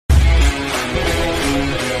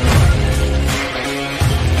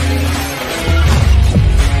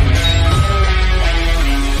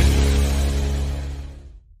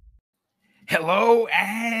Hello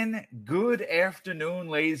and good afternoon,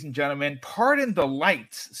 ladies and gentlemen. Pardon the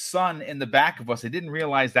light sun in the back of us. I didn't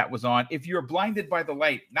realize that was on. If you're blinded by the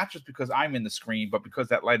light, not just because I'm in the screen, but because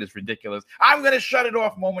that light is ridiculous, I'm going to shut it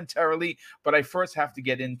off momentarily. But I first have to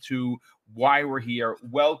get into why we're here.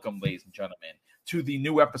 Welcome, ladies and gentlemen, to the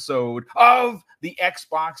new episode of the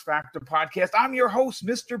Xbox Factor podcast. I'm your host,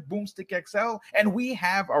 Mr. Boomstick XL, and we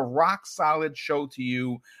have a rock solid show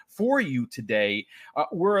for you today.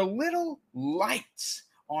 We're a little light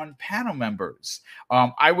on panel members.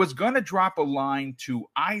 I was going to drop a line to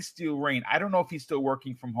iSteelRain. I don't know if he's still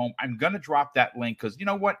working from home. I'm going to drop that link because you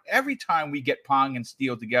know what? Every time we get Pong and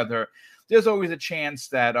Steel together, there's always a chance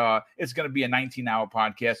that it's going to be a 19-hour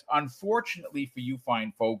podcast. Unfortunately for you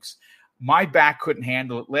fine folks, my back couldn't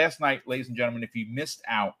handle it. Last night, ladies and gentlemen, if you missed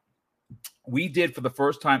out, we did for the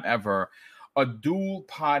first time ever a dual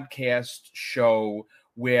podcast show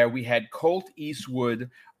where we had Colt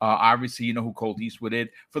Eastwood. Obviously, you know who Colt Eastwood is,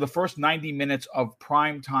 for the first 90 minutes of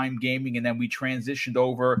primetime gaming, and then we transitioned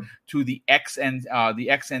over to the XNC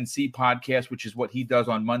podcast, which is what he does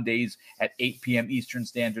on Mondays at 8 p.m. Eastern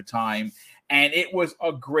Standard Time. And it was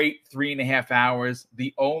a great 3.5 hours.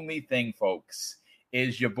 The only thing, folks,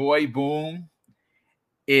 is your boy Boom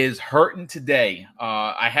is hurting today.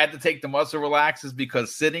 I had to take the muscle relaxers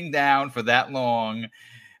because sitting down for that long,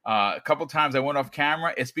 a couple times I went off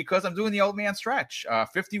camera. It's because I'm doing the old man stretch.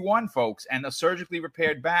 51, folks, and a surgically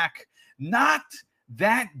repaired back. Not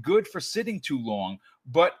that good for sitting too long,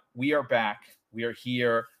 but we are back. We are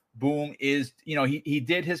here. Boom is, he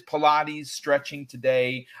did his Pilates stretching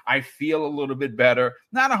today. I feel a little bit better.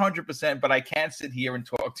 Not 100%, but I can sit here and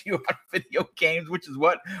talk to you about video games, which is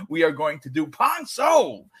what we are going to do. Pong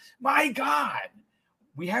Soul, my God.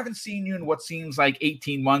 We haven't seen you in what seems like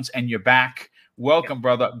 18 months, and you're back. Welcome,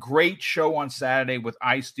 brother. Great show on Saturday with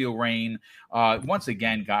iSteelRain. Once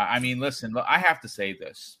again, guy, I mean, listen, I have to say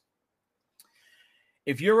this.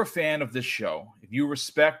 If you're a fan of this show, if you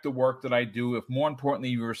respect the work that I do, if more importantly,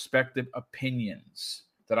 you respect the opinions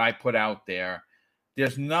that I put out there,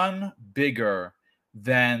 there's none bigger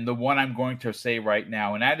than the one I'm going to say right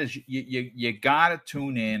now. And that is you got to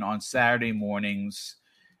tune in on Saturday mornings,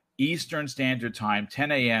 Eastern Standard Time,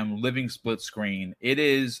 10 a.m., Living Split Screen. It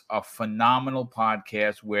is a phenomenal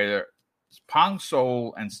podcast where Pong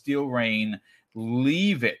Soul and Steel Rain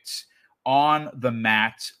leave it on the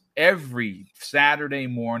mat every Saturday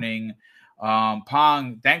morning.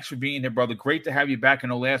 Pong, thanks for being here, brother. Great to have you back. I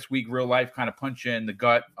know last week real life kind of punched you in the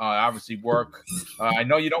gut. Obviously work. I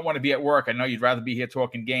know you don't want to be at work. I know you'd rather be here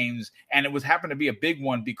talking games. And it happened to be a big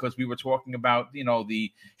one because we were talking about,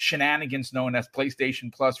 the shenanigans known as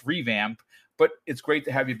PlayStation Plus revamp. But it's great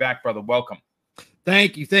to have you back, brother. Welcome.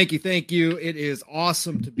 Thank you. It is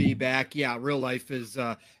awesome to be back. Yeah, real life is,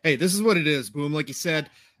 hey, this is what it is, Boom. Like you said,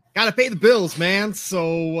 got to pay the bills, man.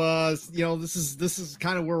 So, this is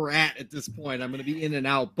kind of where we're at this point. I'm going to be in and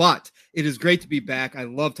out, but it is great to be back. I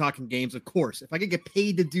love talking games. Of course, if I could get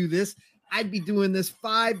paid to do this, I'd be doing this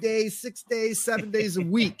 5 days, 6 days, 7 days a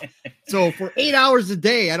week. So for 8 hours a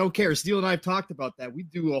day, I don't care. Steele and I have talked about that. We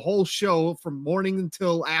do a whole show from morning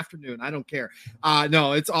until afternoon. I don't care.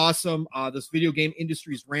 No, it's awesome. This video game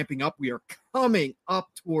industry is ramping up. We are coming up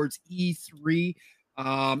towards E3.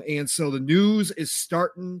 And so the news is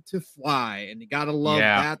starting to fly, and you gotta love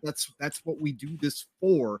that. That's what we do this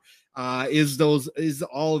for. Is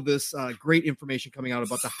all of this great information coming out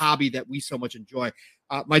about the hobby that we so much enjoy.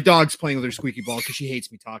 My dog's playing with her squeaky ball because she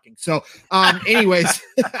hates me talking. So, anyways,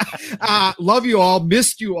 love you all,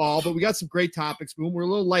 missed you all, but we got some great topics. Boom, we're a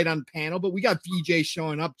little light on the panel, but we got VJ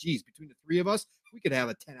showing up. Geez, between the three of us, we could have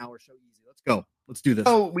a 10-hour show easy. Let's go. Let's do this.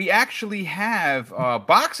 Oh, we actually have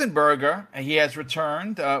Boxenberger. He has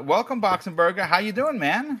returned. Welcome, Boxenberger. How you doing,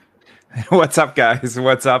 man? What's up, guys?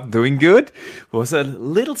 What's up? Doing good. It was a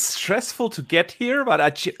little stressful to get here, but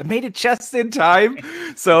I made it just in time.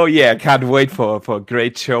 So, yeah, can't wait for a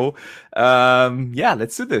great show.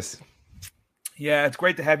 Let's do this. Yeah, it's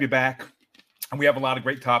great to have you back. And we have a lot of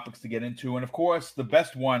great topics to get into. And, of course, the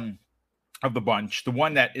best one of the bunch, the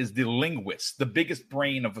one that is the linguist, the biggest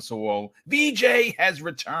brain of us all, VJ has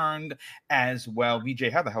returned as well.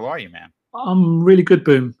 VJ, how the hell are you, man? I'm really good,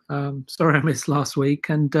 Boom. Sorry I missed last week,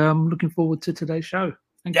 and looking forward to today's show.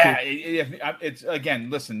 Thank you. It's again,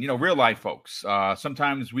 listen, real life folks.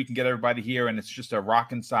 Sometimes we can get everybody here and it's just a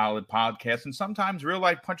rockin' solid podcast. And sometimes real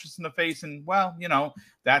life punches in the face and, well,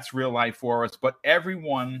 that's real life for us. But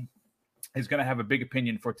everyone is going to have a big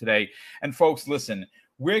opinion for today. And folks, listen,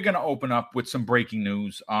 we're going to open up with some breaking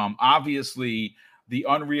news. Obviously, the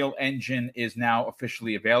Unreal Engine is now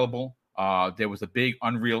officially available. There was a big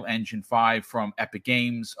Unreal Engine 5 from Epic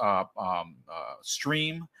Games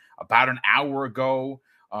stream about an hour ago.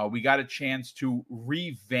 We got a chance to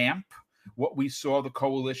revamp what we saw the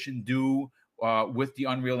Coalition do with the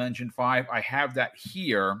Unreal Engine 5. I have that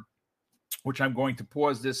here, which I'm going to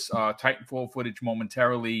pause this Titanfall footage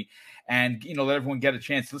momentarily and, let everyone get a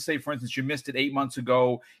chance. Let's say, for instance, you missed it 8 months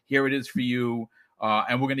ago. Here it is for you.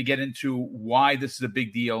 And we're going to get into why this is a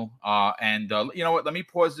big deal. You know what? Let me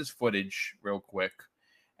pause this footage real quick.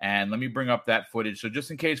 And let me bring up that footage. So just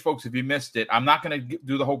in case, folks, if you missed it, I'm not going to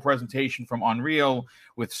do the whole presentation from Unreal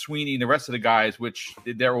with Sweeney and the rest of the guys, which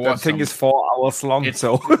they're awesome. That thing is 4 hours long.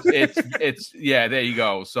 It's yeah, there you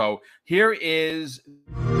go. So here is...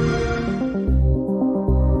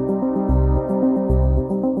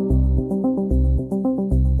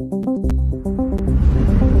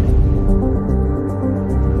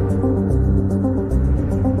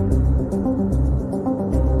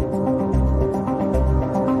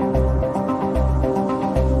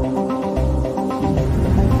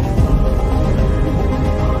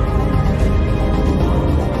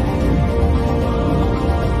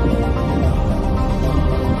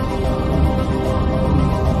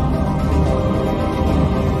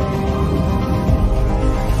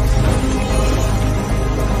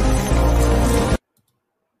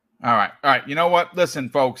 All right. You know what? Listen,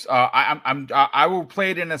 folks. I will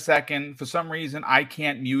play it in a second. For some reason, I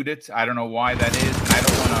can't mute it. I don't know why that is. And I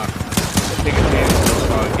don't want to take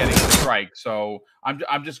advantage of getting a strike. So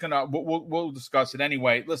I'm just gonna we'll discuss it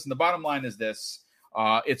anyway. Listen, the bottom line is this.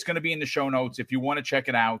 It's going to be in the show notes if you want to check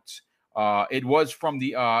it out. It was from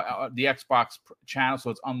the Xbox channel,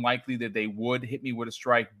 so it's unlikely that they would hit me with a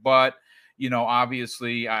strike, but.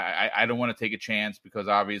 Obviously, I don't want to take a chance because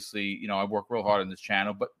obviously, I work real hard on this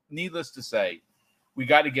channel. But needless to say, we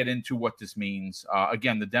got to get into what this means.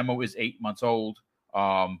 Again, the demo is 8 months old,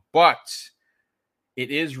 but it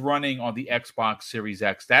is running on the Xbox Series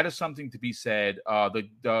X. That is something to be said.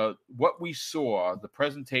 What we saw, the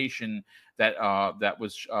presentation that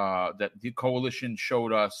the Coalition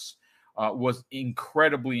showed us was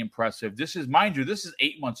incredibly impressive. This is, mind you, this is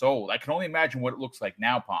 8 months old. I can only imagine what it looks like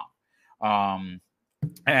now, Pom.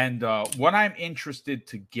 What I'm interested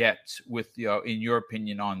to get with in your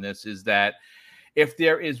opinion on this is that if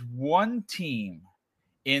there is one team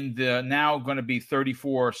in the now going to be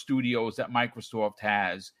 34 studios that Microsoft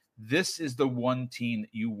has, this is the one team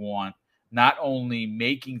that you want, not only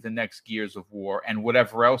making the next Gears of War and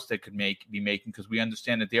whatever else they could be making, because we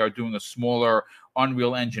understand that they are doing a smaller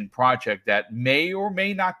Unreal Engine project that may or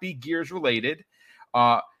may not be Gears related.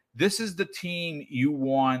 This is the team you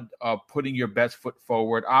want putting your best foot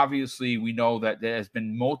forward. Obviously, we know that there has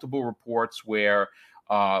been multiple reports where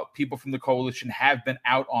people from the Coalition have been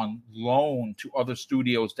out on loan to other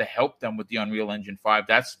studios to help them with the Unreal Engine 5.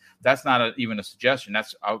 That's not even a suggestion.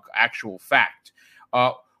 That's an actual fact.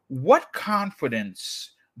 What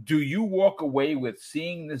confidence do you walk away with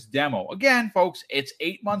seeing this demo? Again, folks, it's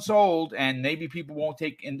 8 months old, and maybe people won't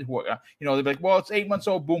take into they'll be like, well, it's 8 months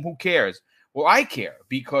old. Boom, who cares? Well, I care,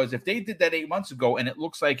 because if they did that 8 months ago and it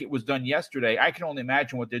looks like it was done yesterday, I can only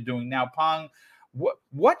imagine what they're doing now. Pong,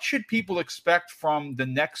 what should people expect from the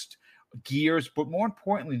next Gears, but more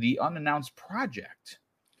importantly, the unannounced project?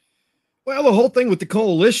 Well, the whole thing with the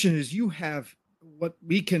Coalition is you have what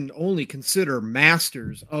we can only consider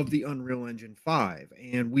masters of the Unreal Engine 5.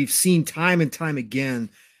 And we've seen time and time again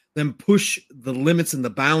them push the limits and the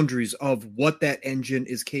boundaries of what that engine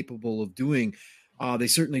is capable of doing. They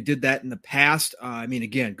certainly did that in the past.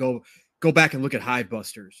 Again, go back and look at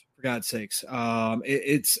Hivebusters, for God's sakes.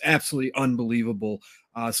 It's absolutely unbelievable.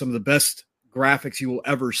 Some of the best graphics you will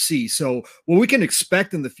ever see. So what we can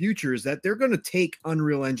expect in the future is that they're going to take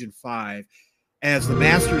Unreal Engine 5 as the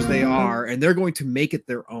masters they are, and they're going to make it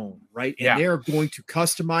their own, right? And they're going to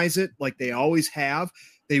customize it like they always have.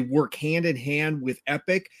 They work hand in hand with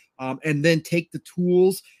Epic, and then take the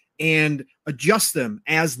tools and adjust them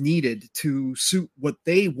as needed to suit what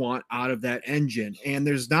they want out of that engine. And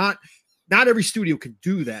there's not every studio can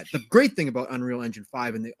do that. The great thing about Unreal Engine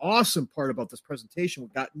 5 and the awesome part about this presentation,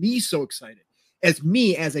 what got me so excited, as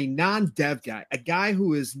a non-dev guy, a guy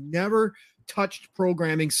who has never touched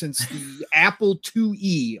programming since the Apple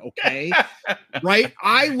IIe, okay? Right?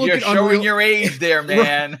 I look You're at showing Unreal, your age there,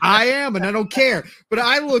 man. I am, and I don't care. But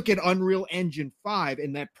I look at Unreal Engine 5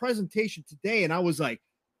 in that presentation today, and I was like,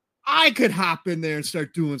 I could hop in there and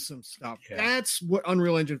start doing some stuff. Yeah. That's what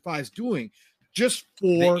Unreal Engine 5 is doing, just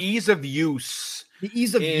for the ease of use. The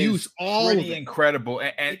ease of use, all pretty of it. Incredible.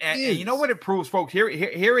 And you know what it proves, folks? Here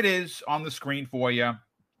it is on the screen for you.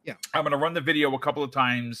 Yeah, I'm going to run the video a couple of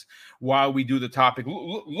times while we do the topic.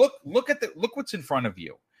 Look what's in front of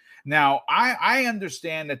you. Now, I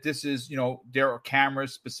understand that this is, there are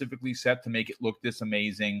cameras specifically set to make it look this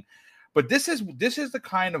amazing, but this is the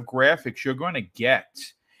kind of graphics you're going to get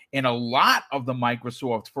in a lot of the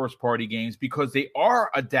Microsoft first-party games because they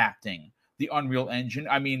are adapting the Unreal Engine.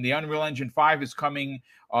 I mean, the Unreal Engine 5 is coming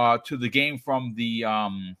to the game from the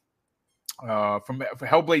from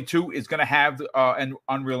Hellblade 2 is going to have an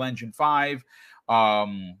Unreal Engine 5.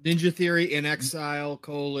 Ninja Theory, In Exile,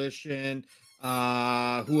 Coalition. Who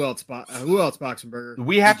else? Boxenberger.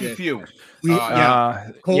 We have a few.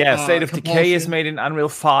 State of Decay is made in Unreal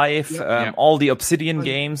 5. Yep. All the Obsidian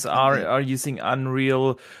games are using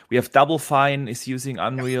Unreal. We have Double Fine is using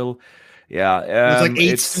Unreal. Yeah, it was like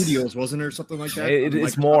 8 studios, wasn't there, something like that? It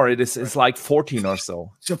is more. It's like 14 or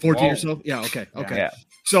so. So 14 or so. Yeah. Okay. Yeah.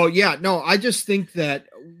 So no, I just think that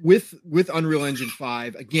with Unreal Engine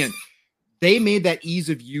 5, again, they made that ease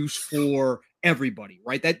of use for everybody,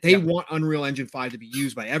 right? That they want Unreal Engine 5 to be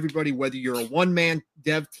used by everybody, whether you're a one-man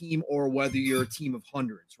dev team or whether you're a team of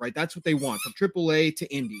hundreds, right? That's what they want, from AAA to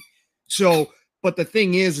indie. So, but the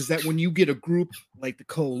thing is that when you get a group like the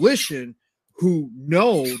Coalition who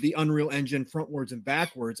know the Unreal Engine frontwards and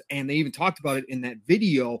backwards, and they even talked about it in that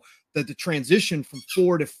video, that the transition from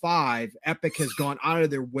 4 to 5, Epic has gone out of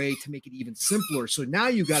their way to make it even simpler. So now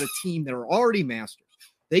you got a team that are already masters.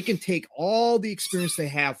 They can take all the experience they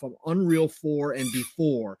have from Unreal 4 and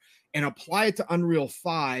before and apply it to Unreal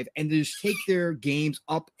 5 and just take their games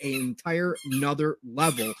up an entire another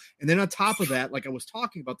level. And then on top of that, like I was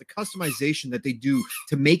talking about, the customization that they do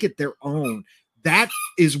to make it their own, that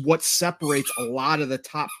is what separates a lot of the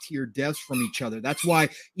top tier devs from each other. That's why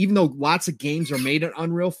even though lots of games are made in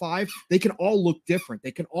Unreal 5, they can all look different.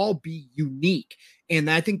 They can all be unique. And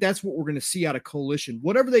I think that's what we're going to see out of Coalition,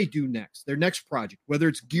 whatever they do next, their next project, whether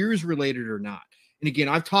it's Gears related or not. And again,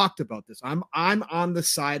 I've talked about this. I'm on the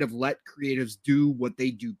side of let creatives do what they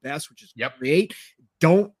do best, which is create.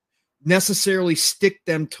 Don't necessarily stick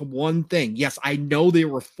them to one thing. Yes, I know they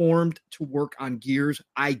were formed to work on Gears.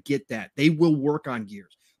 I get that. They will work on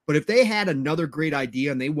Gears. But if they had another great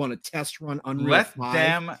idea and they want to test run Unreal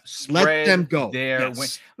 5, let them go.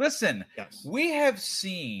 Listen, we have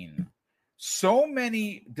seen so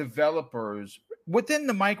many developers within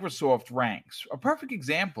the Microsoft ranks. A perfect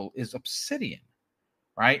example is Obsidian,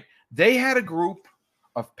 right? They had a group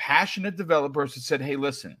of passionate developers that said, hey,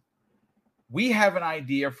 listen, we have an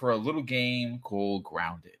idea for a little game called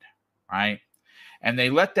Grounded, right? And they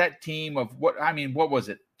let that team of what was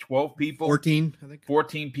it? 12 people? 14, I think.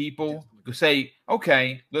 14 people say,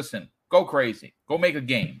 okay, listen, go crazy. Go make a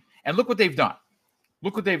game. And look what they've done.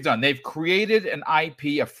 Look what they've done. They've created an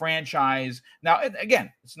IP, a franchise. Now,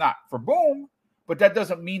 again, it's not for Boom, but that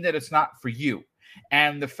doesn't mean that it's not for you.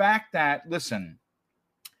 And the fact that, listen,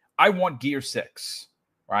 I want Gear 6,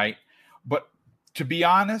 right? But to be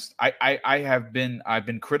honest, I've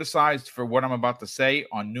been criticized for what I'm about to say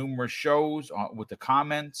on numerous shows with the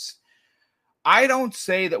comments. I don't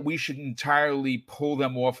say that we should entirely pull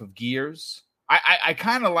them off of Gears. I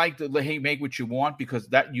kind of like the, hey, make what you want, because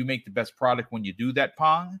that you make the best product when you do that,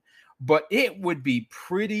 Pong. But it would be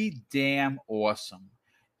pretty damn awesome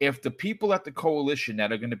if the people at the Coalition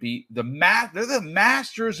that are going to be they're the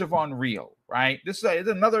masters of Unreal, right? This is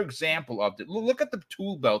another example of it. Look at the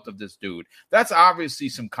tool belt of this dude. That's obviously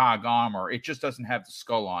some COG armor. It just doesn't have the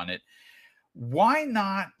skull on it. Why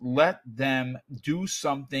not let them do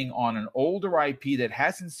something on an older IP that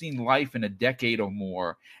hasn't seen life in a decade or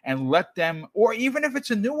more, and let them, or even if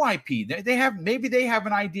it's a new IP, they have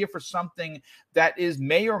an idea for something that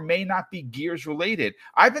may or may not be Gears related.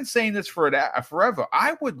 I've been saying this for forever.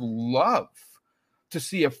 I would love to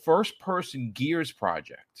see a first-person Gears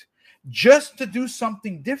project just to do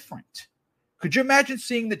something different. Could you imagine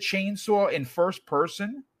seeing the chainsaw in first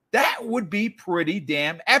person? That would be pretty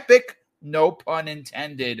damn epic. No pun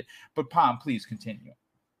intended. But Pom, please continue.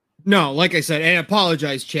 No, like I said, and I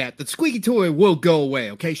apologize, chat. The squeaky toy will go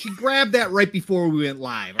away. Okay, she grabbed that right before we went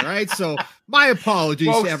live. All right, so my apologies,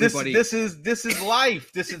 folks, to everybody. This is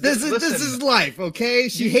life. This is life. Okay,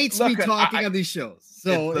 she hates me talking on these shows,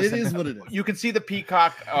 so it is what it is. You can see the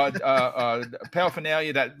peacock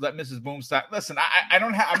paraphernalia that let Mrs. Boom stop. Listen, I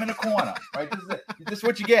don't have. I'm in a corner. Right, this is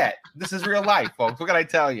what you get. This is real life, folks. What can I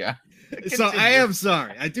tell you? So I am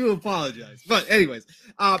sorry. I do apologize. But anyways,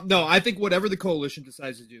 no, I think whatever the Coalition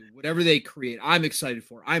decides to do, whatever they create, I'm excited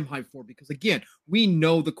for. I'm hyped for, because again, we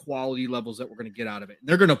know the quality levels that we're going to get out of it.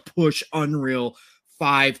 They're going to push Unreal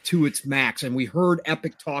 5 to its max. And we heard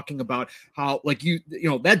Epic talking about how, like, you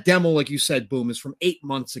know, that demo, like you said, Boom, is from 8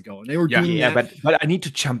 months ago. And they were doing that. But I need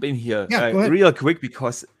to jump in here real quick,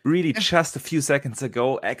 because really just a few seconds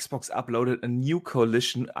ago, Xbox uploaded a new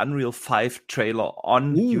Coalition Unreal 5 trailer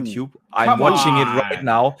on YouTube. I'm watching it right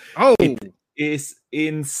now. Oh, it is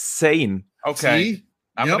insane. Okay. See?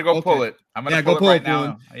 I'm going to go pull it. I'm going to pull it right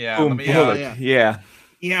now. Yeah. Boom, pull it.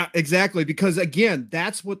 Yeah, exactly. Because again,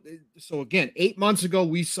 that's what. So again, 8 months ago,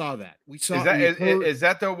 we saw that. We saw. Is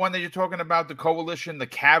that the one that you're talking about? The Coalition, the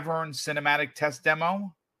Cavern cinematic test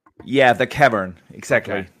demo? Yeah, the Cavern,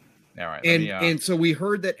 exactly. Okay. All right. And so we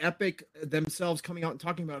heard that Epic themselves coming out and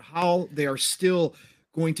talking about how they are still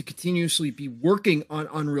going to continuously be working on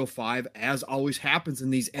Unreal 5, as always happens in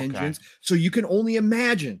these engines. Okay. So you can only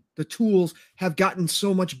imagine the tools have gotten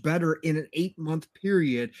so much better in an 8-month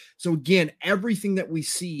period. So again, everything that we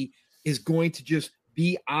see is going to just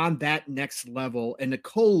be on that next level. And the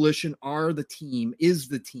Coalition is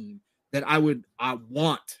the team that I would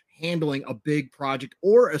want handling a big project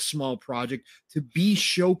or a small project to be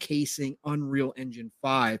showcasing Unreal Engine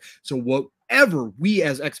 5. So whatever we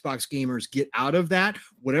as Xbox gamers get out of that,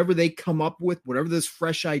 whatever they come up with, whatever this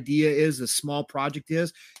fresh idea is, this small project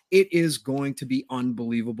is, it is going to be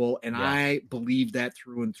unbelievable. And I believe that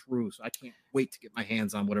through and through. So I can't wait to get my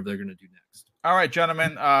hands on whatever they're going to do next. All right,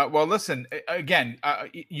 gentlemen. Well, listen, again,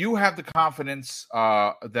 you have the confidence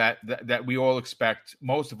that we all expect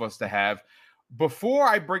most of us to have. Before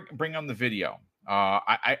I bring on the video,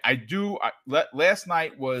 last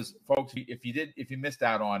night was, folks, if you missed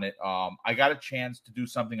out on it, I got a chance to do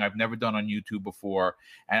something I've never done on YouTube before,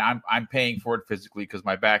 and I'm paying for it physically because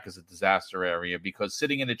my back is a disaster area, because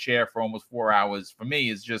sitting in a chair for almost 4 hours for me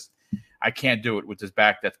is just, I can't do it with this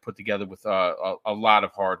back that's put together with a lot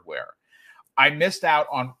of hardware. I missed out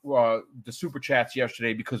on the super chats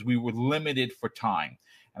yesterday because we were limited for time.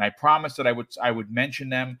 And I promised that I would mention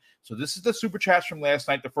them. So this is the super chats from last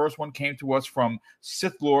night. The first one came to us from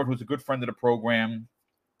Sith Lord, who's a good friend of the program.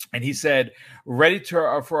 And he said, ready for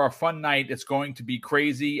our fun night. It's going to be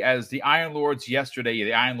crazy as the Iron Lords yesterday.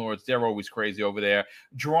 The Iron Lords, they're always crazy over there.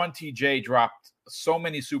 Drawn TJ dropped so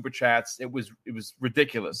many super chats. It was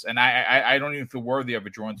ridiculous. And I don't even feel worthy of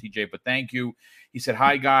it, Drawn TJ, but thank you. He said,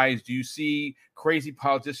 hi, guys. Do you see crazy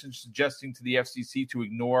politicians suggesting to the FCC to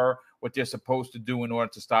ignore what they're supposed to do in order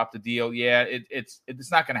to stop the deal? Yeah,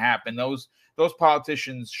 it's not going to happen. Those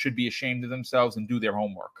politicians should be ashamed of themselves and do their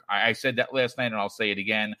homework. I said that last night, and I'll say it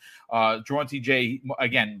again. Drawn TJ,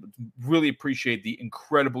 again, really appreciate the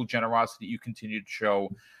incredible generosity you continue to show.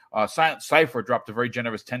 Silent Cypher dropped a very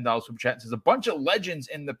generous $10 super chat. There's a bunch of legends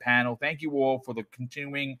in the panel. Thank you all for the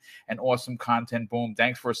continuing and awesome content. Boom.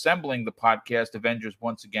 Thanks for assembling the podcast Avengers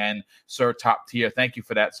once again, sir. Top tier. Thank you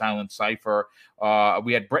for that, Silent Cypher.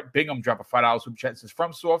 We had Brett Bingham drop a $5 super chat. It says,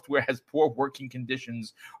 From Software has poor working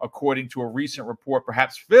conditions, according to a recent report.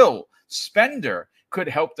 Perhaps Phil Spender could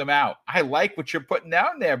help them out. I like what you're putting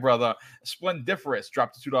down there, brother. Splendiferous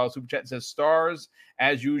dropped a $2 super chat and says, stars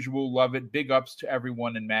as usual, love it. Big ups to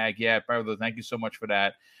everyone in MAG. Yeah, brother, thank you so much for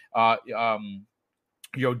that.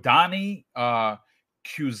 Yodani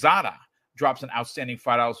Cusada drops an outstanding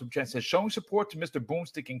 $5 super chat and says, showing support to Mr.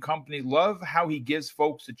 Boomstick and company. Love how he gives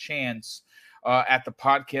folks a chance at the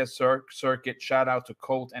podcast circuit. Shout out to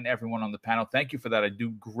Colt and everyone on the panel. Thank you for that. I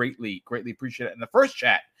do greatly appreciate it. And the first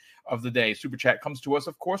chat of the day, super chat, comes to us,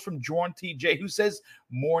 of course, from Jorn TJ, who says,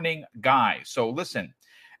 morning guy. So listen,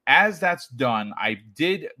 as that's done, I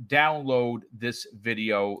did download this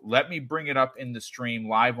video. Let me bring it up in the stream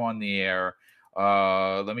live on the air.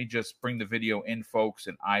 Let me just bring the video in, folks,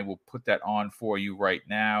 and I will put that on for you right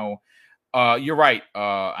now. You're right.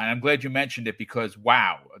 And I'm glad you mentioned it because,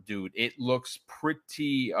 wow, dude, it looks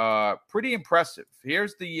pretty impressive.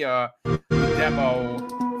 Here's the demo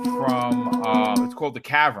from, it's called The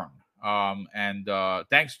Cavern. And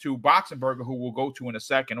thanks to Boxenberger, who we'll go to in a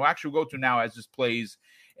second, who actually we'll go to now as this plays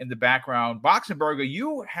in the background. Boxenberger,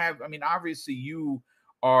 you have, I mean, obviously you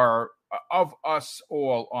are, of us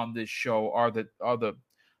all on this show, are the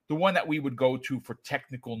one that we would go to for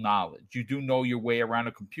technical knowledge. You do know your way around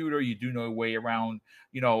a computer. You do know your way around,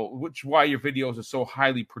 which is why your videos are so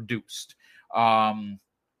highly produced.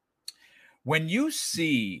 When you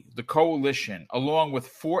see the Coalition, along with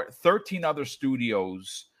 13 other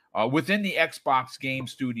studios within the Xbox Game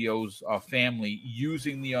Studios family,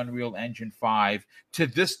 using the Unreal Engine 5 to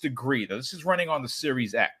this degree, this is running on the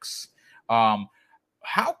Series X.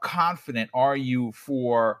 How confident are you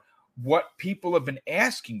for what people have been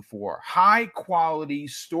asking for? High quality,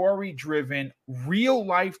 story driven, real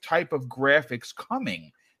life type of graphics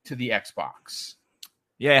coming to the Xbox.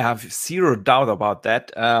 Yeah, I have zero doubt about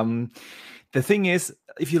that. The thing is,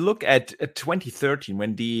 if you look at 2013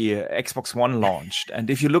 when the Xbox One launched, and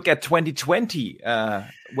if you look at 2020,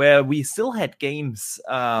 where we still had games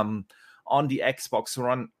on the Xbox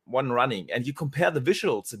One running, and you compare the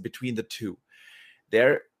visuals between the two,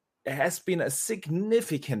 there has been a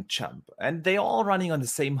significant jump, and they're all running on the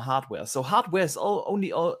same hardware. So hardware is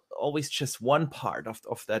always just one part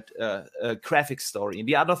of that graphic story, and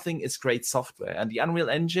the other thing is great software. And the Unreal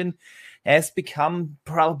Engine has become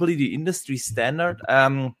probably the industry standard.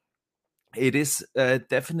 It is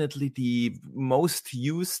definitely the most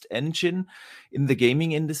used engine in the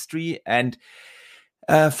gaming industry, and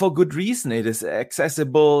for good reason. It is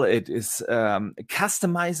accessible, it is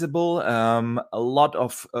customizable. A lot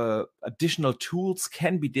of additional tools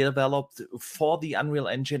can be developed for the Unreal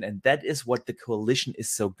Engine, and that is what the Coalition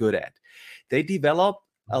is so good at. They develop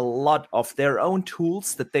a lot of their own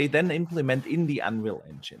tools that they then implement in the Unreal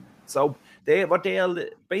Engine. So what they are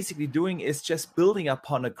basically doing is just building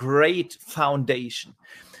upon a great foundation.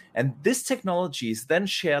 And this technology is then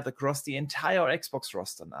shared across the entire Xbox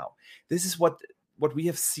roster now. This is what we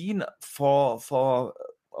have seen for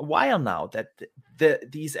a while now, that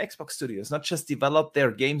these Xbox studios not just develop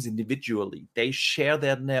their games individually, they share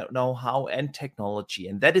their know-how and technology.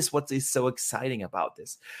 And that is what is so exciting about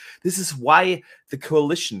this. This is why the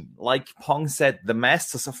Coalition, like Pong said, the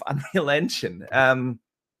masters of Unreal Engine,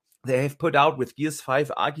 they have put out with Gears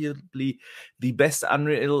 5 arguably the best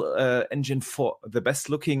Unreal Engine 4, the best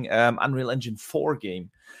looking Unreal Engine 4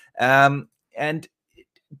 game. And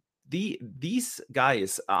these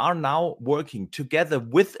guys are now working together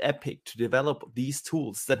with Epic to develop these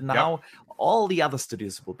tools that now all the other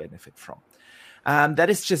studios will benefit from.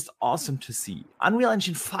 That is just awesome to see. Unreal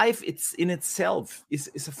Engine 5, it's in itself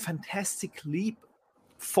is a fantastic leap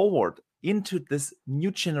forward into this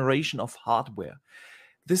new generation of hardware.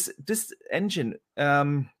 This engine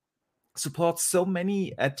supports so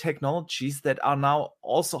many technologies that are now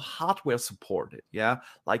also hardware supported,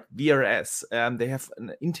 like VRS. They have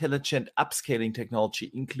an intelligent upscaling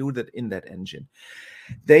technology included in that engine.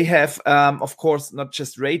 They have, of course, not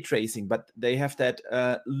just ray tracing, but they have that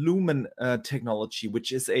Lumen technology,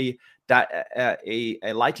 which is a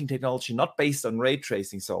lighting technology not based on ray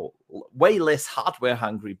tracing, so way less hardware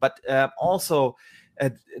hungry, but also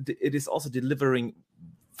it is also delivering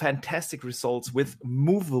fantastic results with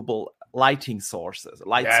movable light sources.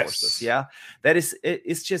 That is,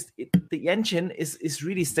 it's just the engine is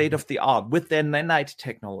really state of the art with their nanite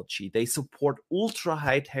technology. They support ultra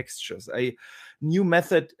high textures, a new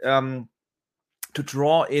method to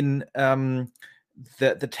draw in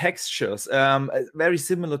the textures, very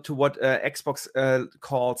similar to what Xbox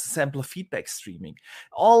calls sampler feedback streaming.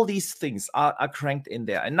 All these things are cranked in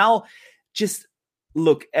there, and now just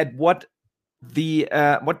look at what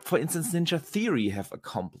for instance Ninja Theory have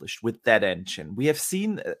accomplished with that engine. We have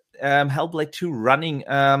seen Hellblade 2 running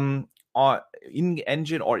in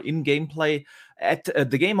engine or in gameplay at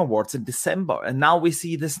the Game Awards in December, and now we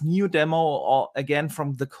see this new demo again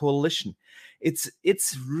from the Coalition. It's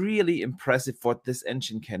really impressive what this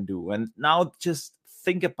engine can do. And now just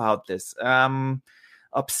think about this: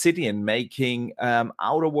 Obsidian making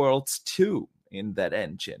Outer Worlds 2 in that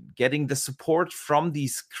engine, getting the support from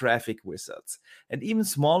these graphic wizards, and even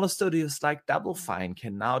smaller studios like Double Fine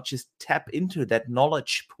can now just tap into that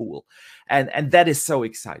knowledge pool, and that is so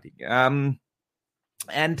exciting.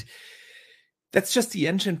 And that's just the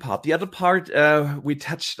engine part. The other part we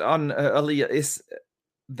touched on earlier is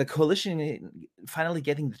the Coalition finally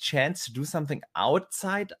getting the chance to do something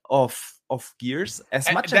outside of Gears. As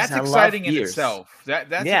much as that's exciting in itself.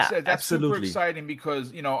 That's absolutely super exciting,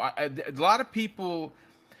 because a lot of people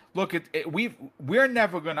look at it. We're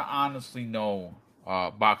never going to honestly know,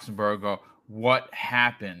 Boxenberger, what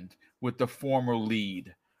happened with the former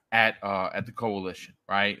lead at the Coalition,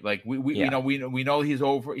 right? Like we know he's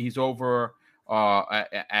over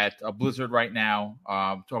at Blizzard right now.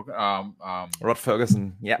 Rod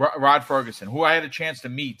Ferguson, Rod Ferguson, who I had a chance to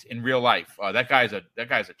meet in real life. That guy's a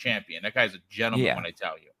champion. That guy's a gentleman, when I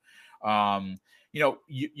tell you.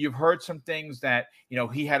 You've heard some things that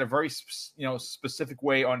he had a very specific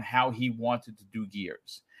way on how he wanted to do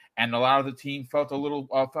Gears, and a lot of the team felt a little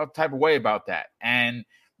felt type of way about that. And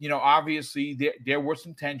obviously there were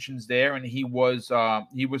some tensions there, and he was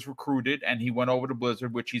recruited, and he went over to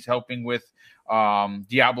Blizzard, which he's helping with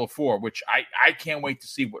Diablo 4, which I can't wait to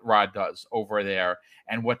see what Rod does over there,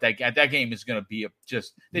 and what that game is going to be.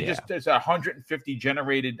 There's 150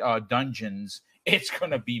 generated dungeons. It's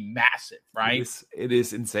going to be massive, right? It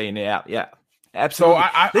is insane. Yeah, absolutely.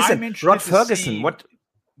 So listen, I'm Rod Ferguson.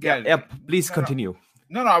 Please continue.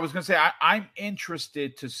 No, I was going to say I'm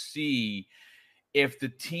interested to see if the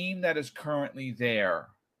team that is currently there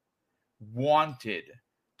wanted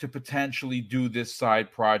to potentially do this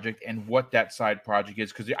side project and what that side project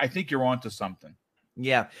is, because I think you're onto something.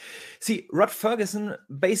 Yeah. See, Rod Ferguson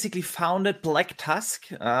basically founded Black Tusk,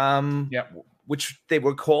 which they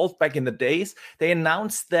were called back in the days. They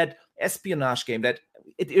announced that espionage game that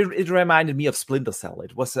it reminded me of Splinter Cell.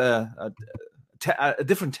 It was a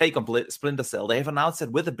different take on Splinter Cell. They have announced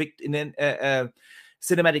it with a big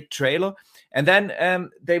cinematic trailer, and then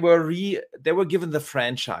they were given the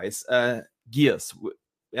franchise Gears.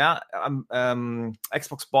 Yeah,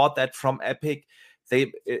 Xbox bought that from Epic.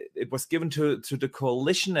 It was given to the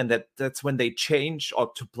Coalition, and that's when they changed,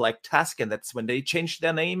 or to Black Tusk, and that's when they changed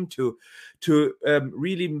their name to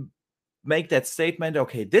really make that statement.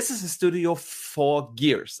 Okay, this is a studio for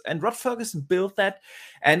Gears, and Rod Ferguson built that,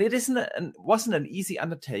 and it wasn't an easy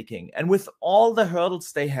undertaking. And with all the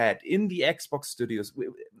hurdles they had in the Xbox studios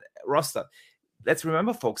roster, let's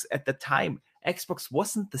remember, folks, at the time Xbox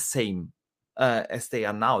wasn't the same as they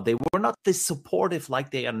are now. They were not this supportive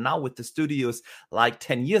like they are now with the studios like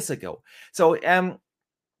 10 years ago. So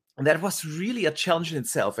that was really a challenge in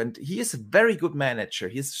itself. And he is a very good manager.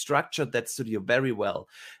 He's structured that studio very well.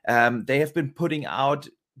 They have been putting out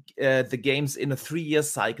the games in a 3-year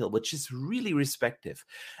cycle, which is really respective.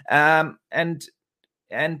 And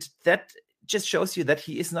that just shows you that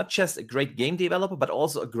he is not just a great game developer, but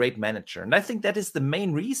also a great manager. And I think that is the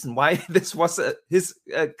main reason why this was his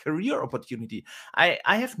career opportunity. I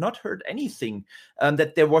have not heard anything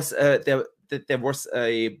that there was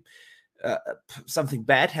something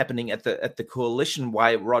bad happening at the Coalition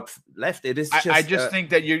why Rod left. It is just I just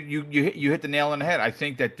think that you hit the nail on the head. I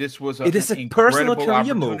think that this was it is a personal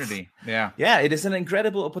career move. Yeah, it is an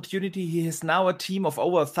incredible opportunity. He has now a team of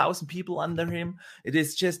over 1,000 people under him. It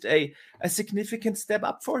is just a significant step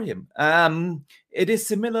up for him. It is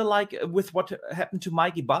similar like with what happened to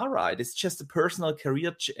Mike Ibarra. It is just a personal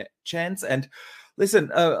career chance. And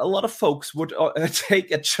listen, a lot of folks would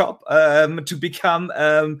take a job to become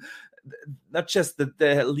not just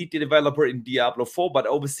the lead developer in Diablo 4, but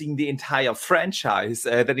overseeing the entire franchise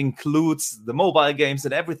that includes the mobile games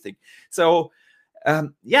and everything. So,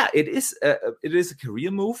 it is a career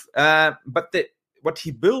move. But what he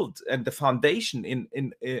built and the foundation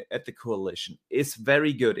in at the Coalition is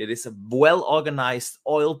very good. It is a well-organized,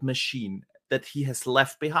 oiled machine that he has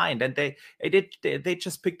left behind, and they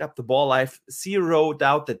just picked up the ball. I have zero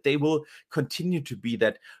doubt that they will continue to be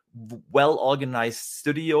that well-organized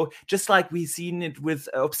studio, just like we've seen it with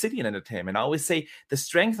Obsidian Entertainment. I always say the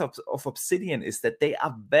strength of Obsidian is that they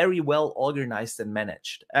are very well organized and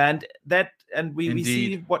managed, and we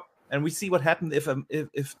see what happened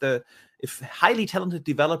if highly talented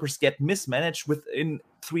developers get mismanaged within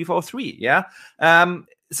 343.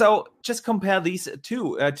 So just compare these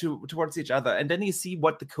two towards each other, and then you see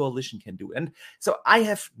what the Coalition can do. And so I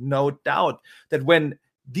have no doubt that when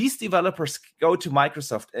these developers go to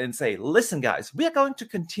Microsoft and say, listen, guys, we are going to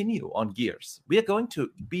continue on Gears. We are going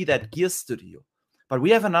to be that Gears studio, but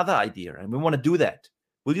we have another idea and we want to do that.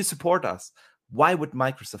 Will you support us? Why would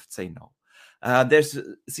Microsoft say no? There's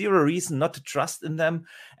zero reason not to trust in them.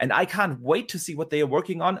 And I can't wait to see what they are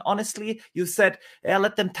working on. Honestly, you said,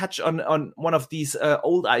 let them touch on one of these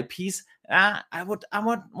old IPs. I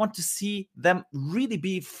want to see them really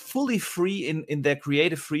be fully free in their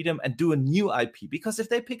creative freedom and do a new IP. Because if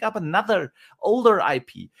they pick up another older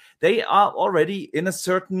IP, they are already in a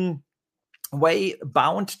certain way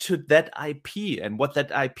bound to that IP and what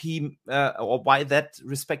that IP or why that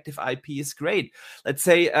respective IP is great. Let's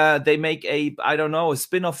say they make a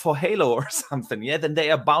spin-off for Halo or something. Yeah, then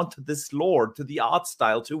they are bound to this lore, to the art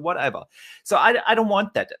style, to whatever. So I don't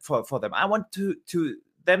want that for them. I want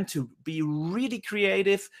them to be really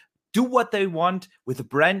creative, do what they want with a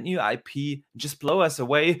brand new IP, just blow us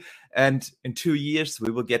away. And in 2 years,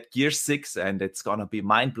 we will get Gears 6, and it's going to be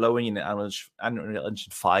mind-blowing in Unreal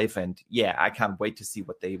Engine 5. And yeah, I can't wait to see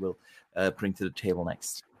what they will bring to the table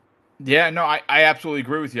next. Yeah, no, I absolutely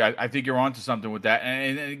agree with you. I think you're onto something with that.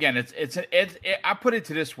 And again, I put it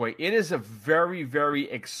to this way: it is a very, very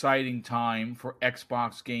exciting time for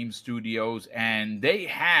Xbox Game Studios, and they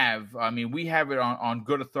have. I mean, we have it on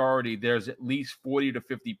good authority. There's at least 40 to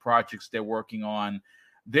 50 projects they're working on.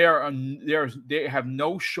 They have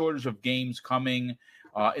no shortage of games coming.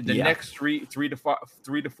 In the next three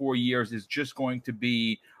to 4 years is just going to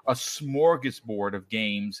be a smorgasbord of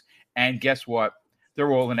games. And guess what?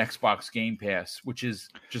 they're all in Xbox Game Pass, which is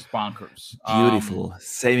just bonkers. Beautiful.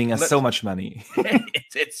 Saving us so much money.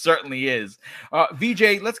 It certainly is.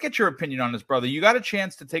 VJ, let's get your opinion on this, brother. You got a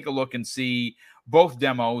chance to take a look and see both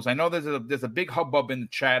demos. I know there's a big hubbub in the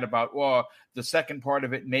chat about, well, the second part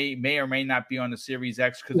of it may or may not be on the Series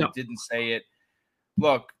X because it didn't say it.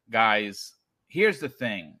 Look, guys, here's the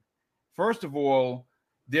thing. First of all,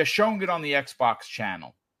 they're showing it on the Xbox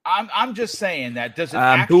channel. I'm just saying that. Does it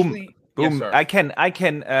actually? Boom. Yes,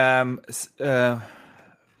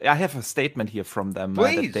 I have a statement here from them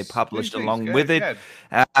that they published along Go with ahead.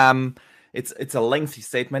 it. It's a lengthy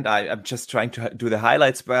statement. I'm just trying to do the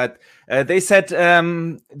highlights, but they said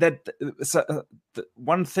that the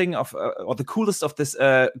one thing or the coolest of this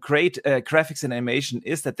great graphics and animation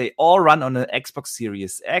is that they all run on an Xbox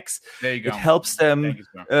Series X. There you go. It helps them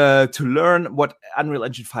to learn what Unreal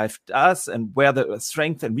Engine 5 does and where the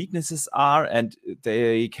strengths and weaknesses are, and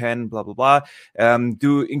they can blah blah blah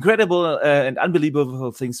do incredible and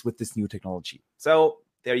unbelievable things with this new technology. So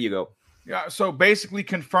there you go. Yeah, so basically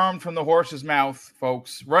confirmed from the horse's mouth,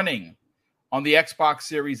 folks, running on the Xbox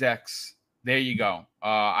Series X. There you go.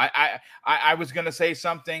 I was going to say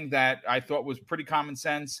something that I thought was pretty common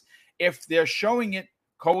sense. If they're showing it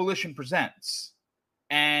Coalition Presents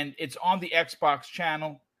and it's on the Xbox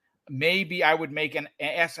channel, maybe I would make an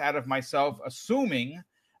ass out of myself, assuming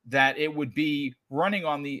that it would be running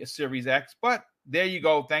on the Series X. But there you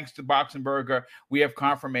go. Thanks to Boxenberger, we have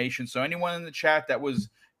confirmation. So anyone in the chat that was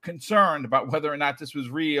concerned about whether or not this was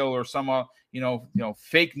real or some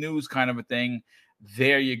fake news kind of a thing,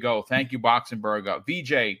 there you go. Thank you, Boxenberger.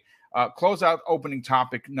 VJ, close out opening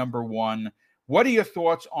topic number 1. What are your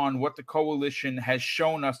thoughts on what the Coalition has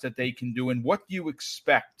shown us that they can do, and what do you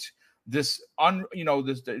expect this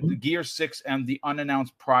the Gear 6 and the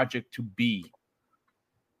unannounced project to be?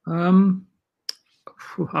 I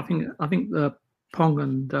think the Pong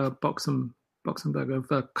and Boxenberger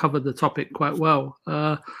have covered the topic quite well.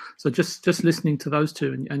 So just listening to those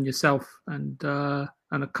two and yourself and a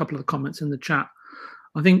couple of the comments in the chat,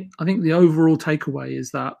 I think the overall takeaway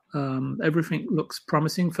is that everything looks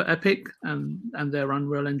promising for Epic and their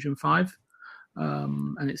Unreal Engine 5,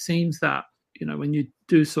 and it seems that when you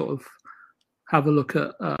do sort of have a look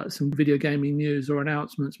at some video gaming news or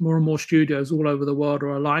announcements, more and more studios all over the world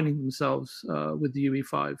are aligning themselves with the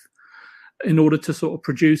UE5 in order to sort of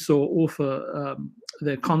produce or offer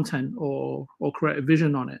their content or create a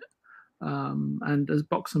vision on it. And as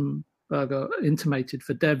Boxenberger intimated,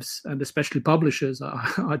 for devs and especially publishers,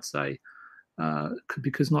 I'd say,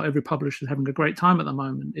 because not every publisher is having a great time at the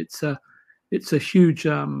moment, it's a huge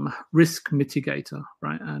risk mitigator,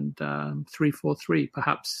 right? And 343,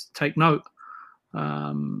 perhaps take note.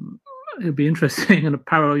 It'd be interesting in a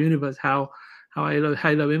parallel universe how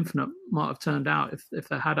Halo Infinite might have turned out if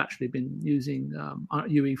they had actually been using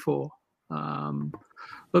UE4.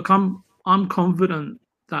 Look, I'm confident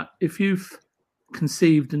that if you've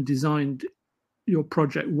conceived and designed your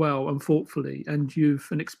project well and thoughtfully, and you've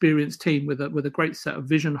an experienced team with a great set of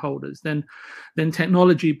vision holders, then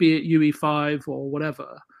technology, be it UE5 or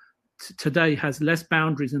whatever, today has less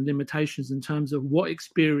boundaries and limitations in terms of what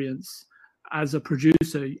experience as a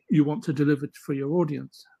producer you want to deliver for your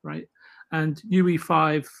audience, right? And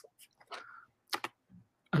UE5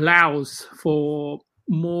 allows for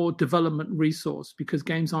more development resource because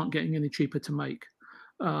games aren't getting any cheaper to make.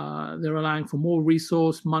 They're allowing for more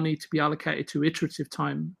resource, money to be allocated to iterative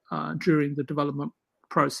time during the development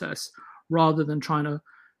process, rather than trying to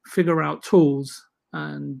figure out tools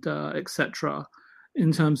and etc.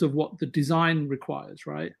 in terms of what the design requires,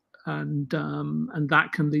 right? And that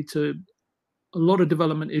can lead to a lot of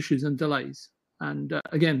development issues and delays. And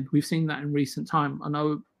again, we've seen that in recent time. I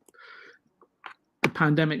know the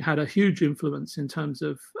pandemic had a huge influence in terms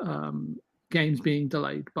of games being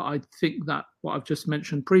delayed, but I think that what I've just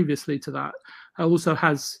mentioned previously to that also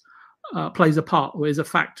plays a part or is a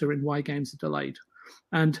factor in why games are delayed.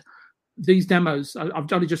 And these demos,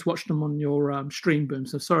 I've only just watched them on your stream, Boom,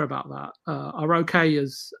 so sorry about that, are okay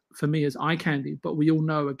for me as eye candy, but we all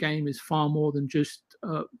know a game is far more than just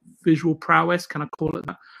visual prowess, can I call it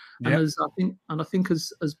that? Yep. And I think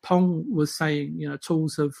as Pong was saying,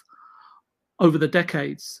 tools have over the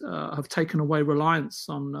decades have taken away reliance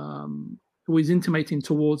on. Always intimating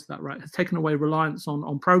towards that, right? Has taken away reliance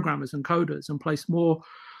on programmers and coders and placed more.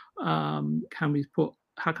 How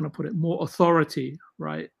can I put it? More authority,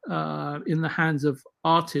 right, in the hands of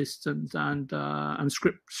artists and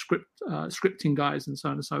scripting guys and so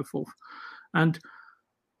on and so forth.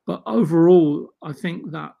 But overall, I think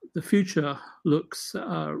that the future looks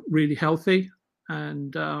really healthy,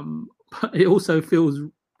 and it also feels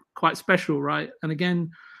quite special, right? And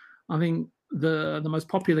again, I think the most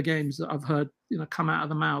popular games that I've heard, come out of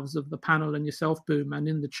the mouths of the panel and yourself, Boom, and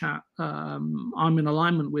in the chat, I'm in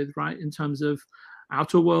alignment with, right, in terms of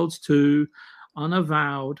Outer Worlds 2,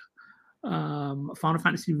 Unavowed, Final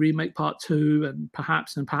Fantasy Remake Part 2, and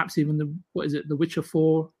perhaps even The Witcher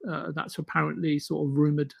 4. That's apparently sort of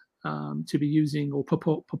rumored to be using, or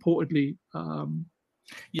purportedly.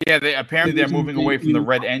 Yeah, they're moving away from the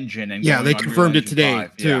Red Engine, and they confirmed it today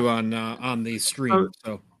 5, too on the stream.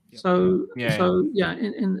 In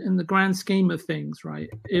the grand scheme of things, right?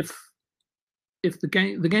 If the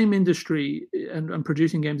game industry and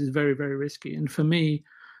producing games is very, very risky, and for me,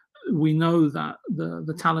 we know that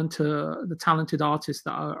the talented artists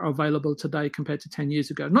that are available today compared to 10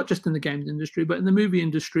 years ago, not just in the games industry but in the movie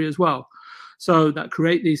industry as well, so that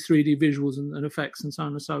create these 3D visuals and effects and so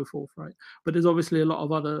on and so forth, right? But there's obviously a lot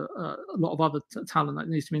of other talent that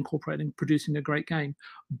needs to be incorporated in producing a great game.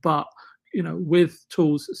 But with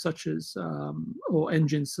tools such as or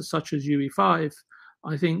engines such as UE5,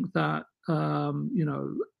 I think that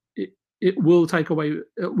it will take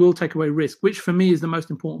away risk, which for me is the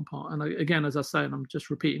most important part. And again, as I say, and I'm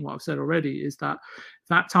just repeating what I've said already, is that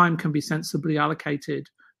time can be sensibly allocated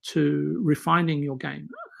to refining your game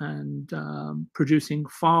and producing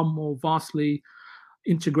far more vastly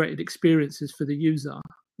integrated experiences for the user.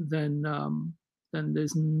 Then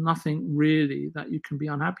there's nothing really that you can be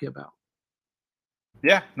unhappy about.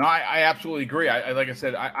 Yeah, no, I absolutely agree. Like I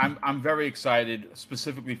said, I'm very excited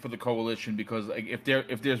specifically for the Coalition, because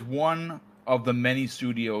if there's one of the many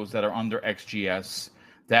studios that are under XGS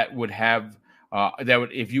that would have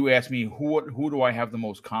if you ask me who do I have the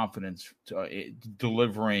most confidence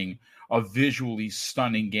delivering a visually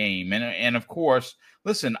stunning game, and of course,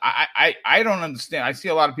 listen, I don't understand. I see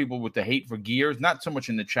a lot of people with the hate for Gears, not so much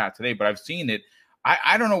in the chat today, but I've seen it.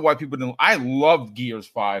 I don't know why people didn't. I loved Gears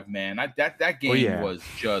 5, man. That game was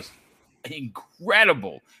just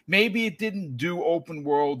incredible. Maybe it didn't do open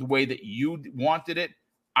world the way that you wanted it.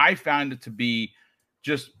 I found it to be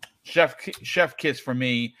just chef kiss for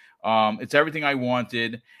me. It's everything I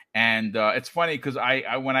wanted, and it's funny because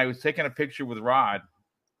I when I was taking a picture with Rod,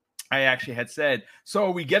 I actually had said, "So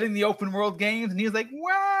are we getting the open world games?" And he was like,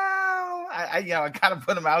 "Well, I kind of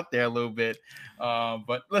put him out there a little bit."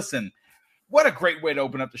 But listen. What a great way to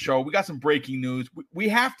open up the show. We got some breaking news. We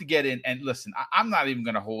have to get in, and listen, I'm not even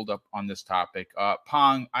going to hold up on this topic.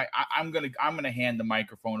 Pong, I'm gonna hand the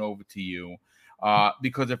microphone over to you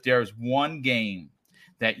because if there's one game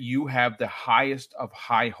that you have the highest of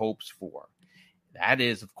high hopes for, that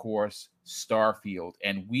is, of course, Starfield.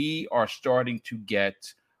 And we are starting to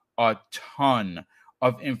get a ton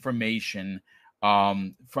of information.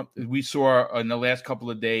 We saw in the last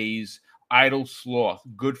couple of days, Idle Sloth,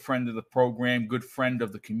 good friend of the program, good friend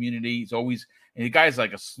of the community. He's always, and the guy's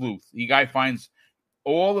like a sleuth. The guy finds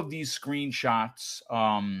all of these screenshots,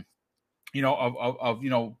 of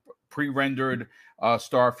pre-rendered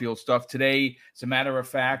Starfield stuff. Today, as a matter of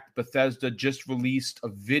fact, Bethesda just released a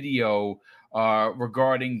video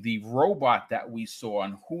regarding the robot that we saw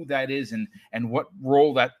and who that is and what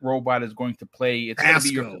role that robot is going to play. It's going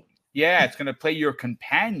to be it's going to play your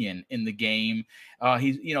companion in the game.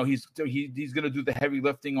 He's going to do the heavy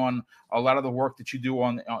lifting on a lot of the work that you do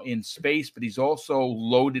in space, but he's also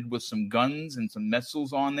loaded with some guns and some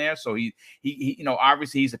missiles on there. So he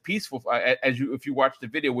obviously he's a peaceful. If you watch the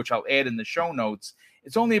video, which I'll add in the show notes,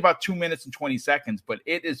 it's only about 2 minutes and 20 seconds, but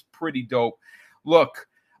it is pretty dope. Look,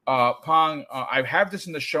 Pong, I have this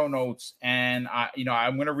in the show notes, and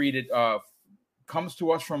I'm going to read it. Comes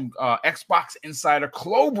to us from Xbox insider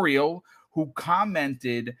Clobriel, who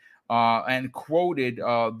commented and quoted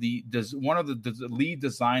one of the lead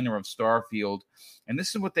designer of Starfield, and this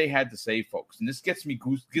is what they had to say, folks. And this gives me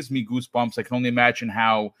goosebumps. I can only imagine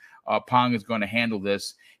how Pong is going to handle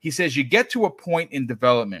this. He says, "You get to a point in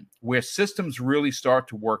development where systems really start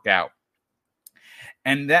to work out.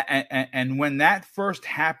 And when that first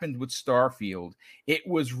happened with Starfield, it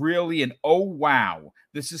was really an, oh, wow,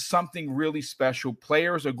 this is something really special.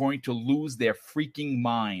 Players are going to lose their freaking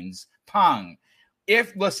minds." Pong,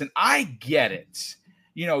 listen, I get it.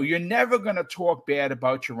 You're never going to talk bad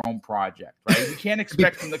about your own project, right? You can't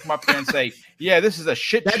expect them to come up there and say, yeah, this is a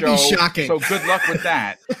shit That'd show. Be shocking. So good luck with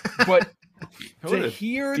that. But to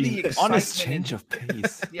hear the excitement, honest change of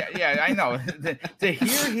pace. Yeah, I know. To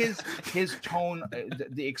hear his tone,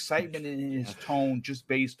 the excitement in his tone, just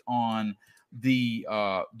based on the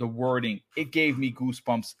wording, it gave me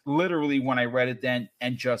goosebumps. Literally when I read it then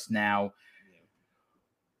and just now.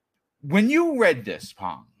 When you read this,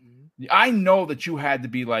 Pong, I know that you had to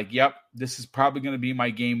be like, "Yep, this is probably going to be my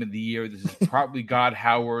game of the year. This is probably God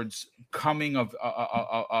Howard's coming of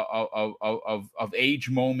age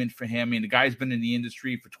moment for him. I mean, the guy's been in the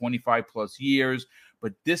industry for 25 plus years,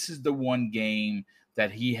 but this is the one game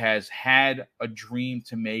that he has had a dream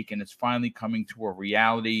to make, and it's finally coming to a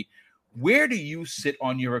reality. Where do you sit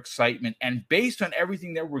on your excitement? And based on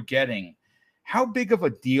everything that we're getting, how big of a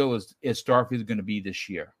deal is Starfield going to be this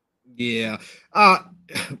year? Yeah.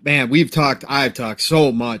 Man, I've talked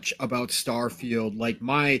so much about Starfield. Like,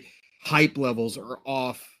 my hype levels are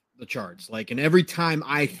off the charts. Like, and every time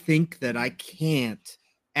I think that I can't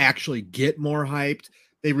actually get more hyped,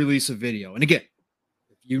 they release a video. And again,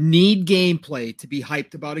 if you need gameplay to be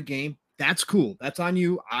hyped about a game, that's cool. That's on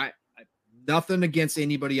you. I nothing against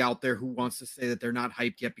anybody out there who wants to say that they're not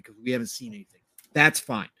hyped yet because we haven't seen anything. That's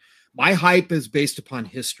fine. My hype is based upon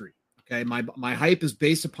history. Okay. My hype is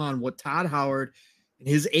based upon what Todd Howard and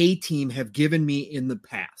his A team have given me in the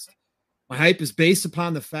past. My hype is based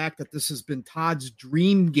upon the fact that this has been Todd's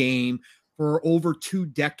dream game for over 2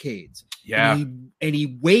 decades. Yeah. And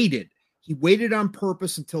he waited. He waited on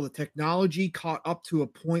purpose until the technology caught up to a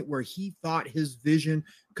point where he thought his vision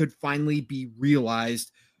could finally be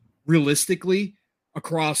realized realistically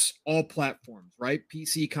across all platforms, right?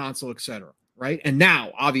 PC, console, etc. Right. And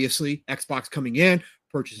now, obviously, Xbox coming in,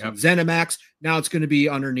 purchasing ZeniMax. Now it's going to be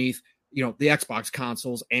underneath, the Xbox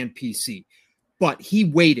consoles and PC. But he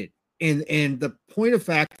waited. And the point of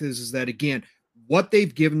fact is that, again, what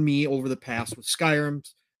they've given me over the past with Skyrim,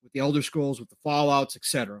 with the Elder Scrolls, with the Fallouts,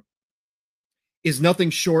 etc., is nothing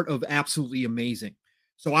short of absolutely amazing.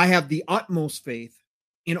 So I have the utmost faith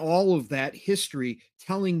in all of that history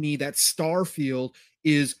telling me that Starfield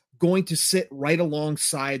is going to sit right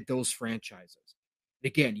alongside those franchises.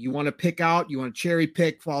 Again, you want to cherry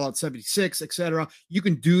pick Fallout 76, etc. You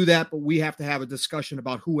can do that, but we have to have a discussion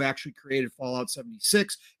about who actually created Fallout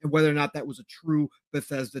 76 and whether or not that was a true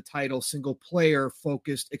Bethesda title, single player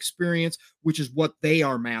focused experience, which is what they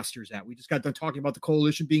are masters at. We just got done talking about the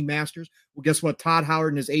Coalition being masters. Well, guess what? Todd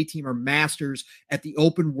Howard and his A team are masters at the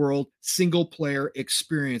open world single player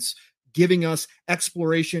experience, giving us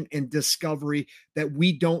exploration and discovery that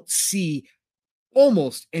we don't see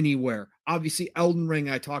almost anywhere. Obviously, Elden Ring,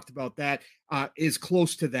 I talked about that, is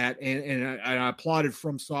close to that, and I applauded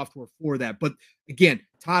From Software for that. But again,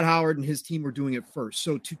 Todd Howard and his team were doing it first.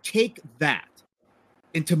 So to take that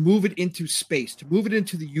and to move it into space, to move it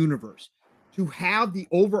into the universe, to have the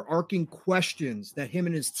overarching questions that him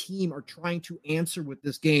and his team are trying to answer with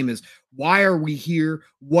this game is, why are we here?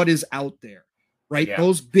 What is out there? Right? Yeah.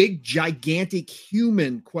 Those big, gigantic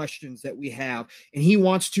human questions that we have. And he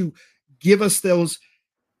wants to give us those,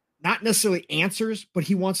 not necessarily answers, but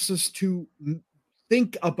he wants us to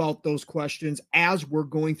think about those questions as we're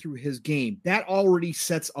going through his game. That already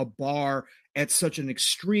sets a bar at such an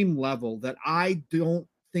extreme level that I don't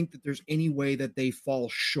think that there's any way that they fall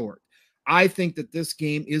short. I think that this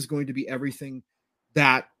game is going to be everything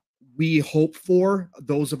that we hope for,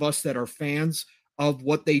 those of us that are fans of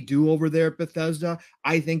what they do over there at Bethesda.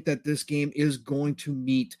 I think that this game is going to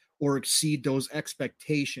meet or exceed those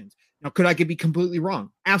expectations. Now, could I be completely wrong?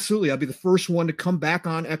 Absolutely. I'll be the first one to come back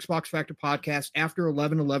on Xbox Factor Podcast after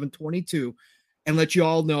 11/11/22 and let you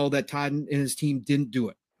all know that Todd and his team didn't do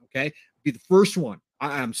it. Okay. Be the first one.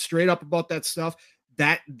 I'm straight up about that stuff.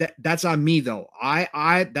 That's on me though.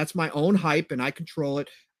 That's my own hype and I control it.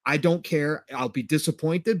 I don't care. I'll be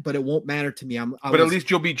disappointed, but it won't matter to me. But at least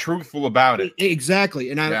you'll be truthful about it. Exactly.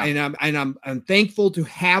 And I'm thankful to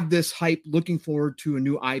have this hype, looking forward to a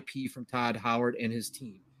new IP from Todd Howard and his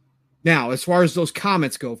team. Now, as far as those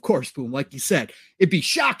comments go, of course, Boom, like you said, it'd be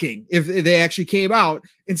shocking if they actually came out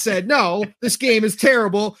and said, no, this game is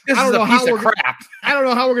terrible. I don't know how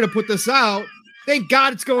we're going to put this out. Thank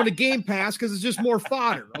God it's going to Game Pass because it's just more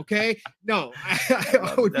fodder. Okay. No,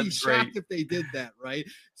 I would be shocked if they did that. Right.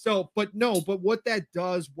 So, but what that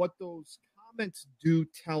does, what those comments do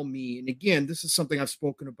tell me, and again, this is something I've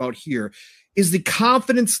spoken about here, is the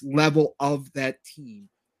confidence level of that team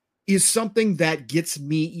is something that gets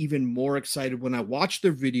me even more excited when I watch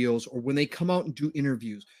their videos or when they come out and do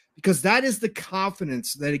interviews, because that is the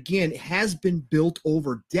confidence that, again, has been built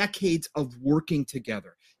over decades of working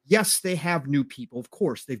together. Yes, they have new people. Of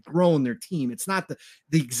course, they've grown their team. It's not the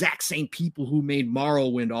exact same people who made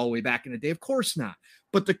Morrowind all the way back in the day. Of course not.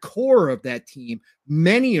 But the core of that team,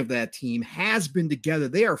 many of that team has been together.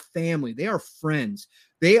 They are family. They are friends.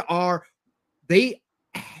 They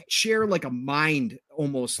share like a mind,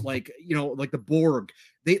 almost like the Borg.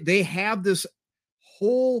 They have this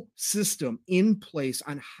whole system in place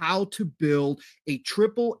on how to build a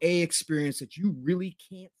AAA experience that you really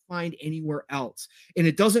can't find anywhere else. And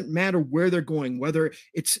it doesn't matter where they're going, whether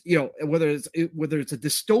it's, whether it's a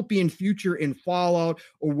dystopian future in Fallout,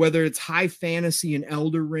 or whether it's high fantasy in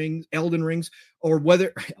Elden Rings, or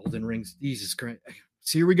whether Elden Rings, Jesus Christ.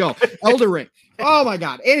 So here we go. Elden Ring. Oh my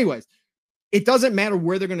God. Anyways, it doesn't matter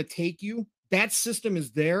where they're going to take you. That system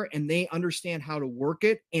is there and they understand how to work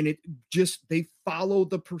it. And they follow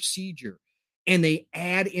the procedure and they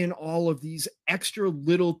add in all of these extra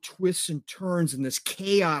little twists and turns and this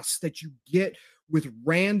chaos that you get with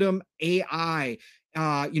random AI,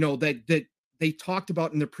 that they talked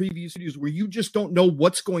about in the previous videos, where you just don't know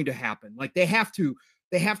what's going to happen. Like they have to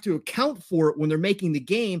account for it when they're making the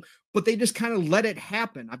game, but they just kind of let it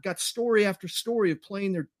happen. I've got story after story of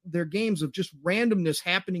playing their games of just randomness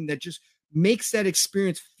happening that just makes that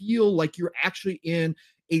experience feel like you're actually in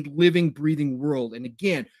a living, breathing world. And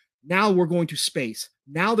again, now we're going to space.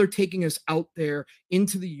 Now they're taking us out there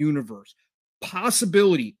into the universe.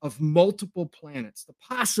 Possibility of multiple planets, the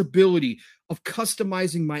possibility of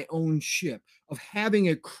customizing my own ship, of having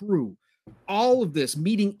a crew, all of this,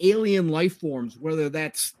 meeting alien life forms, whether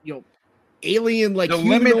that's, alien like the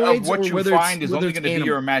limit of what you whether find is only going to be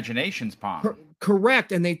your imagination's palm.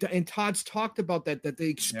 Correct. And Todd's talked about that they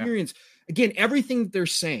experience, again, everything that they're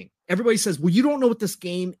saying. Everybody says, well, you don't know what this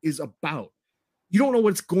game is about. You don't know what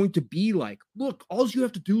it's going to be like. Look, all you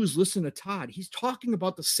have to do is listen to Todd. He's talking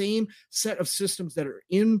about the same set of systems that are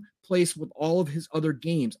in place with all of his other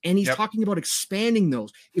games. And he's talking about expanding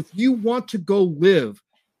those. If you want to go live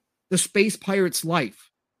the Space Pirate's life,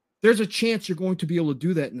 there's a chance you're going to be able to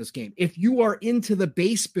do that in this game. If you are into the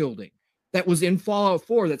base building that was in Fallout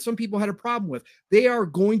 4 that some people had a problem with, they are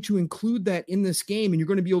going to include that in this game, and you're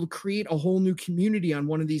going to be able to create a whole new community on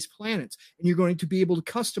one of these planets, and you're going to be able to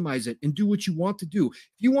customize it and do what you want to do.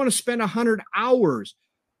 If you want to spend 100 hours,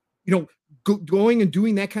 going and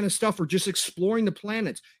doing that kind of stuff, or just exploring the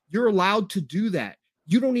planets, you're allowed to do that.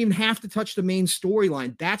 You don't even have to touch the main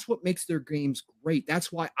storyline. That's what makes their games great.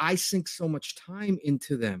 That's why I sink so much time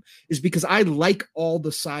into them, is because I like all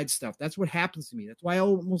the side stuff. That's what happens to me. That's why I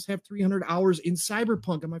almost have 300 hours in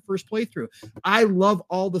Cyberpunk on my first playthrough. I love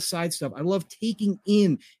all the side stuff. I love taking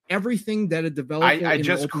in everything that a developer. I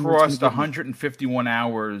just crossed 151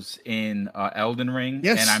 hours in Elden Ring,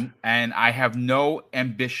 and I have no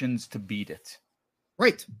ambitions to beat it.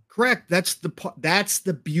 Right, correct. That's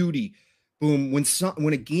the beauty. Boom.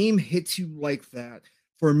 When a game hits you like that,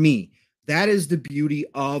 for me, that is the beauty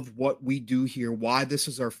of what we do here, why this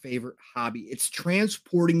is our favorite hobby. It's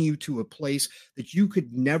transporting you to a place that you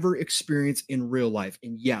could never experience in real life.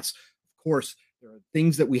 And yes, of course, there are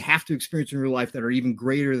things that we have to experience in real life that are even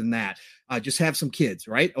greater than that. Just have some kids,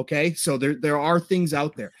 right? Okay. So there are things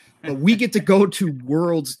out there, but we get to go to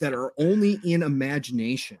worlds that are only in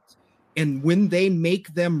imaginations. And when they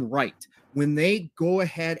make them right, when they go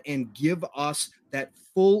ahead and give us that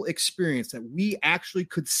full experience that we actually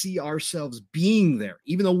could see ourselves being there,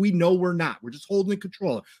 even though we know we're not, we're just holding a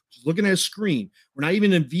controller, just looking at a screen. We're not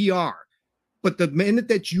even in VR. But the minute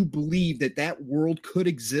that you believe that world could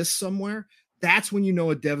exist somewhere, that's when you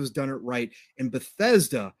know a dev has done it right. And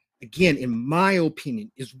Bethesda, again, in my opinion,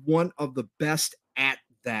 is one of the best at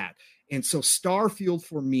that. And so Starfield,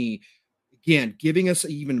 for me, again, giving us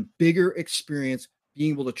an even bigger experience,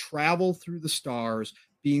 being able to travel through the stars,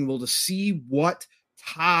 being able to see what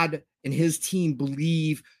Todd and his team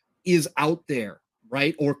believe is out there,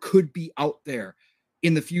 right? Or could be out there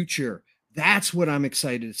in the future. That's what I'm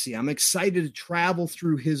excited to see. I'm excited to travel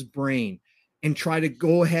through his brain and try to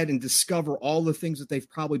go ahead and discover all the things that they've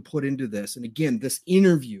probably put into this. And again, this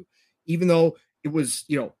interview, even though it was,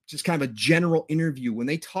 just kind of a general interview, when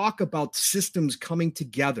they talk about systems coming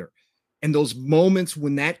together, and those moments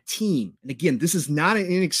when that team, and again, this is not an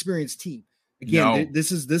inexperienced team. Again,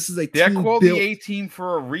 this is a they're team called built, the A-team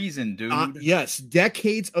for a reason, dude. Yes,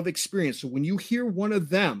 decades of experience. So when you hear one of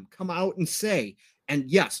them come out and say,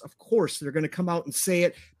 and yes, of course, they're going to come out and say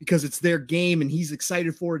it because it's their game and he's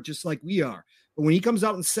excited for it just like we are. But when he comes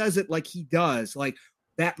out and says it like he does, like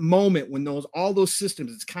that moment when all those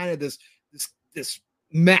systems, it's kind of this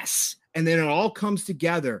mess, and then it all comes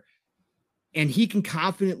together. And he can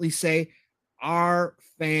confidently say, our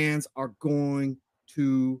fans are going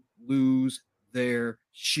to lose their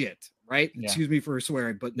shit, right? Yeah. Excuse me for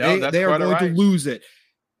swearing, but they are going to lose it.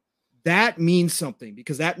 That means something,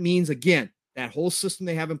 because that means, again, that whole system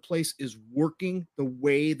they have in place is working the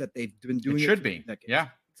way that they've been doing it. It should be. Yeah,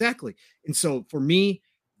 exactly. And so for me,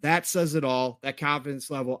 that says it all. That confidence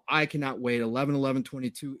level, I cannot wait.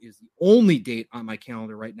 11/11/22 is the only date on my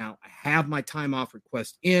calendar right now. I have my time off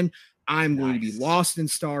request in. I'm going to be lost in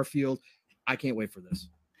Starfield. I can't wait for this.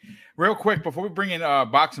 Real quick, before we bring in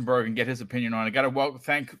Boxenberg and get his opinion on it, I got to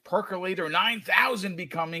thank Percolator 9000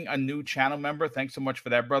 becoming a new channel member. Thanks so much for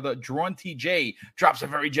that, brother. Drawn TJ drops a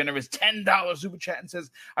very generous $10 super chat and says,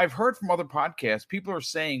 I've heard from other podcasts, people are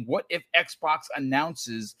saying, what if Xbox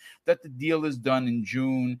announces that the deal is done in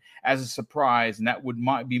June as a surprise? And that would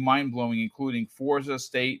be mind-blowing, including Forza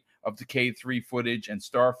State of Decay 3 footage and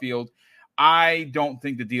Starfield. I don't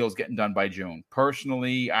think the deal is getting done by June.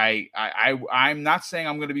 Personally, I'm not saying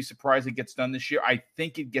I'm going to be surprised it gets done this year. I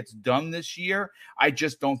think it gets done this year. I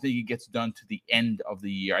just don't think it gets done to the end of the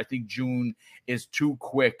year. I think June is too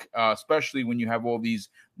quick, especially when you have all these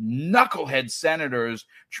knucklehead senators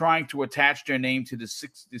trying to attach their name to the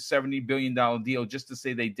 $70 billion deal just to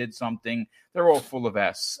say they did something. They're all full of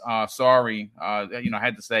S. Sorry, I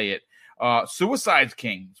had to say it. Suicide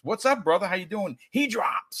Kings, what's up, brother? How you doing? He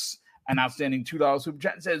drops an outstanding $2 super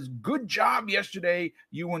chat and says, good job yesterday.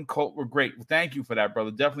 You and Colt were great. Well, thank you for that, brother.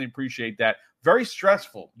 Definitely appreciate that. Very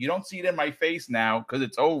stressful. You don't see it in my face now because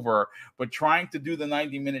it's over, but trying to do the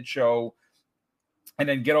 90-minute show and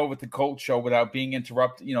then get over to Colt's show without being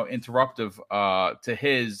interruptive to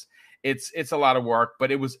his, it's a lot of work,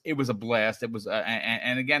 but it was a blast. It was,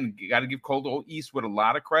 and again, you got to give Colt Eastwood a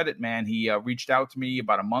lot of credit, man. He reached out to me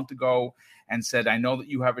about a month ago and said, I know that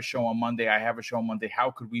you have a show on Monday. I have a show on Monday.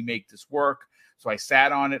 How could we make this work? So I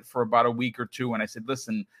sat on it for about a week or two, and I said,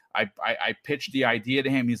 listen, I pitched the idea to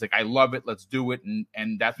him. He's like, I love it. Let's do it.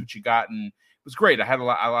 And that's what you got. And it was great. I had a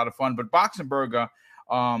lot of fun. But Boxenberger,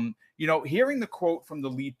 hearing the quote from the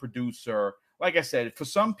lead producer, like I said, for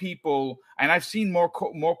some people, and I've seen more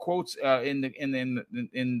quotes in the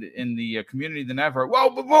community than ever.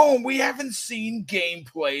 Well, boom, we haven't seen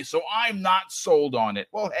gameplay, so I'm not sold on it.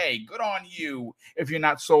 Well, hey, good on you if you're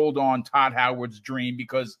not sold on Todd Howard's dream,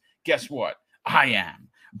 because guess what? I am.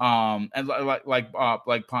 And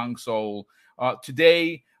like Pong Soul,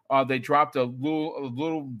 today they dropped a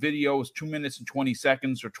little video. It was 2 minutes and 20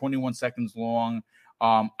 seconds or 21 seconds long.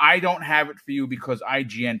 I don't have it for you because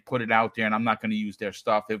IGN put it out there, and I'm not going to use their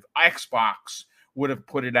stuff. If Xbox would have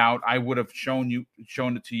put it out, I would have shown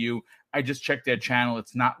it to you. I just checked their channel.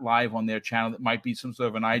 It's not live on their channel. It might be some sort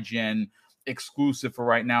of an IGN exclusive for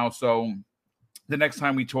right now. So the next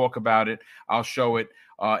time we talk about it, I'll show it.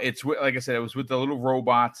 It's like I said, it was with the little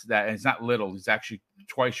robots that it's not little. It's actually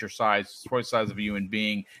twice your size, twice the size of a human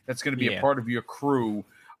being. That's going to be a part of your crew.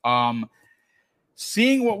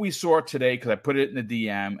 Seeing what we saw today, because I put it in the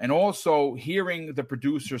DM, and also hearing the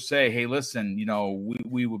producer say, hey, listen,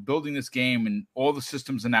 we were building this game and all the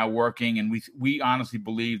systems are now working, and we honestly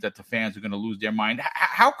believe that the fans are going to lose their mind.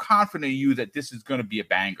 How confident are you that this is going to be a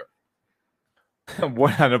banger?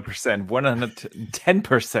 100%,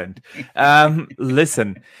 110%.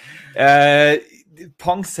 Listen,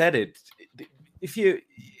 Pong said it.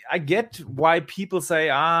 I get why people say,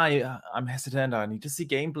 I'm hesitant. I need to see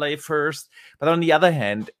gameplay first. But on the other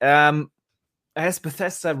hand, has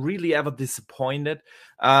Bethesda really ever disappointed?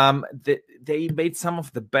 They made some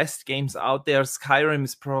of the best games out there. Skyrim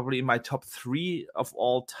is probably in my top 3 of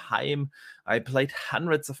all time. I played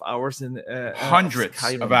hundreds of hours in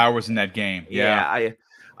of hours in that game. Yeah.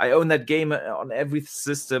 I own that game on every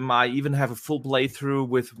system. I even have a full playthrough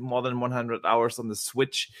with more than 100 hours on the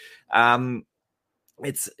Switch.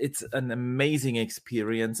 It's an amazing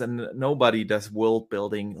experience, and nobody does world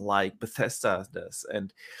building like Bethesda does.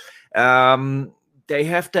 And they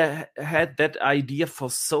have had that idea for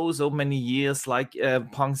so many years. Like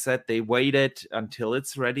Pong said, they waited until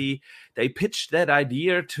it's ready. They pitched that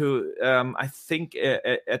idea to I think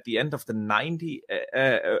at the end of the 90s.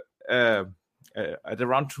 At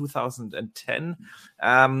around 2010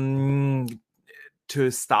 to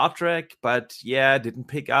Star Trek, but didn't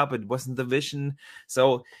pick up. It wasn't the vision.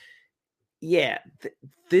 So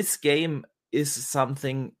this game is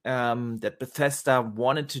something that Bethesda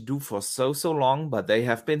wanted to do for so long, but they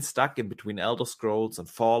have been stuck in between Elder Scrolls and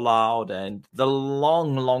Fallout and the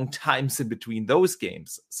long times in between those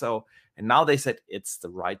games. So, and now they said it's the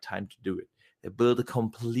right time to do it. They built a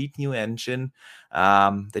complete new engine.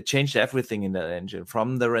 They changed everything in that engine,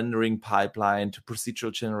 from the rendering pipeline to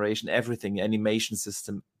procedural generation, everything, animation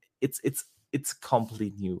system. It's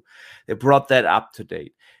complete new. They brought that up to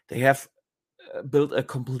date. They have built a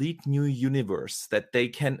complete new universe that they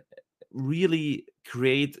can really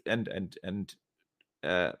create and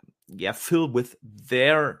fill with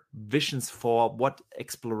their visions for what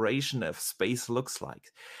exploration of space looks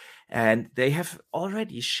like. And they have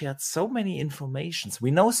already shared so many informations. We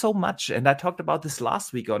know so much. And I talked about this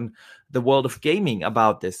last week on the World of Gaming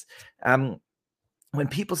about this. when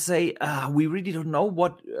people say we really don't know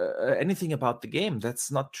what anything about the game, that's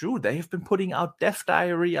not true. They have been putting out Death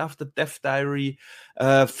Diary after Death Diary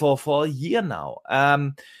for a year now,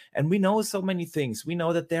 and we know so many things. We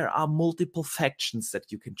know that there are multiple factions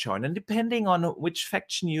that you can join, and depending on which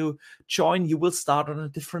faction you join, you will start on a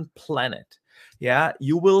different planet. Yeah,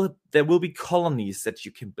 there will be colonies that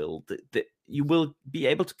you can build. You will be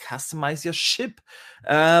able to customize your ship.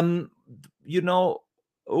 You know.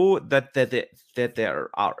 Oh, that there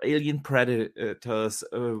are alien predators.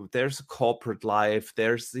 There's a corporate life.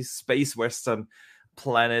 There's this space western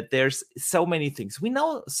planet. There's so many things. We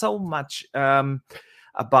know so much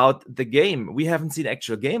about the game. We haven't seen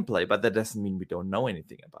actual gameplay, but that doesn't mean we don't know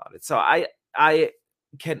anything about it. So I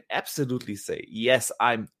can absolutely say, yes,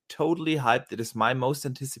 I'm totally hyped. It is my most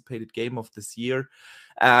anticipated game of this year.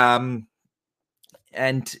 And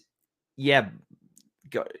yeah,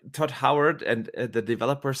 Todd Howard and the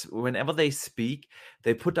developers, whenever they speak,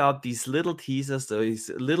 they put out these little teasers,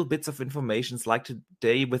 these little bits of information, like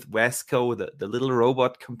today with Vasco, the little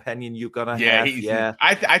robot companion you're gonna have. Yeah,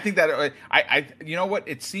 I think that I you know what,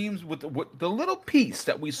 it seems with the little piece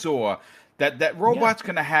that we saw that robot's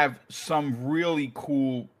gonna have some really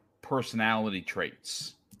cool personality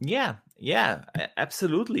traits. Yeah,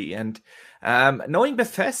 absolutely. And knowing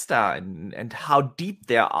Bethesda and how deep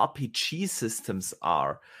their RPG systems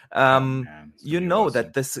are, you know awesome.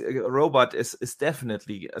 That this robot is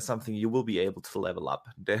definitely something you will be able to level up.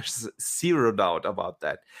 There's zero doubt about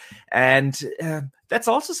that. And that's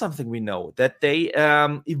also something we know, that they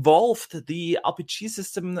evolved the RPG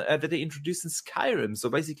system that they introduced in Skyrim. So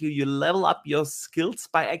basically you level up your skills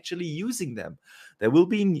by actually using them. There will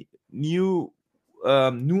be new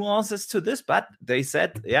nuances to this, but they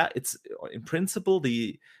said, it's in principle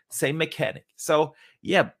the same mechanic. So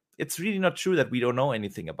it's really not true that we don't know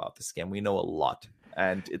anything about this game. We know a lot,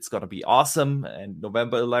 and it's gonna be awesome. And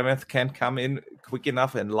November 11th can't come in quick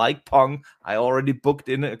enough. And like Pong, I already booked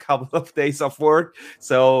in a couple of days of work.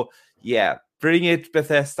 So bring it,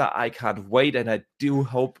 Bethesda. I can't wait, and I do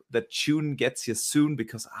hope that June gets here soon,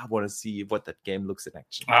 because I want to see what that game looks in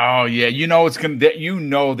action. Oh yeah, there's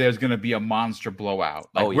gonna be a monster blowout.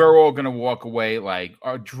 We're all gonna walk away like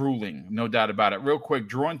drooling, no doubt about it. Real quick,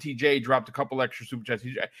 Drawn TJ dropped a couple extra super chats.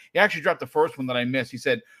 He actually dropped the first one that I missed. He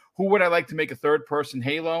said, "Who would I like to make a third-person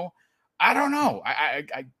Halo?" I don't know.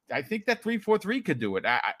 I think that 343 could do it.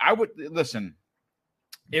 I would listen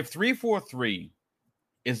if 343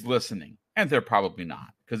 is listening. And they're probably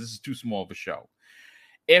not, because this is too small of a show.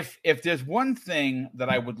 If there's one thing that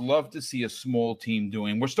I would love to see a small team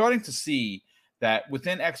doing, we're starting to see that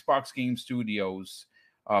within Xbox Game Studios,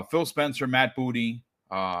 Phil Spencer, Matt Booty,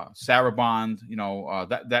 Sarah Bond,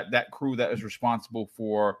 that crew that is responsible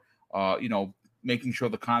for making sure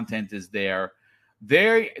the content is there.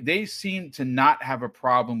 They seem to not have a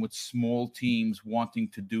problem with small teams wanting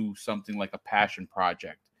to do something like a passion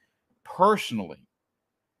project. Personally,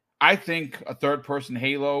 I think a third-person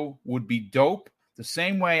Halo would be dope, the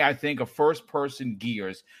same way I think a first-person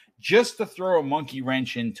Gears, just to throw a monkey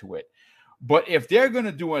wrench into it. But if they're going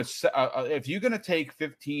to do if you're going to take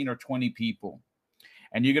 15 or 20 people,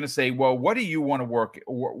 and you're going to say, well, what do you want to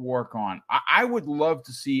work on? I would love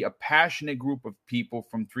to see a passionate group of people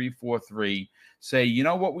from 343 say, you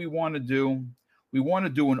know what we want to do? We want to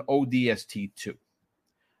do an ODST 2.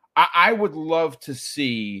 I would love to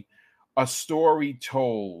see a story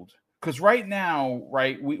told, because right now,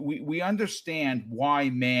 we understand why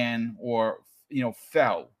man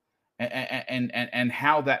fell and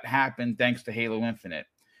how that happened thanks to Halo Infinite,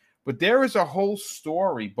 but there is a whole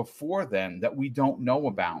story before then that we don't know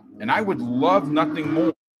about, and I would love nothing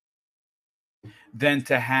more than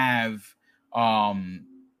to have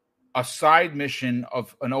a side mission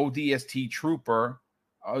of an ODST trooper.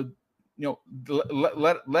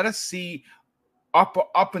 Let us see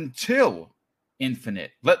up until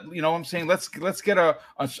Infinite. What I'm saying? Let's get a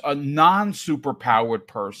non-super powered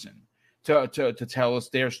person to tell us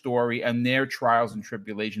their story and their trials and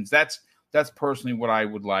tribulations. That's personally what I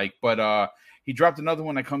would like. But he dropped another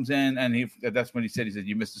one that comes in, and that's when he said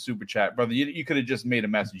you missed the super chat, brother. You could have just made a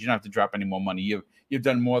message. You don't have to drop any more money. You've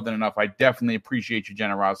done more than enough. I definitely appreciate your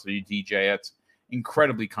generosity, DJ. That's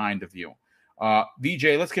incredibly kind of you.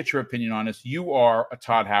 VJ, let's get your opinion on this. You are a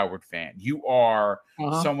Todd Howard fan. You are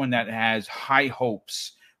someone that has high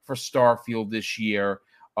hopes for Starfield this year.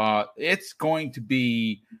 It's going to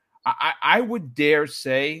be, I would dare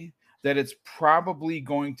say that it's probably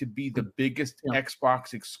going to be the biggest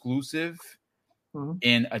Xbox exclusive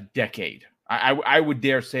in a decade. I would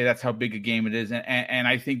dare say that's how big a game it is. And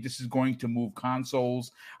I think this is going to move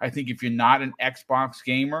consoles. I think if you're not an Xbox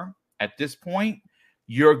gamer at this point,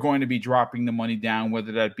 you're going to be dropping the money down,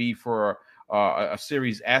 whether that be for a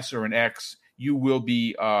Series S or an X. You will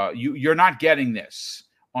be you're not getting this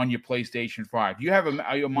on your PlayStation 5. You have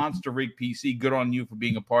a Monster Rig PC. Good on you for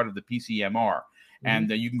being a part of the PCMR,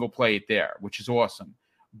 and you can go play it there, which is awesome.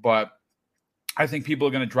 But I think people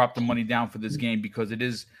are going to drop the money down for this game because it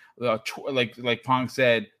is like Pong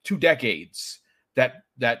said, 2 decades that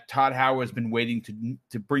Todd Howard has been waiting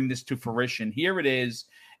to bring this to fruition. Here it is.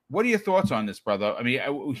 What are your thoughts on this, brother? I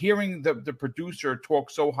mean, hearing the producer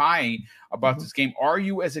talk so high about this game, are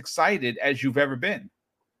you as excited as you've ever been?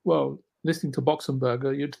 Well, listening to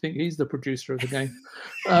Boxenberger, you'd think he's the producer of the game.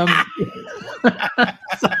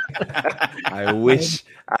 I wish.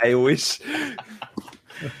 I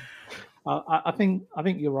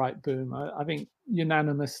think you're right, Boom. I think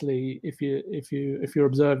unanimously, if you're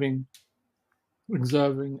observing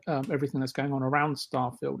everything that's going on around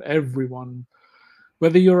Starfield, everyone,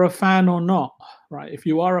 whether you're a fan or not, right? If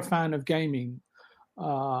you are a fan of gaming, you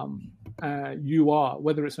are,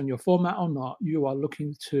 whether it's on your format or not, you are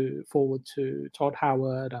looking forward to Todd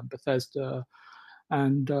Howard and Bethesda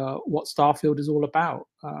and what Starfield is all about.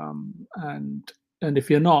 And if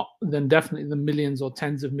you're not, then definitely the millions or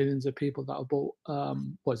tens of millions of people that have bought,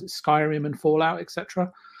 Skyrim and Fallout,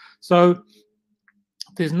 etc. So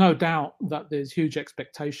there's no doubt that there's huge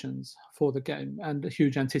expectations for the game and a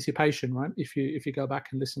huge anticipation, right? If you go back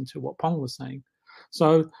and listen to what Pong was saying.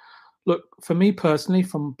 So look, for me personally,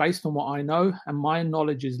 based on what I know, and my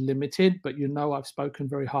knowledge is limited, but I've spoken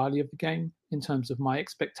very highly of the game in terms of my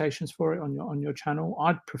expectations for it on your channel.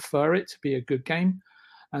 I'd prefer it to be a good game,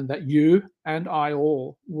 and that you and I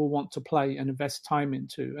all will want to play and invest time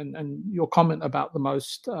into. And your comment about the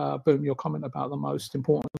most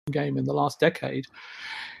important game in the last decade,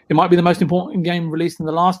 it might be the most important game released in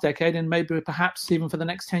the last decade, and maybe perhaps even for the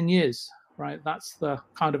next 10 years, right? That's the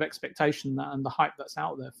kind of expectation and the hype that's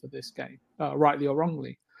out there for this game, rightly or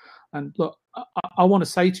wrongly. And look, I want to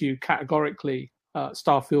say to you categorically,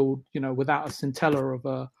 Starfield, without a scintilla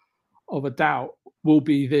of a doubt, will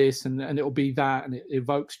be this and it will be that, and it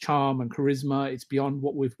evokes charm and charisma. It's beyond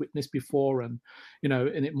what we've witnessed before, and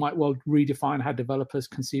and it might well redefine how developers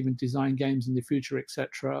conceive and design games in the future,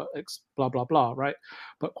 etc. Blah blah blah, right?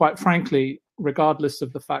 But quite frankly, regardless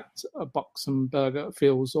of the fact Boxenberger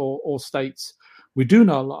feels or states, we do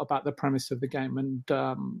know a lot about the premise of the game,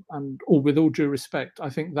 and with all due respect,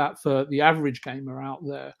 I think that for the average gamer out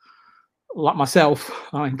there, like myself,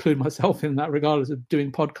 I include myself in that, regardless of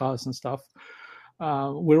doing podcasts and stuff,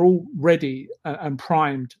 we're all ready and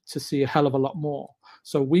primed to see a hell of a lot more.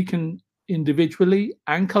 So we can individually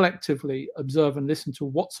and collectively observe and listen to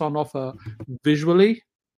what's on offer visually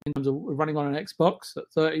in terms of running on an Xbox at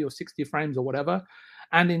 30 or 60 frames or whatever,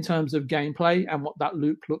 and in terms of gameplay and what that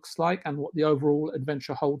loop looks like and what the overall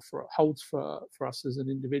adventure holds for us as an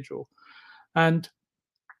individual. And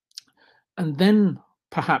then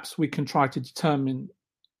perhaps we can try to determine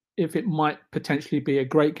if it might potentially be a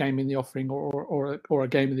great game in the offering or a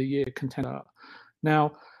game of the year contender.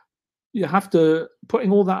 Now, you have to,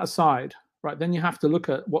 putting all that aside, right, then you have to look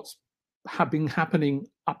at what's been happening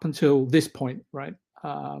up until this point, right?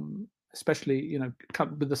 Especially,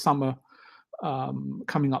 with the summer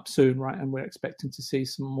coming up soon, right? And we're expecting to see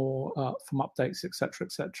some more from updates, etc.,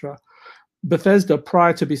 etc. Bethesda,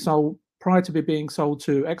 prior to be being sold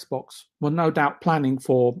to Xbox, were no doubt planning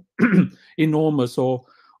for enormous or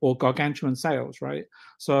gargantuan sales, right?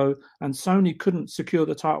 So, and Sony couldn't secure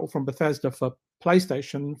the title from Bethesda for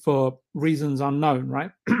PlayStation for reasons unknown, right?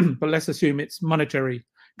 But let's assume it's monetary,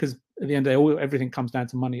 because at the end of the day, everything comes down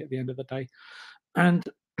to money at the end of the day. And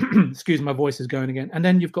excuse my voice is going again. And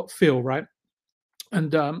then you've got Phil, right?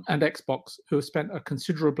 And Xbox, who have spent a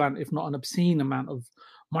considerable, if not an obscene amount of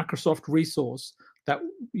Microsoft resource that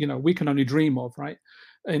we can only dream of, right,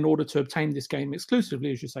 in order to obtain this game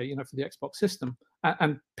exclusively, as you say, for the Xbox system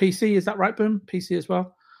and PC. Is that right, Boom? PC as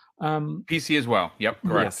well. PC as well. Yep,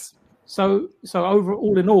 correct. Yes. So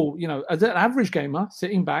overall, in all, as an average gamer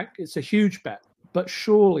sitting back, it's a huge bet. But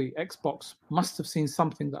surely Xbox must have seen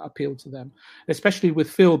something that appealed to them, especially with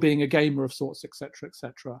Phil being a gamer of sorts, etc.,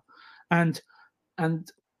 etc. And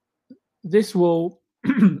this will.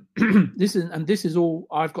 This is all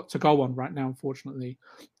I've got to go on right now, unfortunately,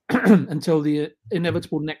 until the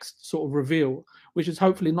inevitable next sort of reveal, which is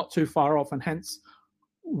hopefully not too far off, and hence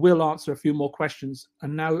will answer a few more questions,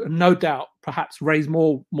 and now no doubt perhaps raise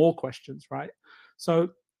more questions, right? So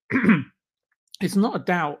it's not a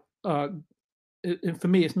doubt. For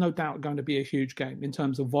me, it's no doubt going to be a huge game in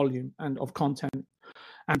terms of volume and of content.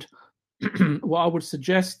 And what I would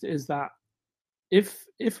suggest is that if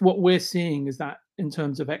what we're seeing is that in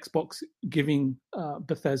terms of Xbox giving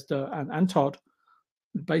Bethesda and Todd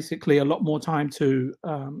basically a lot more time to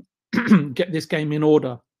get this game in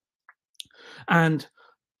order and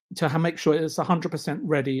to make sure it's 100%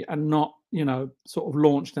 ready and not, sort of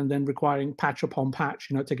launched and then requiring patch upon patch,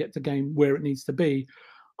 to get the game where it needs to be.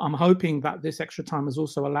 I'm hoping that this extra time has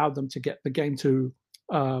also allowed them to get the game to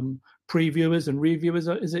previewers and reviewers,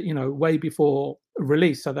 way before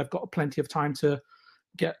release. So they've got plenty of time to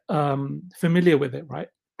get familiar with it, right?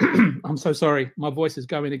 I'm so sorry, my voice is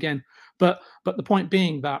going again. But the point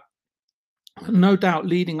being that no doubt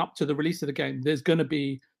leading up to the release of the game, there's going to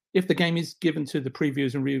be, if the game is given to the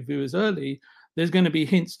previews and reviewers early, there's going to be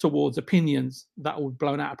hints towards opinions that will be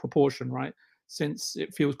blown out of proportion, right? Since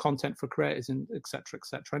it fuels content for creators and et cetera,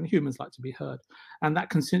 and humans like to be heard. And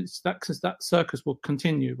that circus will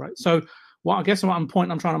continue, right? So what I'm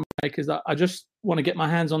trying to make is that I just want to get my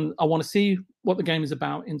hands on, I want to see what the game is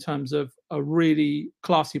about in terms of a really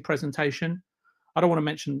classy presentation. I don't want to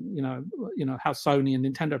mention, how Sony and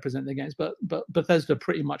Nintendo present their games, but Bethesda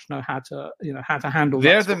pretty much know how to handle.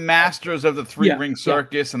 They're the masters of the three-ring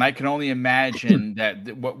circus, and I can only imagine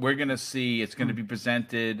that what we're going to see, it's going to be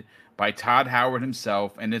presented by Todd Howard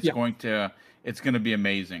himself, and it's going to be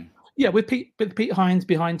amazing. Yeah, with Pete Hines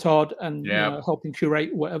behind Todd and helping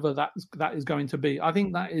curate whatever that is going to be. I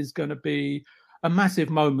think that is going to be a massive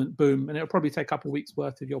moment, Boom, and it'll probably take a couple of weeks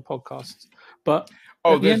worth of your podcasts. But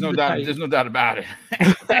there's no doubt. There's no doubt about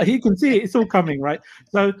it. You can see it; it's all coming, right?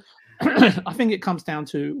 So I think it comes down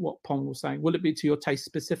to what Pong was saying. Will it be to your taste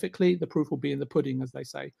specifically? The proof will be in the pudding, as they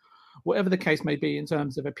say. Whatever the case may be, in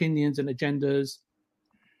terms of opinions and agendas,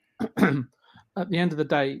 at the end of the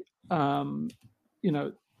day,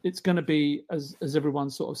 it's going to be as everyone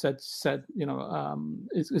sort of said,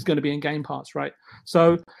 it's going to be in Game Pass, right?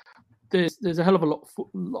 So there's a hell of a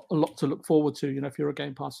lot to look forward to, if you're a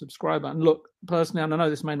Game Pass subscriber. And look, personally, and I know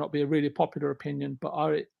this may not be a really popular opinion, but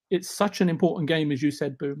it's such an important game, as you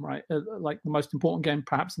said, Boom, right? Like the most important game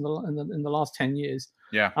perhaps in the last 10 years.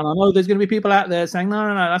 Yeah. And I know there's going to be people out there saying,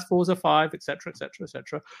 no, that's Forza 5, et cetera, et cetera, et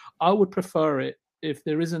cetera. I would prefer it if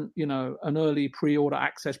there isn't, an early pre-order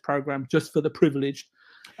access program just for the privileged.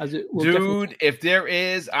 As it will. Dude, if there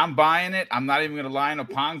is, I'm buying it. I'm not even going to lie. I know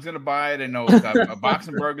Pong's going to buy it. I know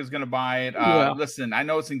Boxenberger's going to buy it. Listen, I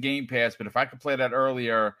know it's in Game Pass, but if I could play that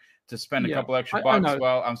earlier to spend a couple extra bucks,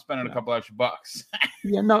 I'm spending a couple extra bucks.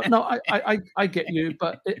 I get you.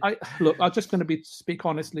 But I'm just going to speak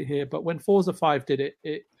honestly here. But when Forza 5 did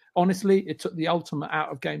it honestly, it took the ultimate out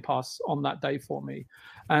of Game Pass on that day for me.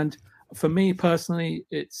 And for me personally,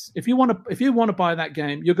 it's if you want to buy that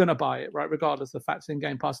game, you're going to buy it, right? Regardless of the fact it's in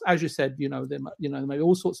Game Pass. As you said, there may be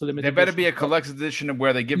all sorts of limited. There better be a collector's edition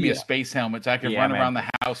where they give me a space helmet so I can run around the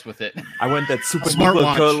house with it. I want that Super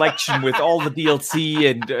Nintendo collection with all the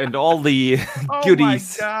DLC and all the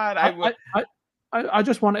goodies. Oh my God! I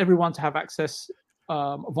just want everyone to have access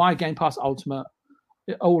via Game Pass Ultimate,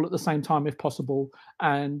 all at the same time if possible.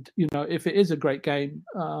 And if it is a great game,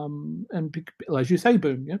 and as you say,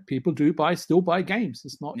 Boom, people still buy games.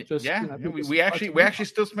 It's not just we actually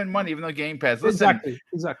still spend money even though Game Pass. Listen,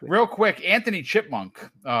 exactly. Real quick, Anthony Chipmunk,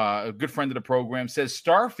 a good friend of the program, says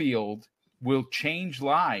Starfield will change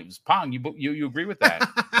lives. Pong, you agree with that?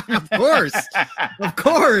 Of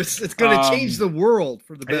course, it's going to change the world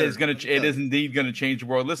for the better. It is indeed going to change the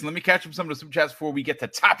world. Listen, let me catch up some of the super chats before we get to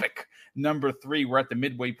topic number 3. We're at the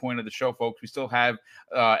midway point of the show, folks. We still have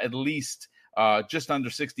at least just under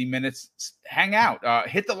 60 minutes. Hang out,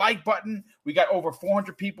 hit the like button. We got over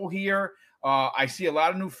 400 people here. I see a lot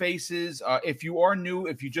of new faces. If you are new,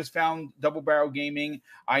 if you just found Double Barrel Gaming,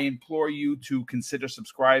 I implore you to consider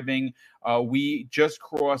subscribing. We just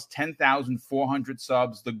crossed 10,400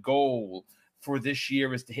 subs. The goal for this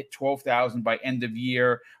year is to hit 12,000 by end of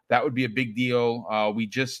year. That would be a big deal. We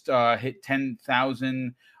just hit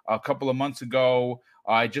 10,000 a couple of months ago.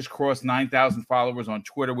 I just crossed 9,000 followers on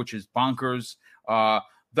Twitter, which is bonkers.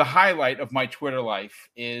 The highlight of my Twitter life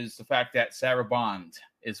is the fact that Sarah Bond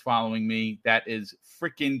is following me. That is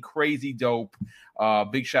freaking crazy dope.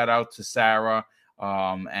 Big shout out to Sarah.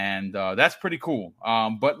 And that's pretty cool.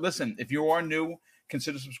 But listen, if you are new,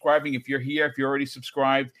 consider subscribing. If you're here, if you're already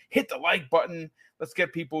subscribed, hit the like button. Let's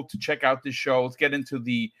get people to check out this show. Let's get into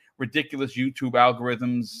the ridiculous YouTube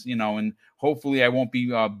algorithms, and hopefully I won't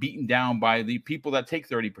be beaten down by the people that take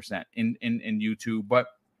 30% in YouTube. But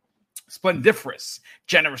Splendiferous,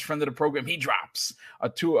 generous friend of the program, he drops a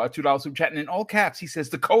 $2 super chat, and in all caps he says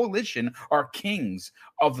the Coalition are kings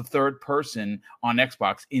of the third person on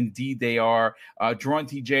Xbox. Indeed they are. Drawn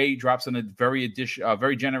TJ drops in a very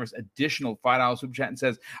generous additional $5 super chat and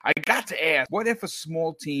says, I got to ask, what if a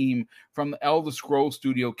small team from the Elder Scrolls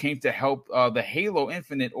studio came to help the Halo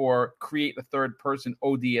Infinite or create a third person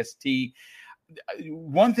ODST?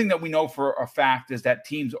 one thing that we know for a fact is that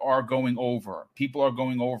teams are going over. People are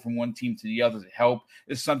going over from one team to the other to help.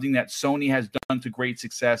 It's something that Sony has done to great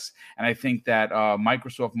success, and I think that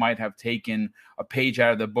Microsoft might have taken a page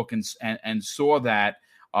out of the book and saw that,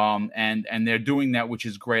 and they're doing that, which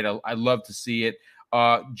is great. I love to see it.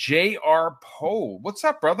 J.R. Poe, what's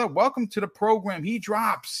up, brother? Welcome to the program. He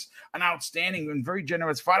drops an outstanding and very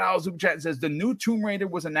generous $5 super chat and says the new Tomb Raider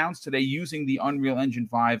was announced today using the Unreal Engine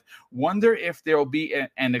 5. Wonder if there will be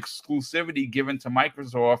an exclusivity given to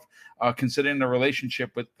Microsoft, considering the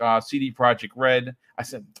relationship with CD Projekt Red. I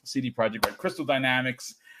said CD Projekt Red, Crystal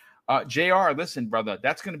Dynamics. JR, listen, brother,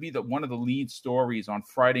 that's going to be one of the lead stories on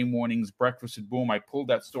Friday morning's Breakfast with Boom. I pulled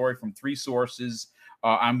that story from 3 sources.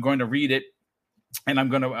 I'm going to read it, and I'm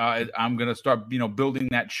gonna start, building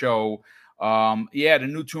that show. The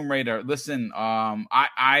new Tomb Raider. Listen,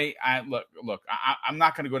 I look. I'm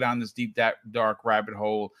not going to go down this deep, dark rabbit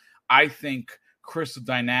hole. I think Crystal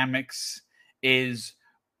Dynamics is.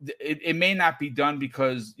 It may not be done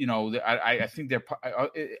because I think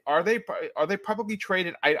are they publicly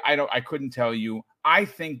traded? I couldn't tell you. I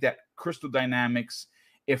think that Crystal Dynamics,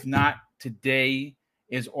 if not today,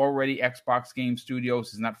 is already Xbox Game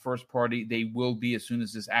Studios. Is not first party. They will be as soon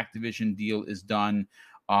as this Activision deal is done.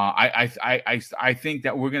 I think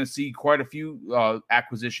that we're going to see quite a few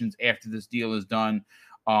acquisitions after this deal is done,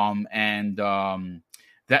 and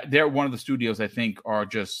that they're one of the studios I think are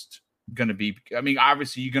just going to be. I mean,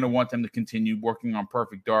 obviously, you're going to want them to continue working on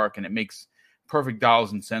Perfect Dark, and it makes perfect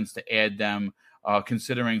dollars and cents to add them,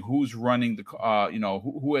 considering who's running the,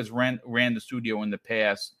 who has ran the studio in the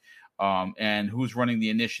past, and who's running the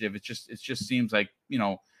initiative. It just seems like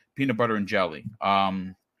peanut butter and jelly.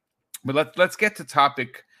 But let's get to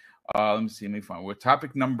topic. Let me find. We're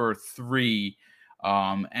topic number 3,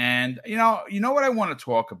 and you know what I want to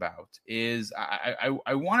talk about is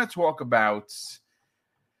I want to talk about.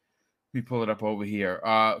 Let me pull it up over here.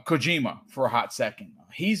 Kojima for a hot second.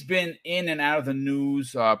 He's been in and out of the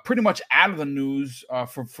news, pretty much out of the news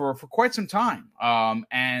for quite some time.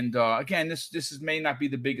 Again, this may not be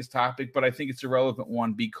the biggest topic, but I think it's a relevant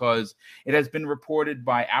one because it has been reported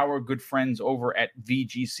by our good friends over at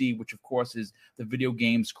VGC, which of course is the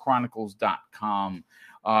videogameschronicles.com.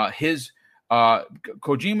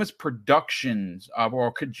 Kojima's Productions,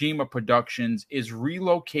 or Kojima Productions, is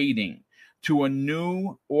relocating to a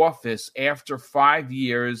new office after 5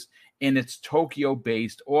 years in its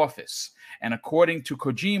Tokyo-based office. And according to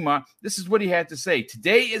Kojima, this is what he had to say.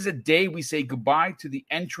 Today is a day we say goodbye to the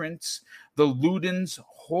entrance, the Ludens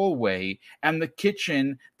hallway, and the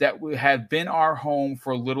kitchen that had been our home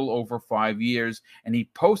for a little over 5 years. And he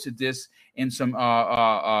posted this in some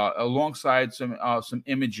alongside some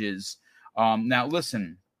images. Now,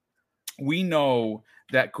 listen, we know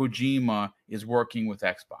that Kojima is working with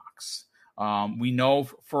Xbox. We know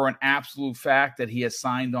for an absolute fact that he has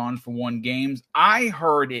signed on for 1 game. I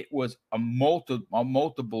heard it was a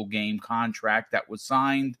multiple game contract that was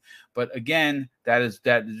signed, but again,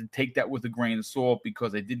 take that with a grain of salt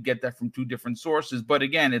because I did get that from 2 different sources. But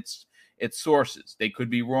again, it's sources. They could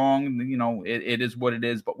be wrong. It is what it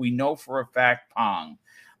is. But we know for a fact, Pong,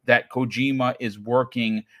 that Kojima is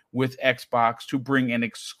working with Xbox to bring an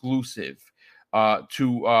exclusive.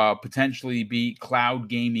 To potentially be cloud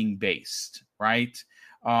gaming based, right?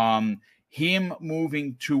 Him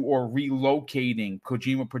moving to or relocating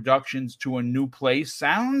Kojima Productions to a new place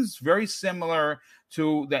sounds very similar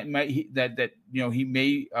to that. He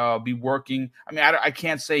may be working. I mean, I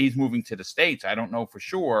can't say he's moving to the States. I don't know for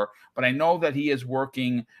sure, but I know that he is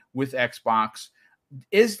working with Xbox.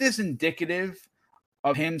 Is this indicative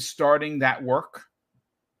of him starting that work?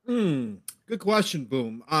 Good question,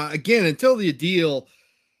 Boom. Again, until the deal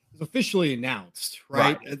is officially announced,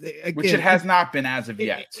 right? Again, which it has not been as of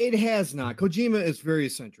yet. It has not. Kojima is very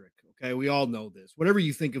eccentric. Okay, we all know this. Whatever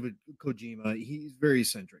you think of Kojima, he's very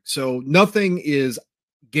eccentric. So nothing is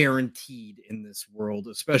guaranteed in this world,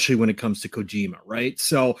 especially when it comes to Kojima, right?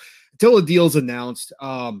 So until the deal's announced,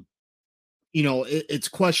 it's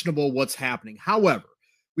questionable what's happening. However,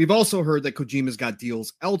 we've also heard that Kojima's got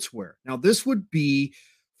deals elsewhere. Now, this would be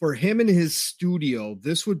for him and his studio.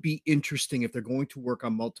 This would be interesting if they're going to work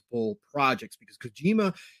on multiple projects, because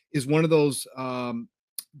Kojima is one of those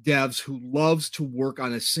devs who loves to work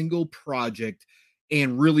on a single project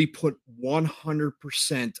and really put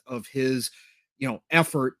 100% of his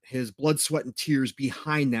effort, his blood, sweat, and tears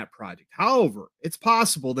behind that project. However, it's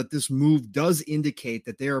possible that this move does indicate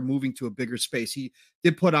that they are moving to a bigger space. He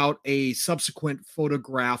did put out a subsequent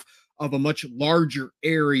photograph of a much larger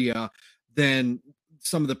area than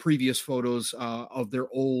some of the previous photos of their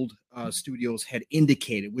old studios had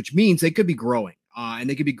indicated, which means they could be growing. and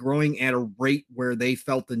they could be growing at a rate where they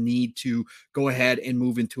felt the need to go ahead and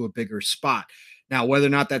move into a bigger spot. Now, whether or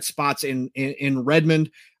not that spot's in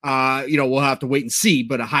Redmond, we'll have to wait and see,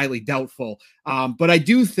 but highly doubtful. But I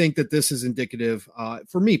do think that this is indicative,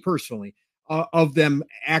 for me personally, of them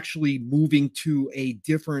actually moving to a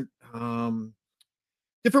different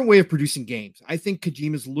way of producing games. I think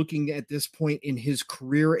Kojima's looking at this point in his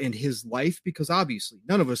career and his life, because obviously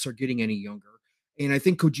none of us are getting any younger. And I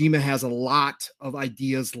think Kojima has a lot of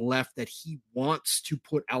ideas left that he wants to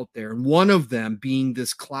put out there. And one of them being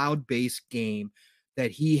this cloud-based game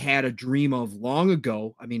that he had a dream of long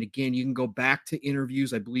ago. I mean, again, you can go back to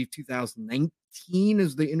interviews. I believe 2019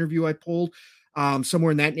 is the interview I pulled,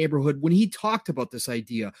 somewhere in that neighborhood, when he talked about this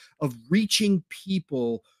idea of reaching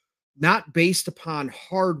people not based upon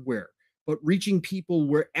hardware, but reaching people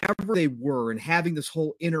wherever they were and having this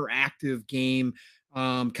whole interactive game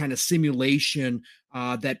kind of simulation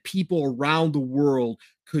that people around the world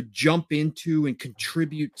could jump into and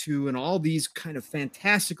contribute to, and all these kind of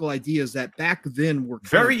fantastical ideas that back then were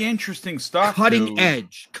very interesting stuff, cutting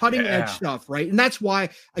edge stuff, right? And that's why,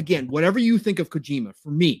 again, whatever you think of Kojima,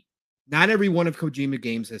 for me, not every one of Kojima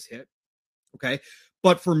games has hit, okay?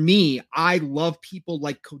 But for me, I love people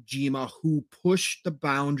like Kojima who push the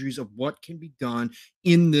boundaries of what can be done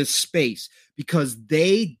in this space, because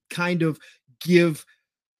they kind of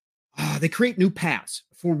they create new paths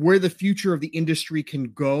for where the future of the industry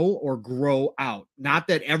can go or grow out. Not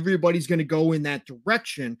that everybody's going to go in that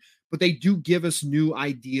direction, but they do give us new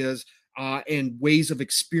ideas and ways of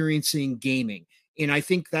experiencing gaming. And I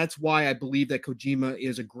think that's why I believe that Kojima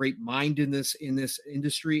is a great mind in this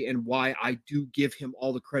industry, and why I do give him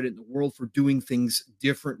all the credit in the world for doing things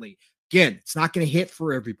differently. Again, it's not going to hit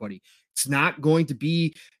for everybody. It's not going to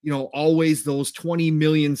be, always those 20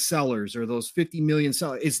 million sellers or those 50 million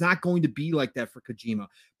sellers. It's not going to be like that for Kojima,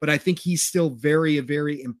 but I think he's still very,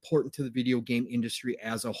 very important to the video game industry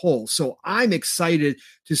as a whole. So I'm excited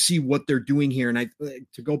to see what they're doing here. And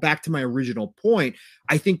to go back to my original point,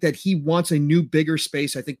 I think that he wants a new, bigger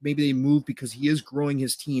space. I think maybe they move because he is growing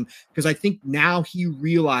his team, because I think now he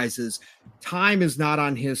realizes time is not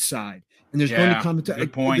on his side. And there's going to come to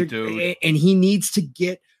good point, dude. And he needs to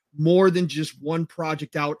get more than just one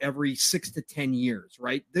project out every 6 to 10 years,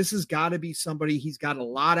 right? This has got to be somebody, he's got a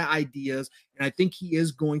lot of ideas, and I think he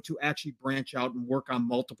is going to actually branch out and work on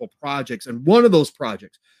multiple projects. And one of those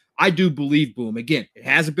projects, I do believe, Boom, again, it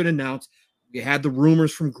hasn't been announced. We had the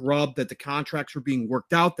rumors from Grubb that the contracts were being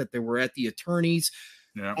worked out, that they were at the attorneys.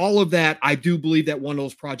 Yeah. All of that, I do believe that one of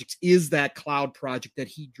those projects is that cloud project that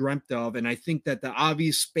he dreamt of. And I think that the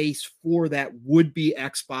obvious space for that would be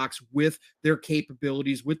Xbox, with their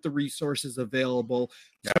capabilities, with the resources available.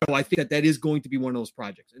 Yeah. So I think that is going to be one of those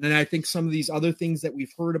projects. And then I think some of these other things that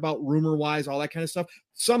we've heard about rumor-wise, all that kind of stuff,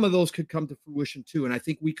 some of those could come to fruition too. And I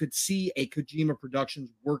think we could see a Kojima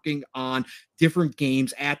Productions working on different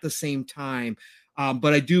games at the same time.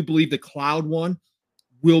 But I do believe the cloud one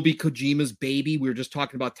will be Kojima's baby. We were just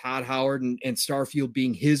talking about Todd Howard and Starfield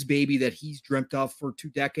being his baby that he's dreamt of for 2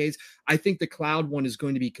 decades. I think the cloud one is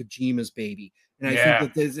going to be Kojima's baby. And I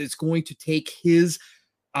think that it's going to take his,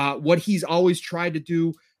 what he's always tried to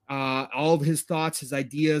do, all of his thoughts, his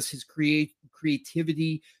ideas, his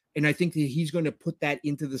creativity. And I think that he's going to put that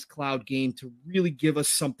into this cloud game to really give us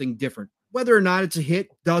something different. Whether or not it's a hit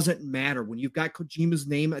doesn't matter. When you've got Kojima's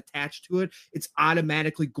name attached to it, it's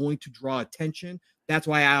automatically going to draw attention. That's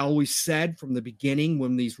why I always said from the beginning,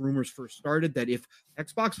 when these rumors first started, that if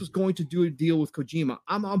Xbox was going to do a deal with Kojima,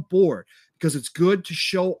 I'm on board, because it's good to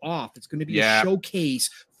show off. It's going to be a showcase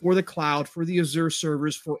for the cloud, for the Azure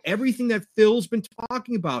servers, for everything that Phil's been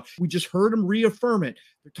talking about. We just heard him reaffirm it.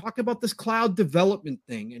 They're talking about this cloud development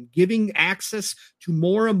thing and giving access to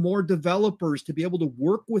more and more developers to be able to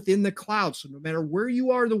work within the cloud. So no matter where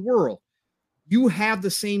you are in the world, you have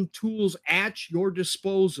the same tools at your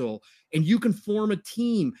disposal, and you can form a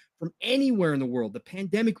team from anywhere in the world. The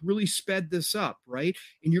pandemic really sped this up, right?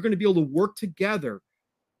 And you're going to be able to work together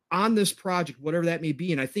on this project, whatever that may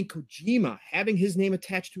be. And I think Kojima, having his name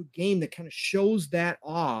attached to a game that kind of shows that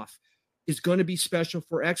off, is going to be special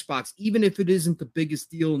for Xbox. Even if it isn't the biggest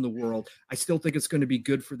deal in the world, I still think it's going to be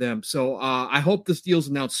good for them. So I hope this deal's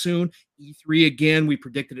announced soon. E3, again, we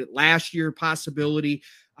predicted it last year, possibility.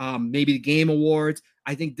 Maybe the Game Awards.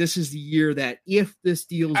 I think this is the year that if this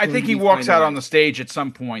deal is I think he walks out on the stage at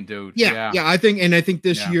some point, dude. Yeah. I think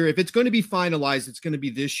this year, if it's going to be finalized, it's going to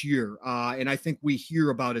be this year. And I think we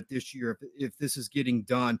hear about it this year if this is getting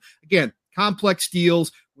done. Again, complex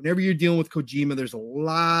deals. Whenever you're dealing with Kojima, there's a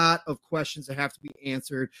lot of questions that have to be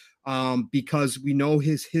answered because we know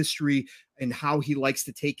his history and how he likes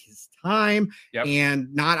to take his time Yep.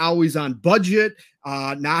 and not always on budget,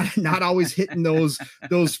 not always hitting those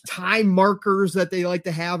time markers that they like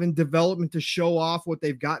to have in development to show off what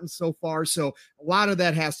they've gotten so far. So a lot of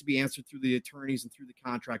that has to be answered through the attorneys and through the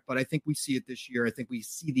contract. But I think we see it this year. I think we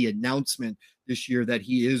see the announcement this year that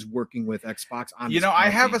he is working with Xbox on. I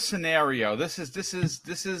have a scenario. This is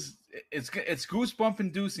it's goosebump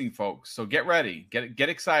inducing, folks. So get ready, get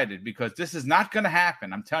excited, because this is not going to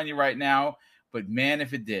happen. I'm telling you right now. But man,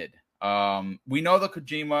 if it did, we know that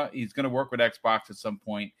Kojima, he's going to work with Xbox at some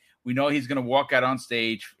point. We know he's going to walk out on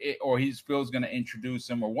stage, or Phil's going to introduce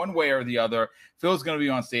him, or one way or the other, Phil's going to be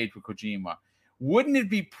on stage with Kojima. Wouldn't it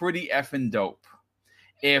be pretty effing dope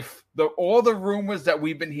if all the rumors that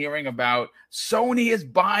we've been hearing about Sony is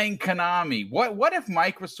buying Konami? What if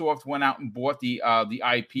Microsoft went out and bought the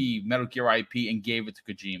IP, Metal Gear IP, and gave it to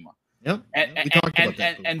Kojima? Yep.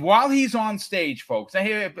 And while he's on stage, folks, now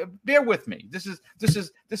here, bear with me. This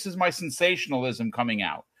is my sensationalism coming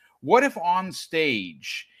out. What if on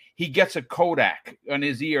stage he gets a Kodak on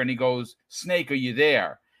his ear and he goes, "Snake, are you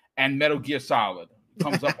there?" And Metal Gear Solid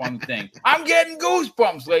comes up on the thing. I'm getting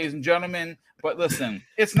goosebumps, ladies and gentlemen. But listen,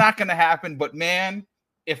 it's not going to happen. But man,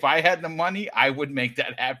 if I had the money, I would make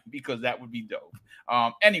that happen, because that would be dope.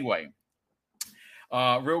 Anyway.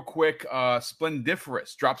 Real quick,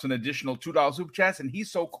 Splendiferous drops an additional $2 super chats, and he's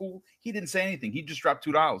so cool. He didn't say anything. He just dropped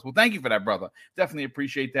 $2. Well, thank you for that, brother. Definitely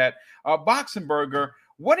appreciate that. Boxenberger,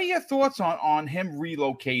 what are your thoughts on him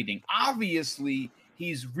relocating? Obviously,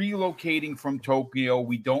 he's relocating from Tokyo.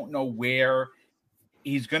 We don't know where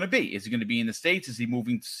he's going to be. Is he going to be in the States? Is he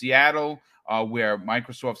moving to Seattle, where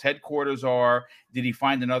Microsoft's headquarters are? Did he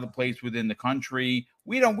find another place within the country?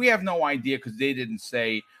 We have no idea, because they didn't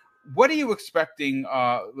say. What are you expecting,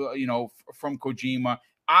 from Kojima?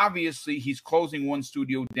 Obviously, he's closing one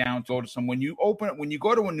studio down to go to some. When you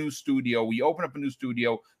go to a new studio, you open up a new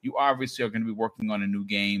studio, you obviously are going to be working on a new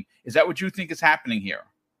game. Is that what you think is happening here?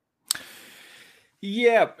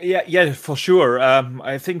 Yeah, for sure.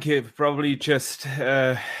 I think he probably just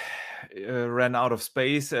ran out of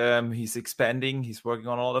space. He's expanding. He's working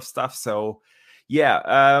on a lot of stuff. So,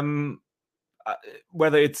 yeah.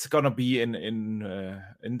 Whether it's gonna be in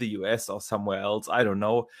the US or somewhere else, I don't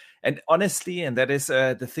know. And honestly, and that is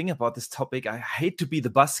the thing about this topic, I hate to be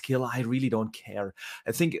the buzzkill. I really don't care.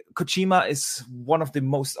 I think Kojima is one of the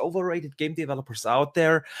most overrated game developers out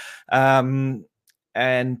there. You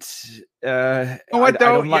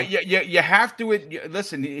have to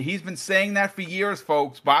listen. He's been saying that for years,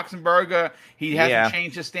 folks. Boxenberger, he hasn't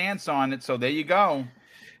changed his stance on it. So there you go.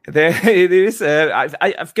 There it is.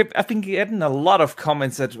 I've been getting a lot of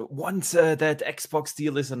comments that once that Xbox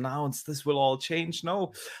deal is announced, this will all change.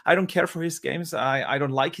 No, I don't care for his games. I don't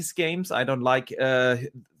like his games. I don't like the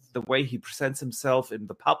way he presents himself in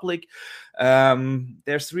the public.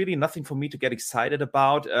 There's really nothing for me to get excited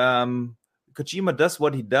about. Kojima does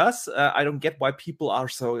what he does. I don't get why people are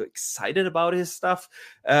so excited about his stuff,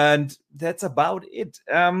 and that's about it.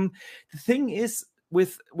 The thing is,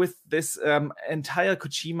 with this entire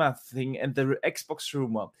Kojima thing and the Xbox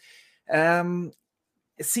rumor,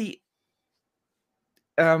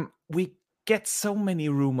 we get so many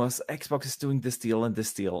rumors. Xbox is doing this deal and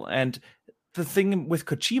this deal, and the thing with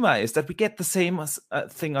Kojima is that we get the same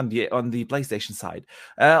thing on the PlayStation side.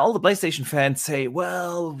 All the PlayStation fans say,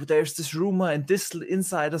 "Well, there's this rumor, and this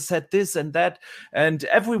insider said this and that," and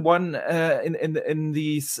everyone in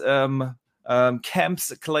these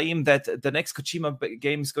camps claim that the next Kojima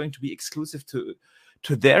game is going to be exclusive to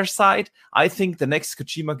their side. I think the next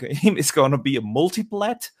Kojima game is going to be a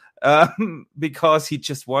multi-plat, because he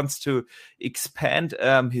just wants to expand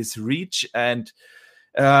his reach. And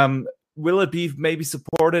will it be maybe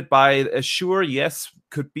supported by Sure? Yes,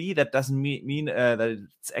 could be. That doesn't mean that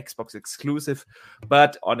it's Xbox exclusive.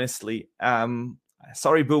 But honestly,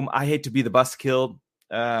 sorry, Boom, I hate to be the buzzkill.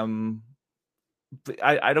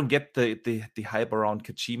 I don't get the hype around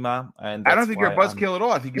Kojima, and I don't think you're a buzzkill at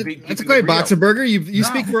all. I think that's great, Boxenberger. You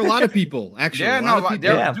speak for a lot of people, actually. There are a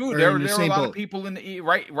lot of people in the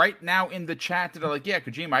right now in the chat that are like, "Yeah,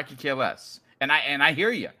 Kojima, I could care less," and I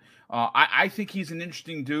hear you. I think he's an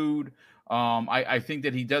interesting dude. I think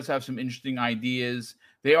that he does have some interesting ideas.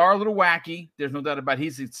 They are a little wacky. There's no doubt about it.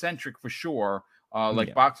 He's eccentric for sure.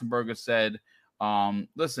 Boxenberger said,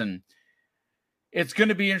 listen, it's going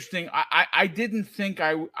to be interesting. I didn't think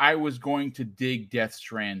I was going to dig Death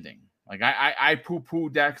Stranding. Like I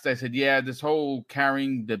poo-pooed that because I said, yeah, this whole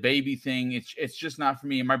carrying the baby thing, it's just not for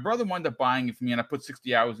me. And my brother wound up buying it for me, and I put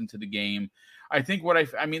 60 hours into the game. I think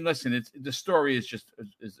I mean, listen, the story is just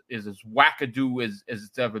is as wackadoo as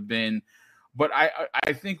it's ever been. But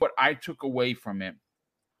I think what I took away from it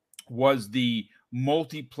was the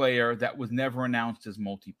multiplayer that was never announced as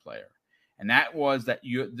multiplayer. And that was that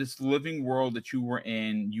this living world that you were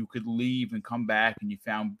in, you could leave and come back, and you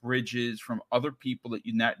found bridges from other people that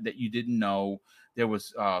you didn't know. There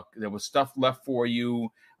was stuff left for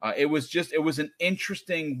you. It was an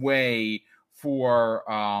interesting way for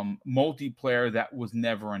multiplayer that was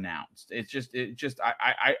never announced. I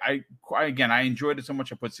enjoyed it so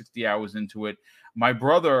much. I put 60 hours into it. My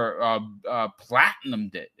brother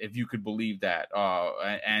platinumed it, if you could believe that.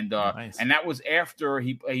 Nice. And that was after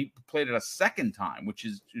he played it a second time, which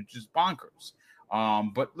is bonkers.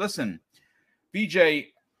 But listen, BJ,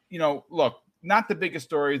 look, not the biggest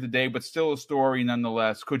story of the day, but still a story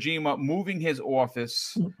nonetheless. Kojima moving his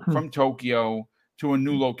office from Tokyo to a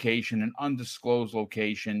new location, an undisclosed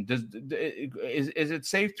location. Is it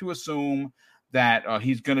safe to assume that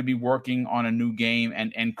he's going to be working on a new game?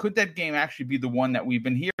 And could that game actually be the one that we've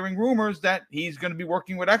been hearing rumors that he's going to be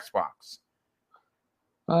working with Xbox?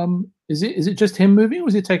 Is it just him moving, or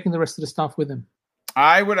is he taking the rest of the staff with him?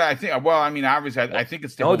 Obviously, I think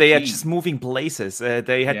it's they are just moving places.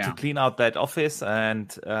 They had to clean out that office, and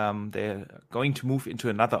they're going to move into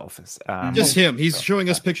another office. Just him. He's showing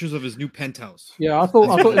us pictures of his new penthouse. Yeah, I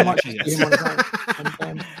thought it might be him one of those.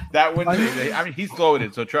 That wouldn't be. I mean, he's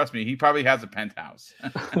loaded, so trust me, he probably has a penthouse.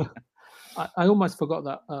 I almost forgot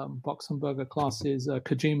that Boxenberger classes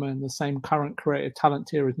Kojima in the same current creative talent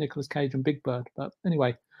tier as Nicolas Cage and Big Bird. But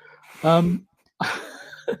anyway, I'm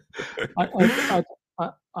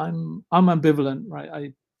ambivalent,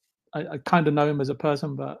 right? I kind of know him as a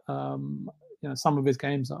person, but some of his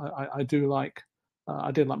games I do like.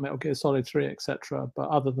 I did like Metal Gear Solid 3, etc. But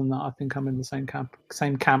other than that, I think I'm in the same camp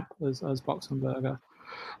as Boxenberger.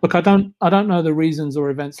 Look, I don't know the reasons or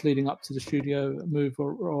events leading up to the studio move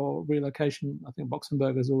or relocation. I think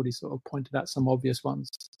Boxenberger has already sort of pointed out some obvious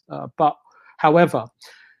ones. But however,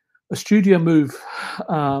 a studio move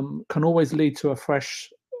can always lead to a fresh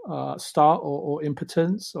start or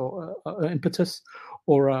impetus or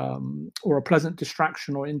a pleasant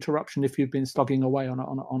distraction or interruption if you've been slogging away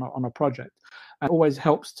on a project. And it always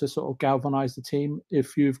helps to sort of galvanize the team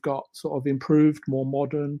if you've got sort of improved, more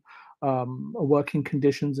modern working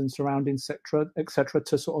conditions and surroundings, etc.,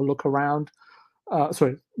 to sort of look around. Not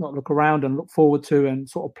look around and look forward to, and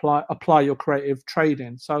sort of apply your creative trade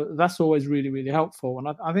in. So that's always really, really helpful. And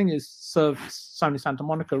I think it's served Sony Santa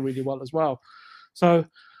Monica really well as well. So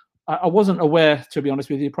I wasn't aware, to be honest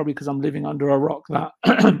with you, probably because I'm living under a rock, that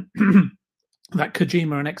that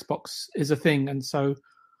Kojima and Xbox is a thing. And so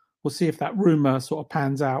we'll see if that rumor sort of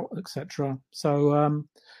pans out, etc. So,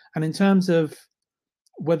 and in terms of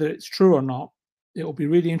whether it's true or not, it will be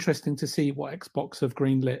really interesting to see what Xbox have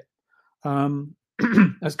greenlit.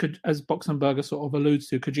 As Boxenberger sort of alludes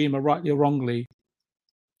to, Kojima, rightly or wrongly,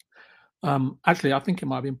 actually, I think it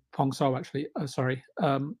might be Pong So, actually,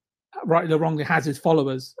 rightly or wrongly has his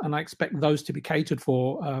followers, and I expect those to be catered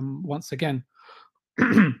for once again.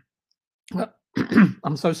 I'm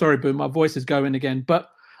so sorry, Boom, my voice is going again,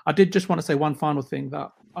 but I did just want to say one final thing,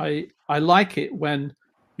 that I like it when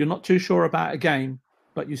you're not too sure about a game,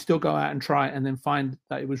 but you still go out and try it and then find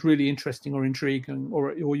that it was really interesting or intriguing,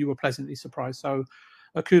 or you were pleasantly surprised. So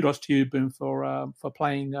kudos to you, Boom, for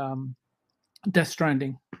playing Death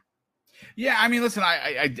Stranding. Yeah, I mean, listen,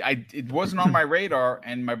 I it wasn't on my radar,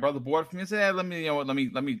 and my brother bought it for me and said, hey, let me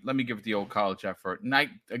give it the old college effort. And I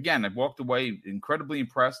walked away incredibly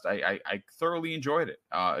impressed. I thoroughly enjoyed it.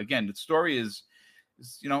 Again, the story is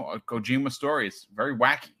a Kojima story. It's very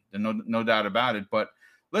wacky, no doubt about it. But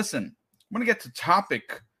listen, I'm going to get to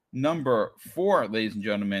topic number 4, ladies and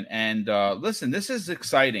gentlemen. And listen, this is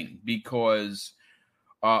exciting because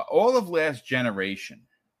all of last generation,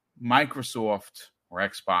 Microsoft or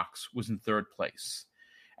Xbox was in third place.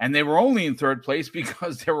 And they were only in third place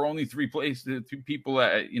because there were only three people,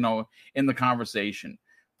 in the conversation: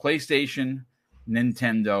 PlayStation,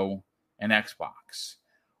 Nintendo, and Xbox.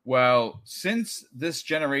 Well, since this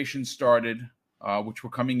generation started, which we're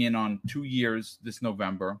coming in on 2 years this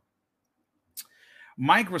November,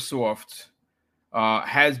 Microsoft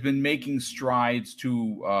has been making strides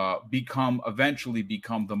to eventually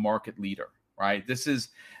become the market leader, right?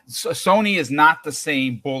 Sony is not the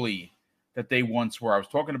same bully that they once were. I was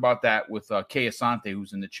talking about that with Kay Asante,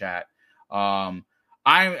 who's in the chat. I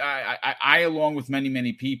along with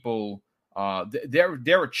many people,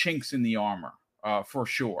 there are chinks in the armor, for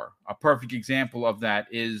sure. A perfect example of that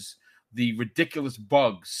is the ridiculous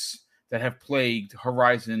bugs that have plagued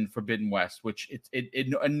Horizon Forbidden West, which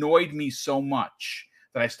it annoyed me so much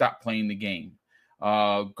that I stopped playing the game.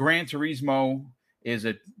 Gran Turismo is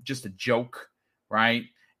just a joke, right?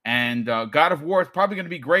 And God of War is probably going to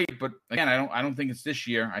be great, but again, I don't think it's this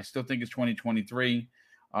year. I still think it's 2023.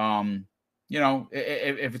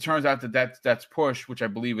 If it turns out that's pushed, which I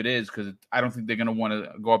believe it is, because I don't think they're going to want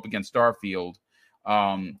to go up against Starfield.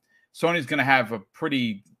 Sony's going to have a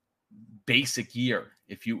pretty basic year,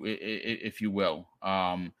 if you will.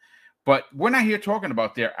 But we're not here talking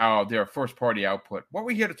about their first party output. What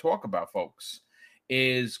we're here to talk about, folks,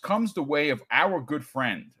 comes the way of our good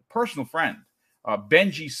friend, personal friend,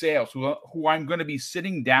 Benji Sales, who I'm going to be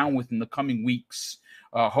sitting down with in the coming weeks.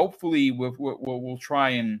 Hopefully, we'll try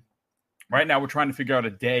and. Right now, we're trying to figure out a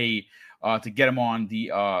day to get him on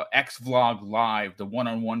the X Vlog Live, the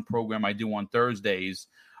one-on-one program I do on Thursdays.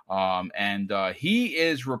 And he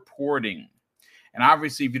is reporting. And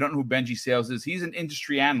obviously, if you don't know who Benji Sales is, he's an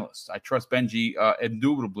industry analyst. I trust Benji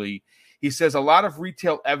indubitably. He says a lot of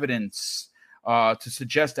retail evidence to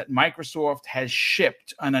suggest that Microsoft has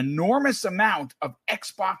shipped an enormous amount of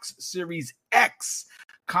Xbox Series X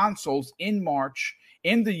consoles in March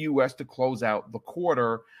in the U.S. to close out the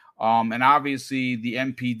quarter. And obviously the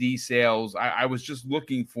MPD sales, I was just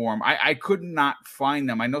looking for them. I could not find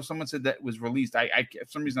them. I know someone said that was released. For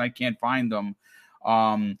some reason I can't find them.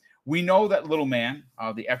 We know that little man,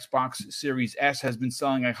 the Xbox Series S, has been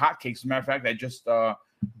selling like hotcakes. As a matter of fact, I just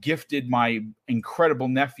gifted my incredible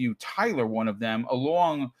nephew Tyler one of them,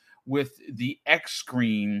 along with the X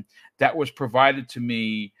screen that was provided to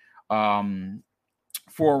me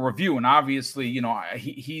for a review. And obviously, he's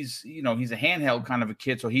a handheld kind of a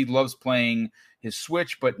kid, so he loves playing his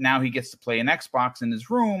Switch, but now he gets to play an Xbox in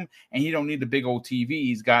his room, and he don't need the big old TV.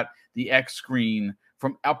 He's got the X screen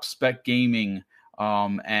from Upspec Gaming,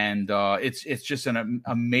 and it's just an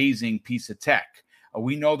amazing piece of tech.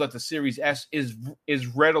 We know that the Series S is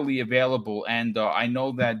readily available, and I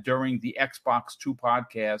know that during the Xbox 2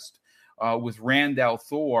 podcast with Randall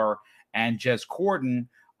Thor and Jez Corden,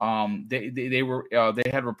 they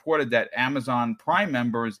had reported that Amazon Prime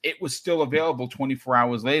members, it was still available 24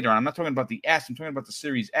 hours later. I'm not talking about the S, I'm talking about the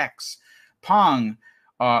Series X. Pong,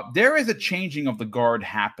 there is a changing of the guard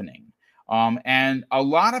happening. And a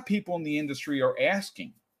lot of people in the industry are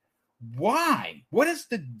asking, why? What is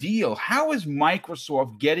the deal? How is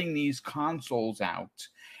Microsoft getting these consoles out?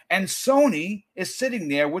 And Sony is sitting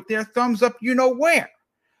there with their thumbs up, where?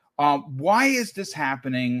 Why is this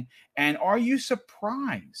happening? And are you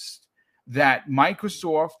surprised that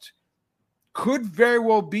Microsoft could very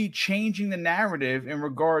well be changing the narrative in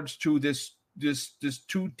regards to this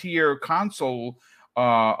two-tier console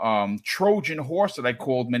Trojan horse that I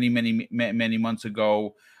called many months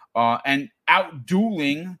ago, and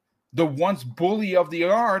outdueling the once bully of the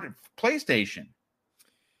yard, PlayStation?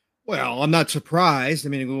 Well, I'm not surprised. I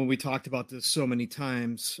mean, when we talked about this so many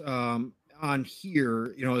times on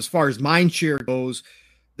here, as far as mindshare goes,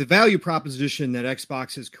 the value proposition that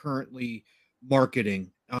Xbox is currently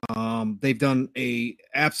marketing, they've done a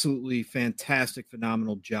absolutely fantastic,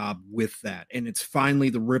 phenomenal job with that. And it's finally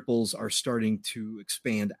the ripples are starting to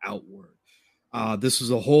expand outward. This is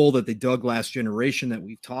a hole that they dug last generation that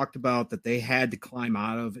we've talked about that they had to climb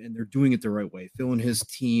out of, and they're doing it the right way. Phil and his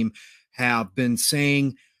team have been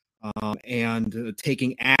saying and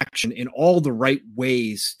taking action in all the right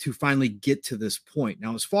ways to finally get to this point.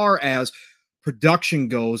 Now, as far as production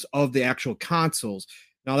goes of the actual consoles,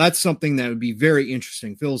 now that's something that would be very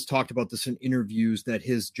interesting. Phil's talked about this in interviews, that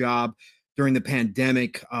his job during the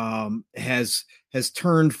pandemic has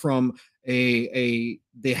turned from the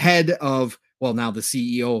head of, well, now the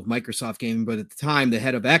CEO of Microsoft Gaming, but at the time the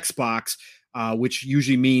head of Xbox, which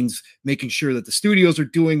usually means making sure that the studios are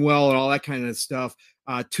doing well and all that kind of stuff,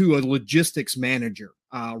 to a logistics manager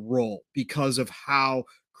role, because of how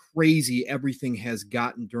crazy everything has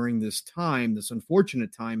gotten during this time, this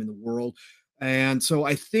unfortunate time in the world. And so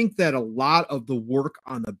I think that a lot of the work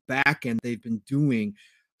on the back end they've been doing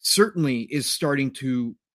certainly is starting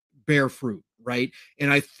to bear fruit, right?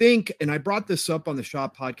 And I think, and I brought this up on the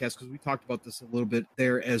Shop podcast because we talked about this a little bit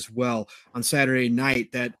there as well on Saturday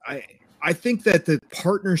night, that I think that the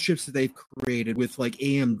partnerships that they've created with like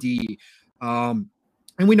AMD,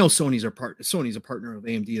 and we know Sony's a partner of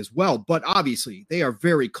AMD as well, but obviously they are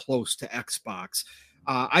very close to Xbox.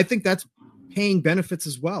 I think that's paying benefits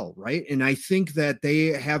as well, right? And I think that they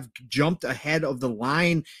have jumped ahead of the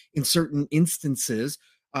line in certain instances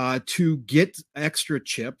to get extra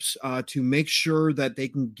chips, to make sure that they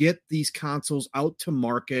can get these consoles out to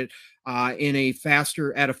market at a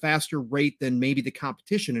faster rate than maybe the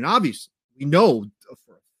competition. And obviously, we know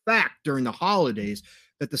for a fact during the holidays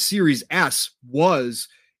that the Series S was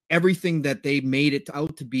everything that they made it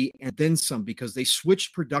out to be, and then some, because they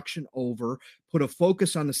switched production over, put a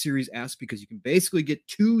focus on the Series S, because you can basically get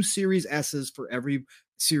 2 Series S's for every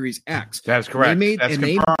Series X. That's correct. That's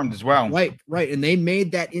confirmed as well. Right. And they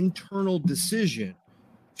made that internal decision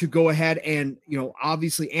to go ahead and,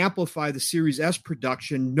 obviously amplify the Series S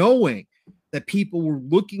production, knowing that people were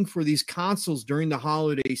looking for these consoles during the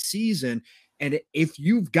holiday season. And if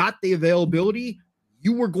you've got the availability,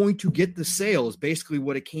 you were going to get the sales, basically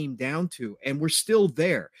what it came down to. And we're still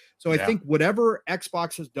there. So I think whatever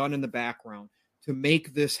Xbox has done in the background to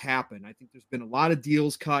make this happen, I think there's been a lot of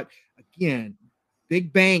deals cut. Again,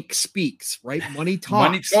 big bank speaks, right? Money talks.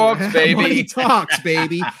 Money talks, baby. Money talks,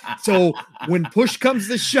 baby. So when push comes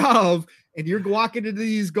to shove and you're walking into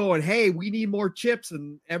these going, hey, we need more chips.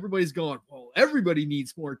 And everybody's going, well, everybody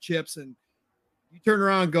needs more chips. And you turn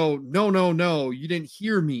around and go, no, you didn't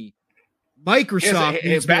hear me. Microsoft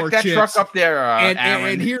needs back more that chips. Truck up there,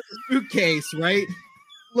 and here's the suitcase, right?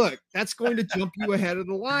 Look, that's going to jump you ahead of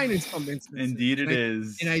the line in some instances. Indeed it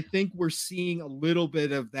is. And I think we're seeing a little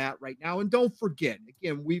bit of that right now. And don't forget,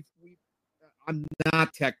 again, I'm not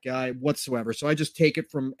a tech guy whatsoever. So I just take it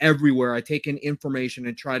from everywhere. I take in information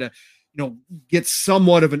and try to, get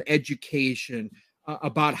somewhat of an education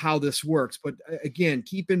about how this works. But again,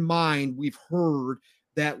 keep in mind, we've heard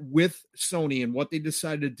that with Sony and what they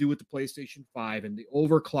decided to do with the PlayStation 5 and the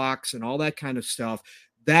overclocks and all that kind of stuff,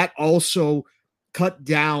 that also cut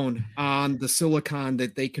down on the silicon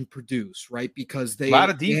that they can produce, right? Because they a lot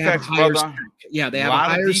of defects, brother. They have a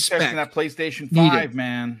higher spec in that PlayStation 5,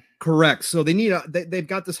 man. Correct. So they need they've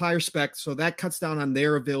got this higher spec, so that cuts down on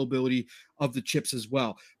their availability of the chips as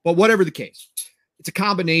well. But whatever the case, it's a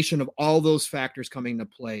combination of all those factors coming into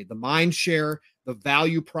play: the mind share, the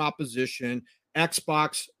value proposition,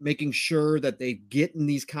 Xbox making sure that they getting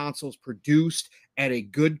these consoles produced at a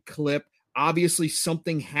good clip. Obviously,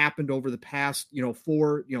 something happened over the past,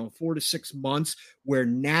 4 to 6 months where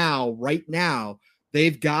right now,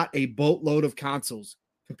 they've got a boatload of consoles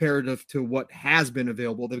comparative to what has been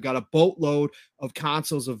available. They've got a boatload of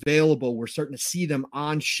consoles available. We're starting to see them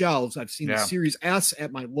on shelves. I've seen the Series S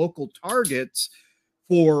at my local Targets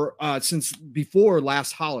for since before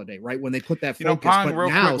last holiday, right? When they put that focus, Pong, but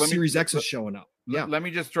now Series X is showing up. Yeah. Let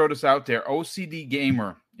me just throw this out there. OCD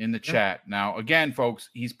Gamer in the chat. Now, again, folks,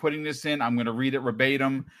 he's putting this in. I'm going to read it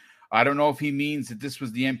verbatim. I don't know if he means that this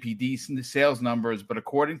was the NPD sales numbers, but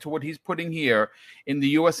according to what he's putting here, in the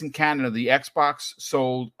US and Canada, the Xbox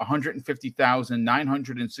sold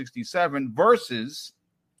 150,967 versus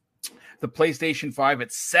the PlayStation 5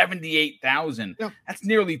 at 78,000. Yeah. That's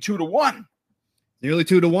nearly 2 to 1. Nearly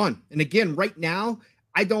 2 to 1. And again, right now,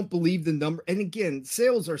 I don't believe the number. And again,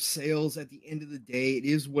 sales are sales at the end of the day. It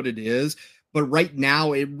is what it is. But right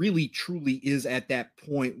now, it really, truly is at that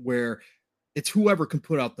point where it's whoever can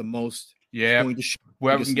put out the most. Yeah.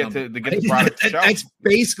 Whoever can get the product. That's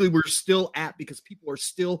basically we're still at, because people are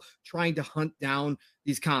still trying to hunt down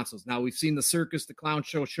these consoles. Now, we've seen the Circus, the Clown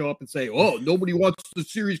Show show up and say, oh, nobody wants the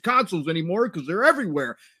series consoles anymore because they're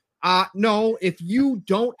everywhere. No, if you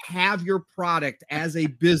don't have your product as a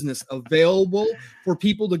business available for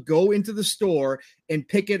people to go into the store and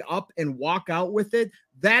pick it up and walk out with it,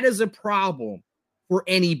 that is a problem for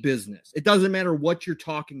any business. It doesn't matter what you're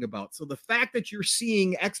talking about. So the fact that you're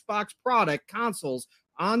seeing Xbox product consoles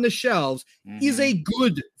on the shelves is a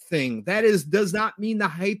good thing. That does not mean the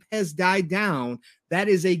hype has died down. That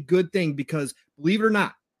is a good thing, because believe it or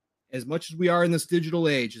not, as much as we are in this digital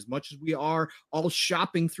age, as much as we are all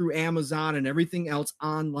shopping through Amazon and everything else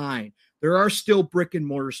online, there are still brick and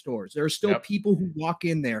mortar stores. There are still people who walk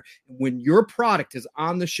in there. And when your product is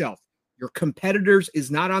on the shelf, your competitors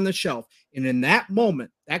is not on the shelf, and in that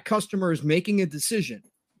moment, that customer is making a decision,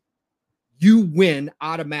 you win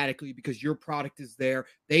automatically because your product is there.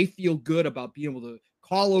 They feel good about being able to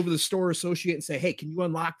call over the store associate and say, hey, can you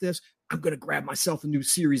unlock this? I'm going to grab myself a new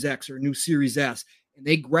Series X or a new Series S. And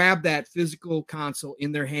they grab that physical console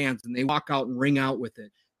in their hands and they walk out and ring out with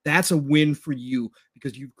it. That's a win for you,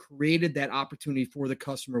 because you've created that opportunity for the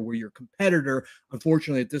customer where your competitor,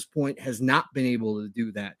 unfortunately, at this point has not been able to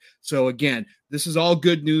do that. So again, this is all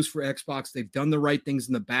good news for Xbox. They've done the right things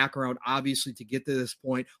in the background, obviously, to get to this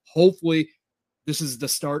point. Hopefully, this is the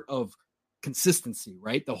start of consistency,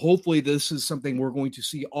 right? Hopefully, this is something we're going to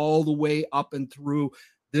see all the way up and through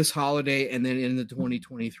this holiday and then into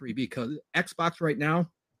 2023, because Xbox right now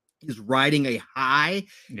is riding a high,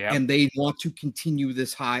 and they want to continue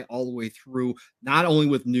this high all the way through, not only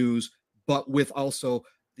with news, but with also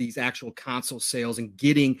these actual console sales and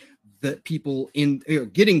getting the people in,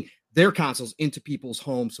 getting their consoles into people's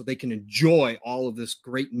homes so they can enjoy all of this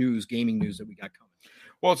great news, gaming news that we got coming.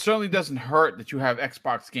 Well, it certainly doesn't hurt that you have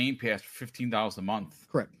Xbox Game Pass for $15 a month.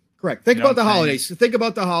 Correct. Think about the holidays. Think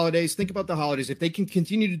about the holidays. If they can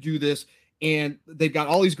continue to do this and they've got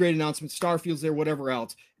all these great announcements, Starfield's there, whatever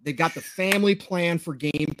else. They've got the family plan for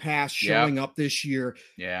Game Pass showing up this year.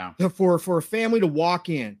 Yeah. For a family to walk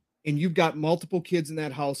in and you've got multiple kids in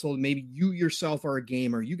that household, maybe you yourself are a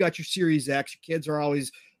gamer, you got your Series X, your kids are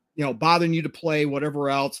always, bothering you to play, whatever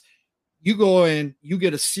else. You go in, you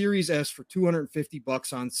get a Series S for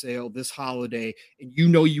 $250 on sale this holiday, and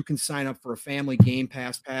you can sign up for a family Game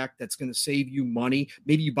Pass pack that's going to save you money.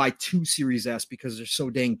 Maybe you buy 2 Series S because they're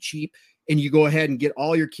so dang cheap, and you go ahead and get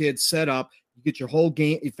all your kids set up. You get your whole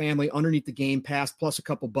family underneath the Game Pass, plus a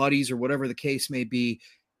couple buddies or whatever the case may be.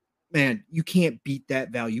 Man, you can't beat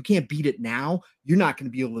that value. You can't beat it now. You're not going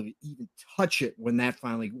to be able to even touch it when that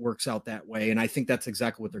finally works out that way. And I think that's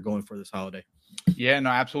exactly what they're going for this holiday. Yeah, no,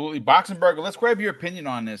 absolutely. Boxenberger, let's grab your opinion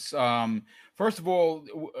on this. First of all,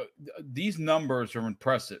 these numbers are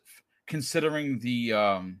impressive considering the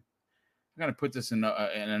I'm going to put this in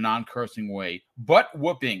a non-cursing way, butt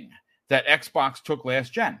whooping that Xbox took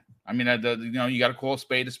last gen. I mean, you got to call a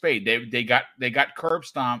spade a spade. They got curb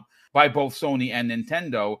stomped by both Sony and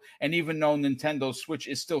Nintendo, and even though Nintendo Switch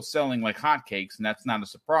is still selling like hotcakes, and that's not a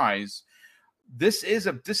surprise, this is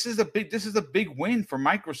a big win for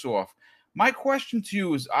Microsoft. My question to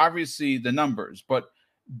you is obviously the numbers, but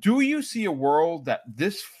do you see a world that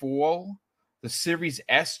this fall the Series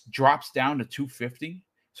S drops down to $250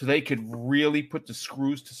 so they could really put the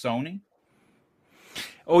screws to Sony?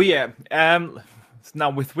 Oh yeah.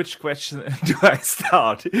 Now, with which question do I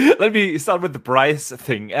start? Let me start with the price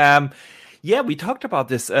thing. Yeah, we talked about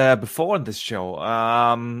this before on this show.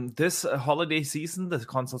 This holiday season, the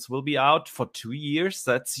consoles will be out for 2 years.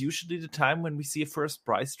 That's usually the time when we see a first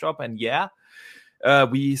price drop. And yeah,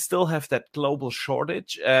 we still have that global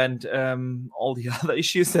shortage and all the other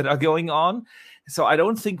issues that are going on. So I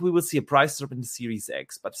don't think we will see a price drop in the Series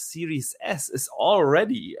X, but Series S is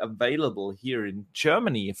already available here in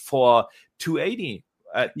Germany for $280.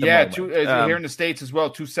 Here in the States as well,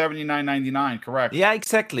 $279.99, correct? Yeah,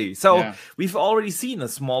 exactly. So we've already seen a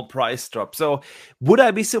small price drop. So would I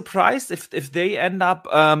be surprised if they end up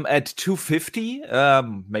at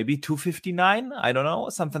 $250, maybe $259? I don't know,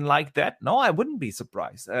 something like that. No, I wouldn't be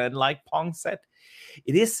surprised. And like Pong said,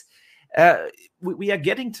 it is. We are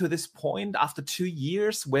getting to this point after 2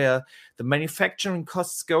 years where the manufacturing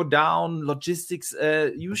costs go down, logistics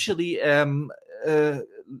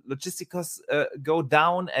costs go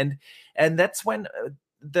down, and that's when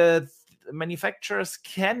the manufacturers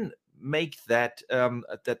can make that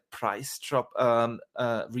price drop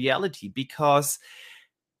reality, because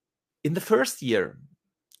in the first year,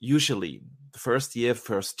 usually the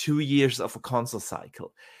first 2 years of a console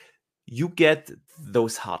cycle, you get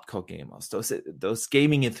those hardcore gamers, those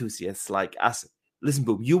gaming enthusiasts like us. Listen,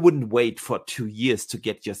 Boom, you wouldn't wait for 2 years to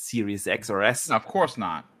get your Series X or S. Of course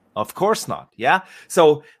not. Of course not. Yeah.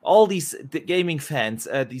 So all these gaming fans,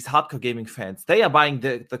 these hardcore gaming fans, they are buying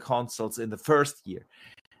the consoles in the first year.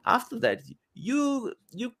 After that, you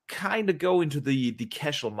kind of go into the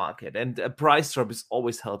casual market, and a price drop is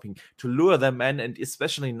always helping to lure them in. And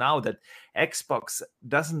especially now that Xbox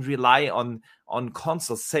doesn't rely on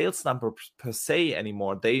console sales numbers per se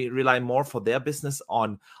anymore, they rely more for their business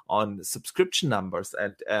on subscription numbers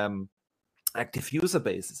and active user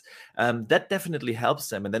bases. That definitely helps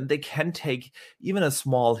them, and then they can take even a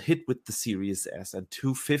small hit with the Series S, and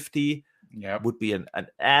 $250 would be an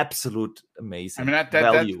absolute amazing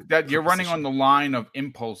value. That you're running on the line of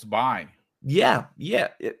impulse buy. Yeah.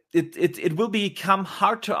 It will become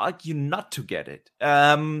hard to argue not to get it.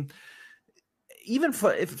 Even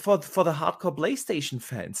for the hardcore PlayStation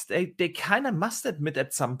fans, they kind of must admit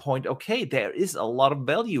at some point, okay, there is a lot of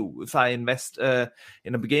value if I invest in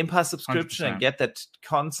a Game Pass subscription 100%. And get that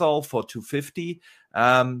console for $250.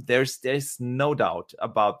 There's no doubt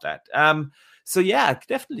about that. So yeah, I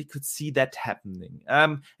definitely could see that happening.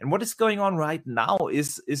 And what is going on right now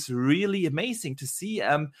is really amazing to see.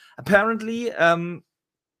 Apparently,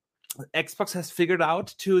 Xbox has figured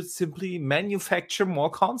out to simply manufacture more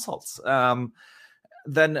consoles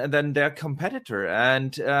than their competitor,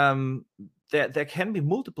 and there can be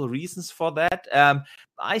multiple reasons for that.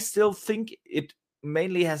 I still think it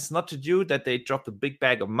mainly has not to do that they dropped a big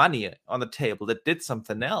bag of money on the table that did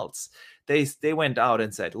something else. They went out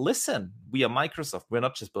and said, listen, we are Microsoft. We're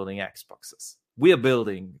not just building Xboxes. We are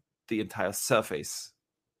building the entire Surface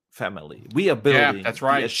family. We are building that's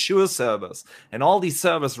right. the Azure servers, and all these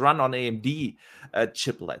servers run on AMD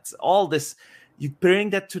chiplets. All this, you bring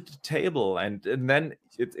that to the table, and then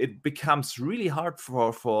it becomes really hard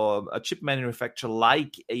for a chip manufacturer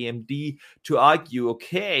like AMD to argue,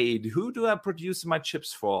 okay, who do I produce my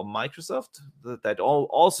chips for? Microsoft, that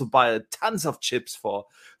also buy tons of chips for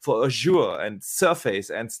Azure and Surface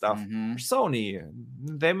and stuff. Sony,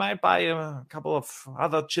 they might buy a couple of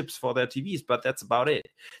other chips for their TVs, but that's about it.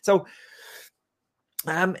 So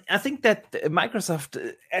I think that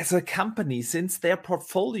Microsoft, as a company, since their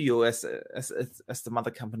portfolio as the mother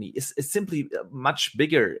company is simply much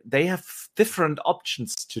bigger, they have different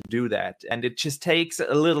options to do that, and it just takes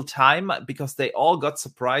a little time because they all got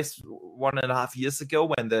surprised 1.5 years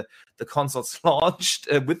ago when the consoles launched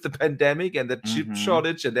with the pandemic and the chip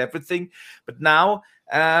shortage and everything. But now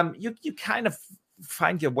you kind of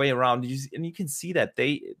find your way around, and you can see that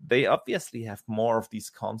they obviously have more of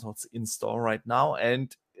these consoles in store right now,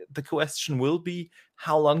 and the question will be,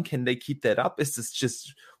 how long can they keep that up? Is this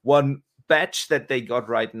just one batch that they got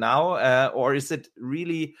right now, or is it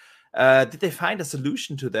really did they find a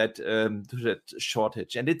solution to that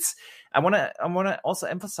shortage? And I want to also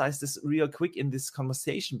emphasize this real quick in this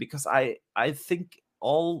conversation, because I think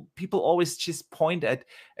all people always just point at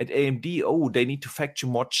AMD. Oh, they need to factor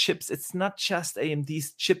more chips. It's not just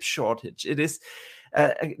AMD's chip shortage. It is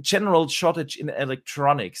a general shortage in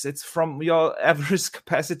electronics. It's from your average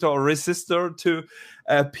capacitor or resistor to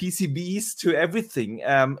PCBs to everything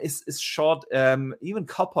is short. Even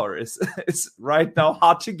copper is right now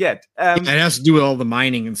hard to get. It has to do with all the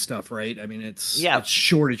mining and stuff, right? I mean, it's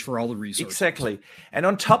shortage for all the resources. Exactly. And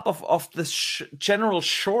on top of the general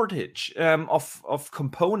shortage of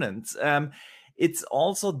components, it's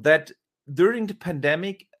also that during the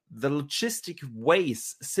pandemic, the logistic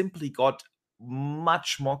ways simply got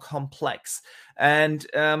much more complex, and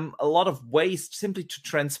a lot of ways simply to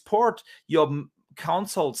transport your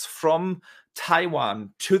consoles from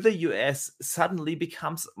Taiwan to the US suddenly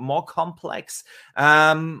becomes more complex.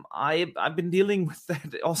 I've been dealing with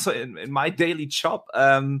that also in my daily job.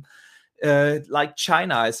 Like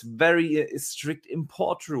China has very strict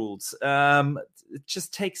import rules. It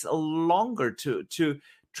just takes longer to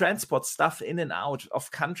transport stuff in and out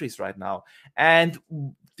of countries right now, and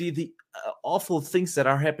the awful things that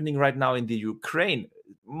are happening right now in the Ukraine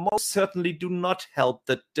most certainly do not help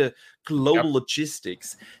the global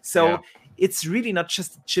logistics. So it's really not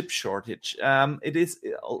just a chip shortage. It is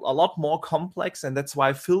a lot more complex, and that's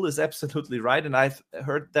why Phil is absolutely right. And I've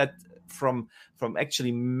heard that from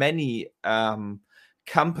actually many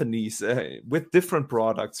companies with different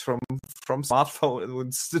products, from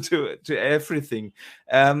smartphones to everything,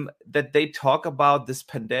 that they talk about this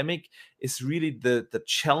pandemic is really the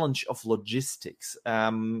challenge of logistics.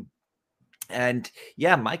 And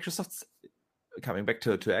Microsoft's coming back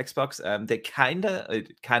to Xbox.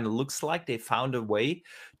 It kind of looks like they found a way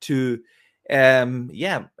to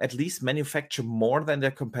at least manufacture more than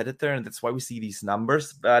their competitor, and that's why we see these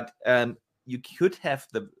numbers. But you could have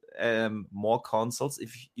the more consoles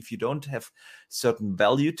if you don't have certain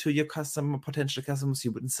value to your potential customers,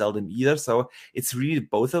 you wouldn't sell them either. So it's really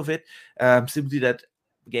both of it. Simply that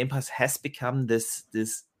Game Pass has become this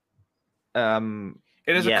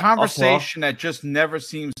it is a conversation that just never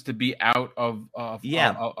seems to be out of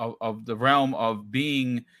the realm of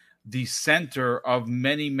being the center of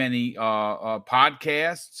many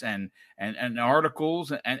podcasts and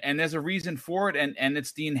articles, and there's a reason for it, and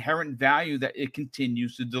it's the inherent value that it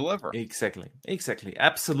continues to deliver. Exactly,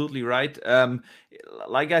 absolutely right.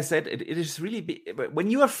 Like I said, it is really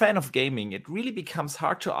when you're a fan of gaming, it really becomes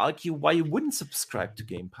hard to argue why you wouldn't subscribe to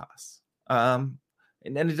Game Pass. And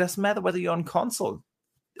it doesn't matter whether you're on console,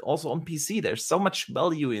 also on PC. There's so much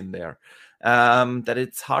value in there that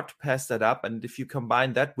it's hard to pass that up. And if you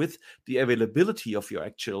combine that with the availability of your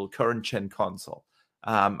actual current gen console,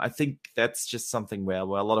 I think that's just something where a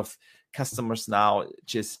lot of customers now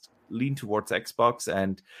just lean towards Xbox.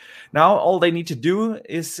 And now all they need to do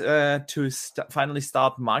is to finally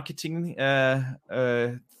start marketing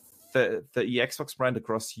the Xbox brand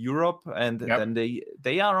across Europe, and then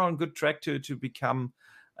they are on good track to become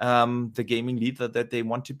the gaming leader that they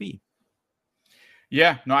want to be.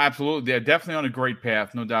 Yeah, no, absolutely. They're definitely on a great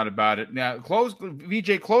path, no doubt about it. Now, close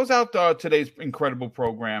out today's incredible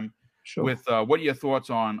program with what are your thoughts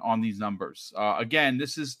on these numbers? Again,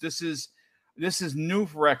 this is new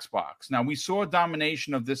for Xbox. Now, we saw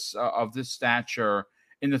domination of this stature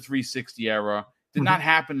in the 360 era. Did not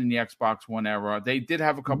happen in the Xbox One era. They did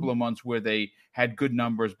have a couple of months where they had good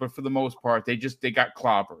numbers, but for the most part, they got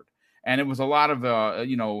clobbered, and it was a lot of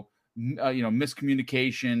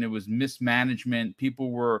miscommunication. It was mismanagement.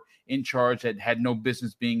 People were in charge that had no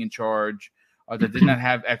business being in charge. that did not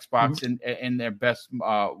have Xbox in their best,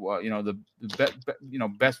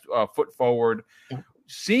 best foot forward.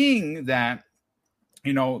 Seeing that,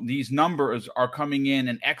 these numbers are coming in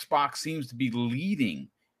and Xbox seems to be leading.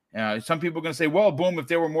 Some people are going to say, well, boom, if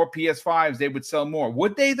there were more PS5s, they would sell more.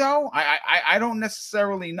 Would they, though? I don't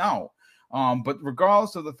necessarily know. But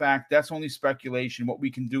regardless of the fact, that's only speculation. What we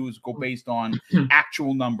can do is go based on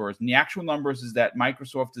actual numbers. And the actual numbers is that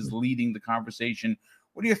Microsoft is leading the conversation.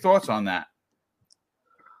 What are your thoughts on that?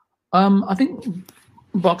 I think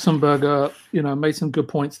Boxenberger, made some good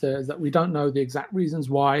points there, is that we don't know the exact reasons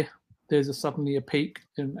why there's suddenly a peak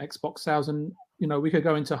in Xbox sales. And, we could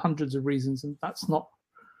go into hundreds of reasons, and that's not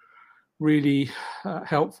really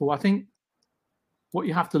helpful. I think what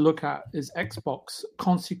you have to look at is Xbox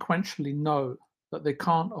consequentially know that they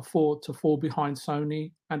can't afford to fall behind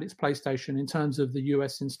Sony and its PlayStation in terms of the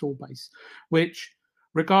US install base, which,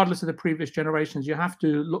 regardless of the previous generations, you have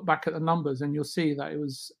to look back at the numbers and you'll see that it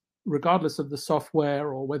was, regardless of the software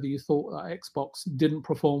or whether you thought that Xbox didn't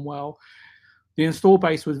perform well, the install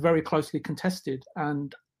base was very closely contested.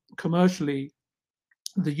 And commercially,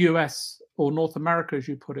 the US, or North America, as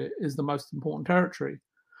you put it, is the most important territory.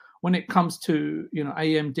 When it comes to,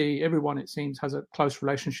 AMD, everyone, it seems, has a close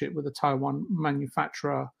relationship with the Taiwan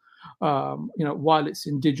manufacturer. While it's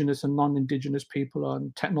indigenous and non-indigenous people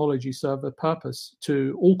and technology serve a purpose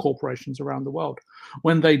to all corporations around the world.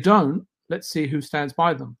 When they don't, let's see who stands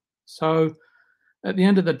by them. So at the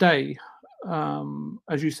end of the day,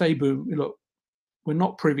 as you say, Boom, look, we're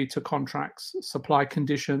not privy to contracts, supply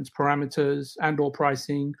conditions, parameters, and or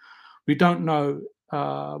pricing. We don't know.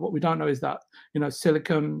 What we don't know is that,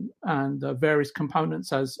 silicon and various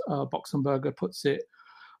components, as Boxenberger puts it,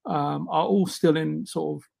 are all still in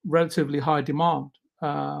sort of relatively high demand.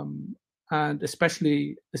 And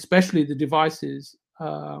especially the devices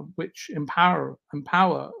which empower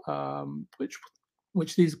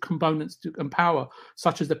which these components do empower,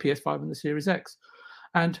 such as the PS5 and the Series X.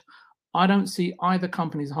 And I don't see either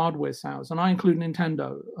company's hardware sales, and I include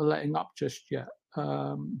Nintendo, letting up just yet.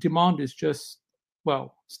 Demand is just,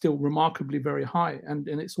 still remarkably very high. And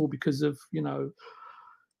it's all because of,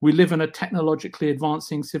 we live in a technologically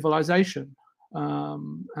advancing civilization,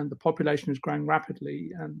 and the population is growing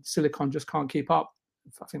rapidly, and silicon just can't keep up.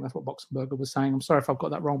 I think that's what Boxenberger was saying. I'm sorry if I've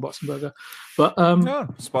got that wrong, Boxenberger. But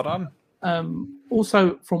no, spot on.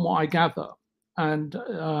 Also, from what I gather, and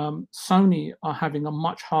Sony are having a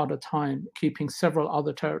much harder time keeping several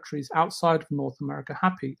other territories outside of North America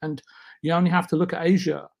happy. And you only have to look at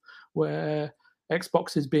Asia, where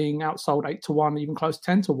Xbox is being outsold 8-1, even close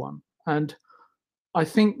 10-1. And I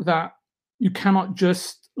think that you cannot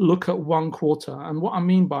just look at one quarter. And what I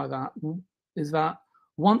mean by that is that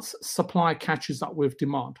once supply catches up with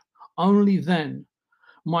demand, only then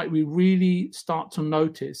might we really start to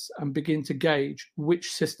notice and begin to gauge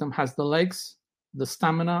which system has the legs, the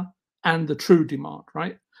stamina, and the true demand,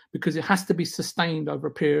 right? Because it has to be sustained over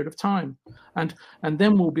a period of time. And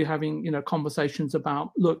then we'll be having, conversations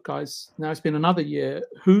about, look, guys, now it's been another year,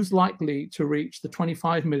 who's likely to reach the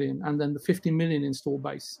 25 million and then the 50 million install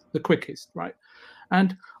base the quickest, right?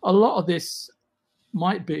 And a lot of this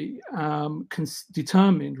might be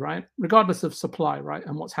determined, right, regardless of supply, right,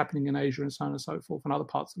 and what's happening in Asia and so on and so forth and other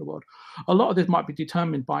parts of the world. A lot of this might be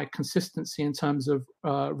determined by consistency in terms of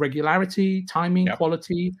regularity, timing,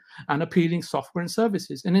 quality, and appealing software and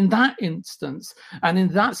services. And in that instance, and in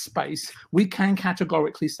that space, we can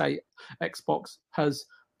categorically say Xbox has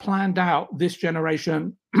planned out this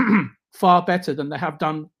generation far better than they have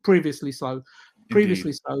done previously.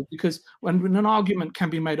 Because when an argument can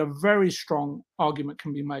be made, a very strong argument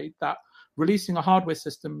can be made that releasing a hardware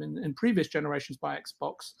system in previous generations by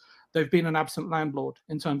Xbox, they've been an absent landlord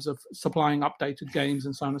in terms of supplying updated games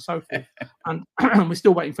and so on and so forth. And we're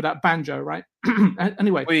still waiting for that Banjo, right?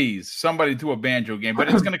 Anyway. Please, somebody do a Banjo game, but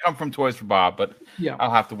it's going to come from Toys for Bob, but yeah,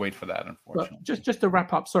 I'll have to wait for that, unfortunately. But just to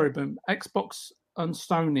wrap up, sorry, Boom, Xbox and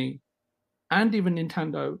Sony and even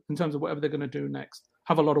Nintendo, in terms of whatever they're going to do next,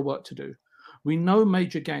 have a lot of work to do. We know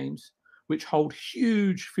major games which hold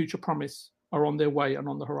huge future promise are on their way and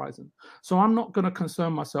on the horizon. So I'm not going to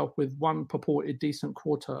concern myself with one purported decent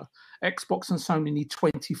quarter. Xbox and Sony need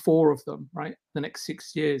 24 of them, right? The next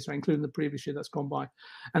 6 years, right? Including the previous year that's gone by.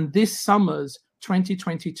 And this summer's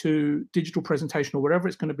 2022 digital presentation, or whatever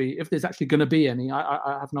it's going to be, if there's actually going to be any,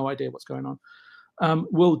 I have no idea what's going on,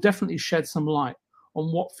 will definitely shed some light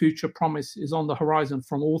on what future promise is on the horizon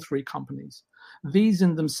from all three companies. These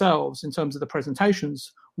in themselves, in terms of the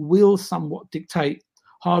presentations, will somewhat dictate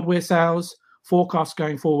hardware sales, forecasts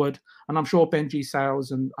going forward, and I'm sure Benji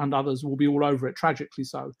sales and others will be all over it, tragically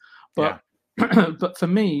so. But but for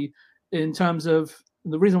me, in terms of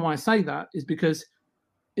And the reason why I say that is because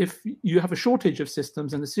if you have a shortage of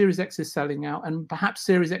systems and the Series X is selling out, and perhaps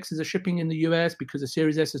Series X's are shipping in the US because the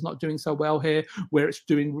Series S is not doing so well here, where it's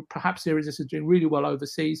doing, perhaps Series S is doing really well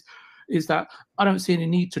overseas, is that I don't see any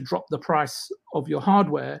need to drop the price of your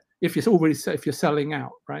hardware if you're selling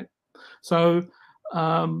out, right? So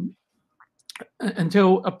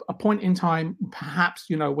until a point in time, perhaps,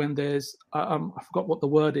 when there's, I forgot what the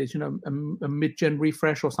word is, a mid-gen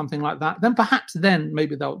refresh or something like that, then perhaps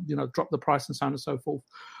maybe they'll, drop the price and so on and so forth.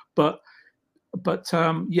 But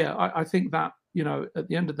I think that, at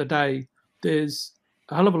the end of the day, there's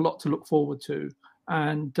a hell of a lot to look forward to.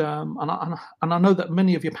 And I know that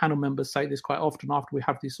many of your panel members say this quite often after we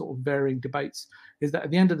have these sort of varying debates, is that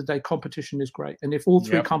at the end of the day, competition is great. And if all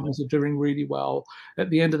three companies are doing really well, at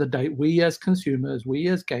the end of the day, we as consumers, we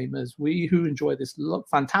as gamers, we who enjoy this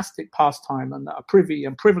fantastic pastime and are privy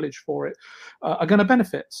and privileged for it, are going to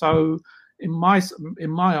benefit. So in my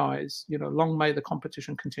eyes, long may the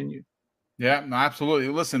competition continue. Yeah, no, absolutely.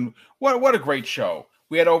 Listen, what a great show.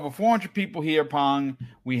 We had over 400 people here, Pong.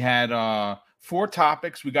 We had 4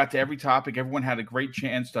 topics. We got to every topic. Everyone had a great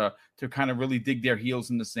chance to kind of really dig their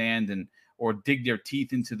heels in the sand or dig their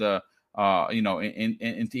teeth into the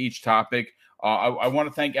into each topic. I want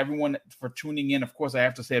to thank everyone for tuning in. Of course, I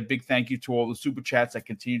have to say a big thank you to all the super chats that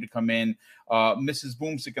continue to come in. Mrs.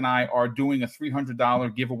 Boomstick and I are doing a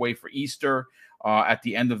 $300 giveaway for Easter at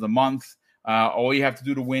the end of the month. All you have to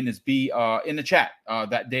do to win is be in the chat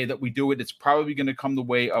that day that we do it. It's probably going to come the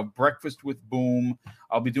way of Breakfast with Boom.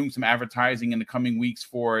 I'll be doing some advertising in the coming weeks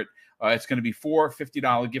for it. It's going to be 4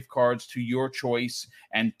 $50 gift cards to your choice,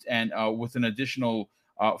 and with an additional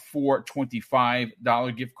 4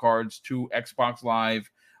 $25 gift cards to Xbox Live,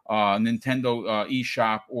 Nintendo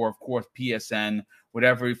eShop, or of course PSN.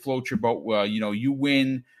 Whatever floats your boat. You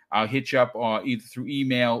win. I'll hit you up either through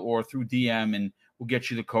email or through DM, and we'll get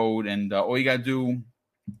you the code. And all you got to do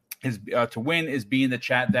is to win is be in the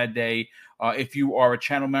chat that day. If you are a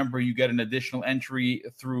channel member, you get an additional entry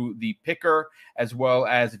through the picker, as well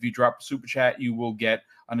as if you drop a super chat, you will get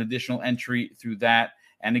an additional entry through that.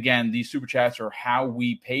 And again, these super chats are how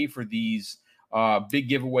we pay for these big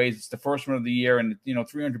giveaways. It's the first one of the year, and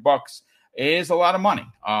 $300 is a lot of money,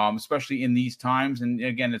 especially in these times. And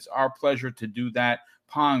again, it's our pleasure to do that.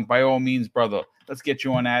 Pong, by all means, brother, let's get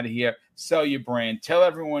you on out of here. Sell your brand. Tell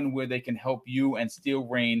everyone where they can help you and Steel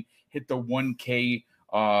Rain hit the 1K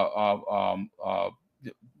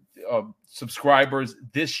subscribers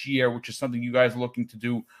this year, which is something you guys are looking to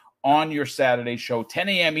do on your Saturday show, 10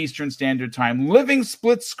 a.m. Eastern Standard Time, living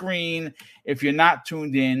split screen. If you're not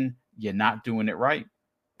tuned in, you're not doing it right.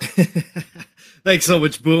 Thanks so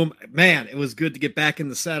much, Boom. Man, it was good to get back in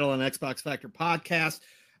the saddle on Xbox Factor podcast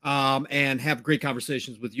and have great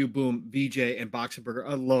conversations with you, Boom, VJ, and Boxenberger.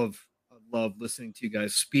 I love listening to you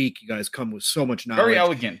guys speak. You guys come with so much knowledge. Very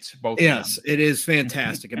elegant, both. Yes, it is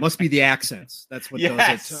fantastic. It must be the accents. That's what does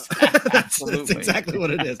it. That's exactly what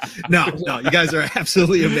it is. No, you guys are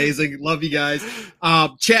absolutely amazing. Love you guys.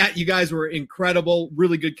 Chat, you guys were incredible.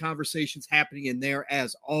 Really good conversations happening in there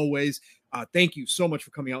as always. Thank you so much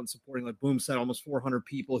for coming out and supporting. Like Boom said, almost 400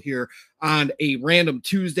 people here on a random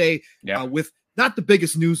Tuesday with not the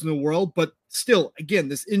biggest news in the world, but still, again,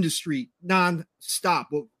 this industry nonstop.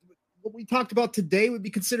 What we talked about today would be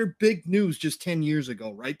considered big news just 10 years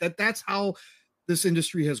ago, right? That's how this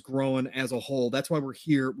industry has grown as a whole. That's why we're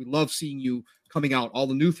here. We love seeing you coming out, all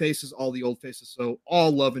the new faces, all the old faces. So all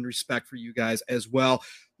love and respect for you guys as well.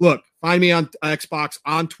 Look, find me on Xbox,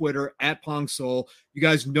 on Twitter, at PongSoul. You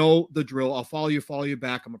guys know the drill. I'll follow you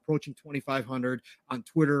back. I'm approaching 2,500 on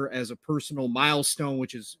Twitter as a personal milestone,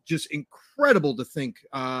 which is just incredible to think.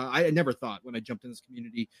 I never thought when I jumped in this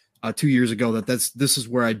community 2 years ago that this is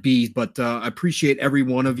where I'd be, but I appreciate every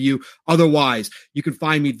one of you. Otherwise, you can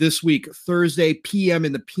find me this week, Thursday, PM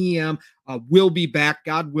in the PM. We'll be back,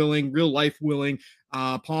 God willing, real life willing.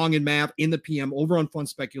 Pong and Mav in the PM over on Fun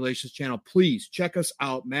Speculations channel. Please check us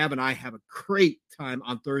out. Mav and I have a great time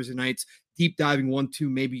on Thursday nights, deep diving 1, 2,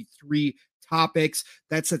 maybe 3 topics.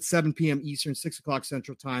 That's at 7 p.m. Eastern, 6 o'clock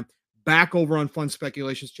Central Time. Back over on Fun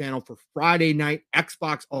Speculations channel for Friday night,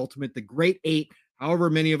 Xbox Ultimate, the Great 8, however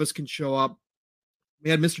many of us can show up. We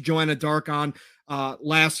had Mr. Joanna Dark on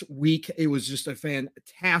last week. It was just a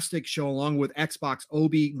fantastic show, along with Xbox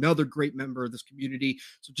Obi, another great member of this community.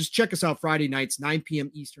 So just check us out Friday nights, 9 p.m.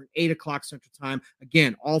 Eastern, 8 o'clock Central Time.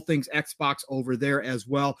 Again, all things Xbox over there as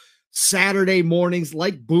well. Saturday mornings,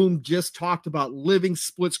 like Boom just talked about, living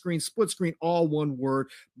split screen, all one word.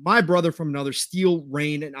 My brother from another, Steel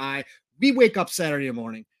Rain, and I, we wake up Saturday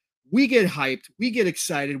morning. We get hyped. We get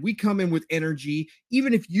excited. We come in with energy.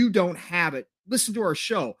 Even if you don't have it, listen to our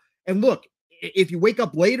show. And look, If you wake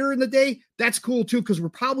up later in the day, that's cool too, because we're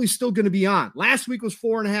probably still going to be on. Last week was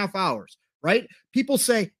 4.5 hours, right? People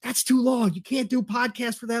say that's too long. You can't do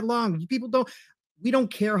podcasts for that long. We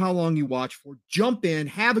don't care how long you watch for. Jump in,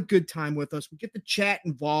 have a good time with us. We get the chat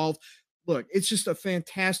involved. Look, it's just a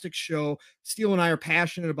fantastic show. Steele and I are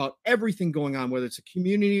passionate about everything going on, whether it's a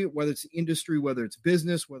community, whether it's the industry, whether it's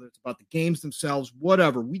business, whether it's about the games themselves,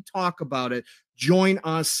 whatever. We talk about it. Join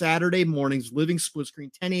us Saturday mornings, Living Split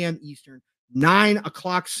Screen, 10 a.m. Eastern, 9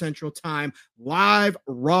 o'clock Central Time, live,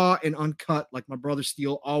 raw, and uncut, like my brother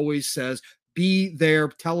Steele always says. Be there,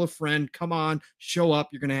 tell a friend, come on, show up.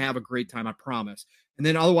 You're going to have a great time, I promise. And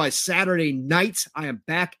then otherwise, Saturday nights, I am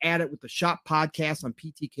back at it with the Shop Podcast on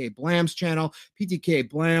PTK Blam's channel. PTK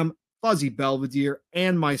Blam, Fuzzy Belvedere,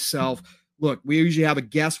 and myself. Look, we usually have a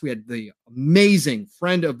guest. We had the amazing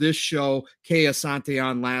friend of this show, Kay Asante,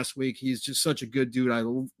 on last week. He's just such a good dude. I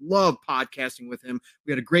love podcasting with him.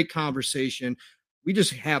 We had a great conversation. We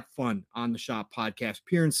just have fun on the Shop Podcast.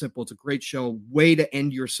 Pure and simple. It's a great show. Way to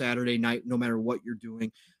end your Saturday night, no matter what you're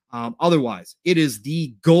doing. Otherwise, it is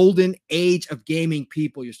the golden age of gaming,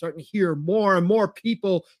 people. You're starting to hear more and more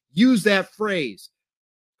people use that phrase.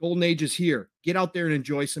 Golden age is here. Get out there and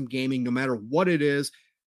enjoy some gaming, no matter what it is.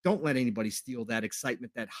 Don't let anybody steal that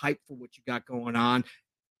excitement, that hype for what you got going on,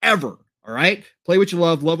 ever. All right? Play what you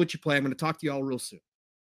love what you play. I'm going to talk to you all real soon.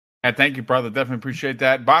 Yeah, thank you, brother. Definitely appreciate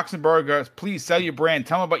that. Boxenberger, please sell your brand.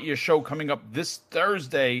 Tell them about your show coming up this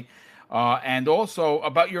Thursday. And also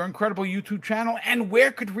about your incredible YouTube channel, and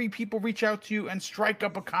where could people reach out to you and strike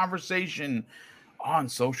up a conversation on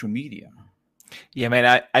social media? Yeah,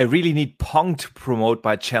 man, I really need Pong to promote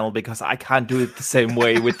my channel because I can't do it the same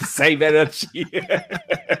way with the same energy.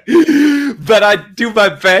 But I do my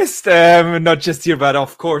best, not just here, but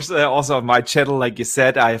of course also on my channel. Like you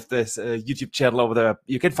said, I have this YouTube channel over there.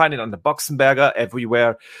 You can find it on the Boxenberger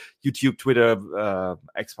everywhere. YouTube, Twitter,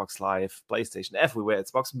 Xbox Live, PlayStation, everywhere.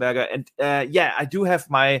 It's Boxenberger. And yeah, I do have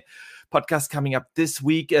my podcast coming up this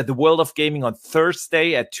week, The World of Gaming, on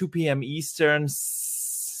Thursday at 2 p.m. Eastern,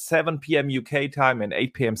 7 p.m. UK time, and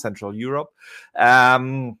 8 p.m. Central Europe.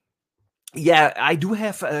 Yeah, I do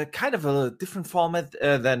have a kind of a different format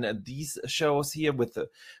than these shows here, with a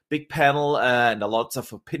big panel and a lots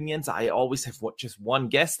of opinions. I always have just one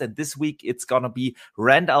guest, and this week it's gonna be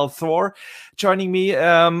Randall Thor joining me for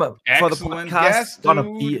the podcast. Guest, it's gonna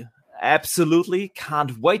be absolutely,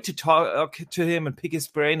 can't wait to talk to him and pick his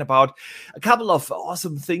brain about a couple of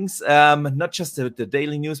awesome things. Not just the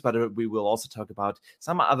daily news, but we will also talk about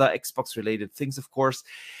some other Xbox related things, of course.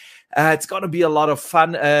 It's going to be a lot of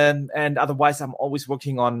fun. And otherwise, I'm always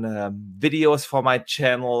working on videos for my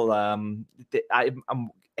channel. I'm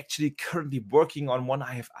actually currently working on one.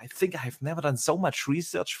 I think I have never done so much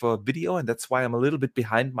research for a video, and that's why I'm a little bit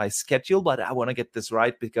behind my schedule, but I want to get this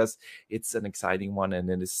right because it's an exciting one, and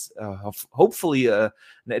it is hopefully an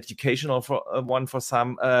educational one for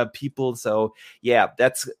some people. So yeah,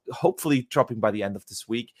 that's hopefully dropping by the end of this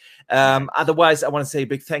week. Otherwise, I want to say a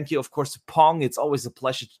big thank you, of course, to Pong. It's always a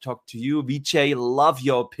pleasure to talk to you. VJ, love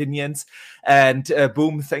your opinions. And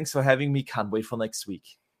Boom, thanks for having me. Can't wait for next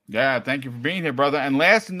week. Yeah, thank you for being here, brother. And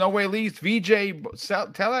last and no way least, VJ,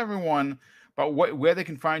 tell everyone about where they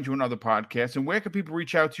can find you on other podcasts, and where can people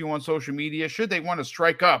reach out to you on social media should they want to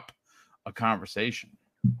strike up a conversation.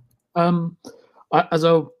 As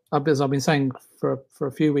I've been saying for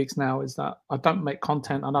a few weeks now, is that I don't make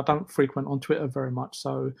content and I don't frequent on Twitter very much.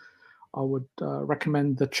 So I would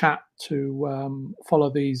recommend the chat to follow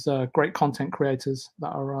these great content creators that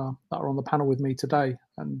are on the panel with me today.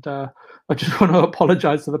 And I just want to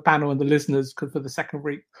apologize to the panel and the listeners, because for the second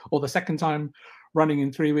week, or the second time running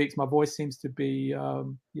in 3 weeks, my voice seems to be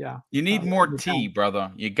You need more tea,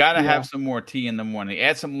 brother. You got to have some more tea in the morning.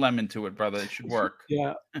 Add some lemon to it, brother. It should work.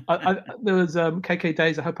 Yeah. There was KK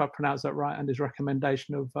Days, I hope I pronounced that right, and his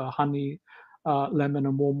recommendation of honey, lemon,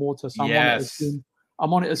 and warm water. So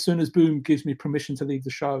I'm on it as soon as Boom gives me permission to leave the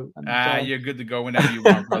show. And, you're good to go whenever you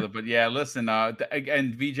want, brother. But yeah, listen,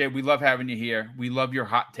 again, VJ, we love having you here. We love your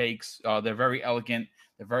hot takes. They're very elegant.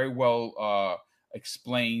 They're very well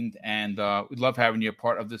explained, and we love having you a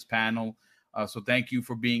part of this panel. So thank you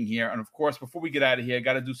for being here. And of course, before we get out of here, I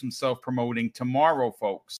got to do some self-promoting. Tomorrow,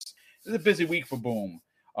 folks, this is a busy week for Boom.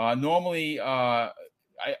 Normally, I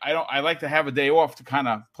like to have a day off to kind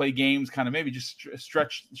of play games, kind of maybe just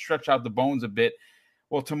stretch out the bones a bit.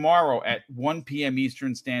 Well, tomorrow at 1 p.m.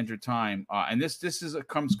 Eastern Standard Time, and this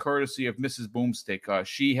comes courtesy of Mrs. Boomstick.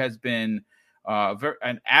 She has been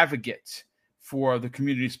an advocate for the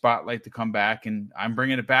Community Spotlight to come back, and I'm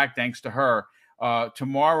bringing it back thanks to her.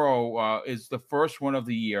 Tomorrow is the first one of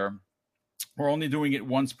the year, We're only doing it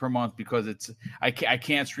once per month because I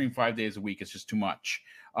can't stream 5 days a week. It's just too much.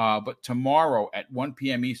 But tomorrow at 1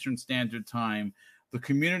 p.m. Eastern Standard Time, the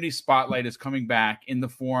Community Spotlight is coming back in the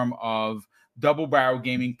form of Double Barrel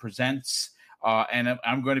Gaming Presents. And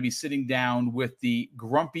I'm going to be sitting down with the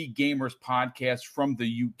Grumpy Gamers podcast from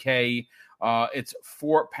the UK. It's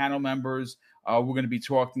 4 panel members. We're going to be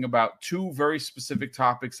talking about 2 very specific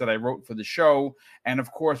topics that I wrote for the show. And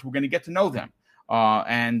of course, we're going to get to know them.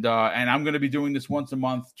 And I'm going to be doing this once a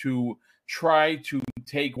month to try to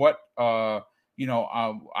take what I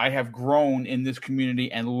have grown in this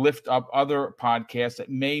community and lift up other podcasts that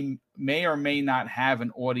may or may not have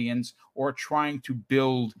an audience or trying to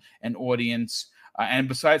build an audience. And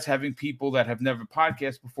besides having people that have never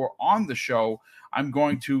podcasted before on the show, I'm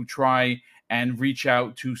going to try and reach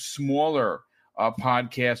out to smaller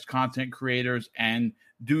podcast content creators and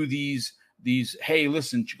do these. Hey,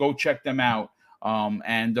 listen, go check them out.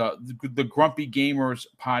 The Grumpy Gamers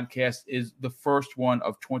podcast is the first one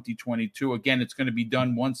of 2022. Again, it's going to be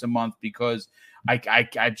done once a month because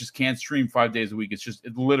I just can't stream 5 days a week. It's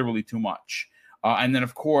literally too much. And then,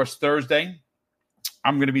 of course, Thursday,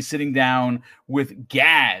 I'm going to be sitting down with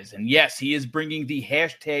Gaz. And yes, he is bringing the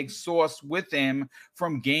hashtag sauce with him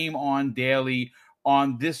from Game On Daily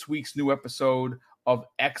on this week's new episode of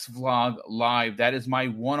X-Vlog Live. That is my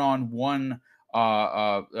one-on-one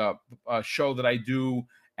show that I do.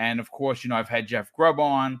 And of course, I've had Jeff Grubb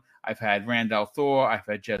on, I've had Randall Thor, I've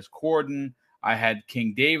had Jez Corden, I had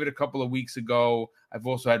King David a couple of weeks ago. I've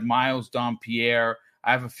also had Miles Dompierre.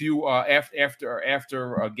 I have a few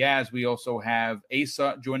after Gaz. We also have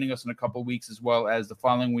Asa joining us in a couple of weeks, as well as the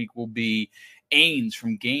following week will be Ains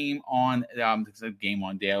from Game On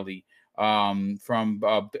Daily. I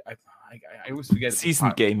always forget.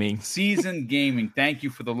 Season Gaming. Thank you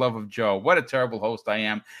for the love of Joe. What a terrible host I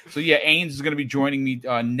am. So yeah, Ains is going to be joining me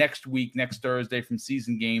next Thursday from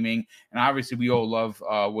Season Gaming. And obviously we all love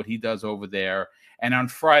what he does over there. And on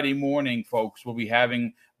Friday morning, folks, we'll be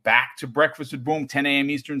having Back to Breakfast with Boom, 10 a.m.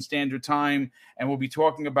 Eastern Standard Time. And we'll be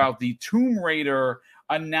talking about the Tomb Raider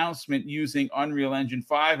announcement using Unreal Engine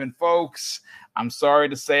 5. And folks, I'm sorry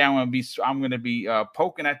to say I'm going to be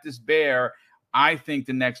poking at this bear. I think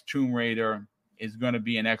the next Tomb Raider is going to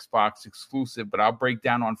be an Xbox exclusive, but I'll break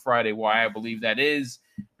down on Friday why I believe that is.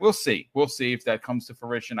 We'll see. We'll see if that comes to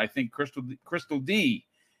fruition. I think Crystal D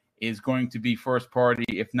is going to be first party,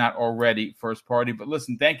 if not already first party. But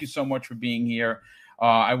listen, thank you so much for being here.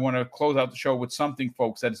 I want to close out the show with something,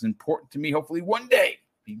 folks, that is important to me. Hopefully one day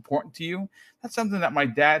be important to you. That's something that my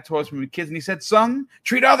dad taught us when we were kids. And he said, son,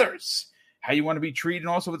 treat others how you want to be treated. And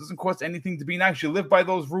also, it doesn't cost anything to be nice. You live by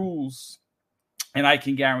those rules. And I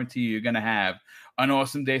can guarantee you're going to have an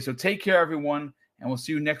awesome day. So take care, everyone. And we'll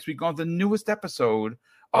see you next week on the newest episode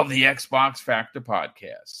of the Xbox Factor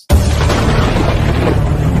Podcast.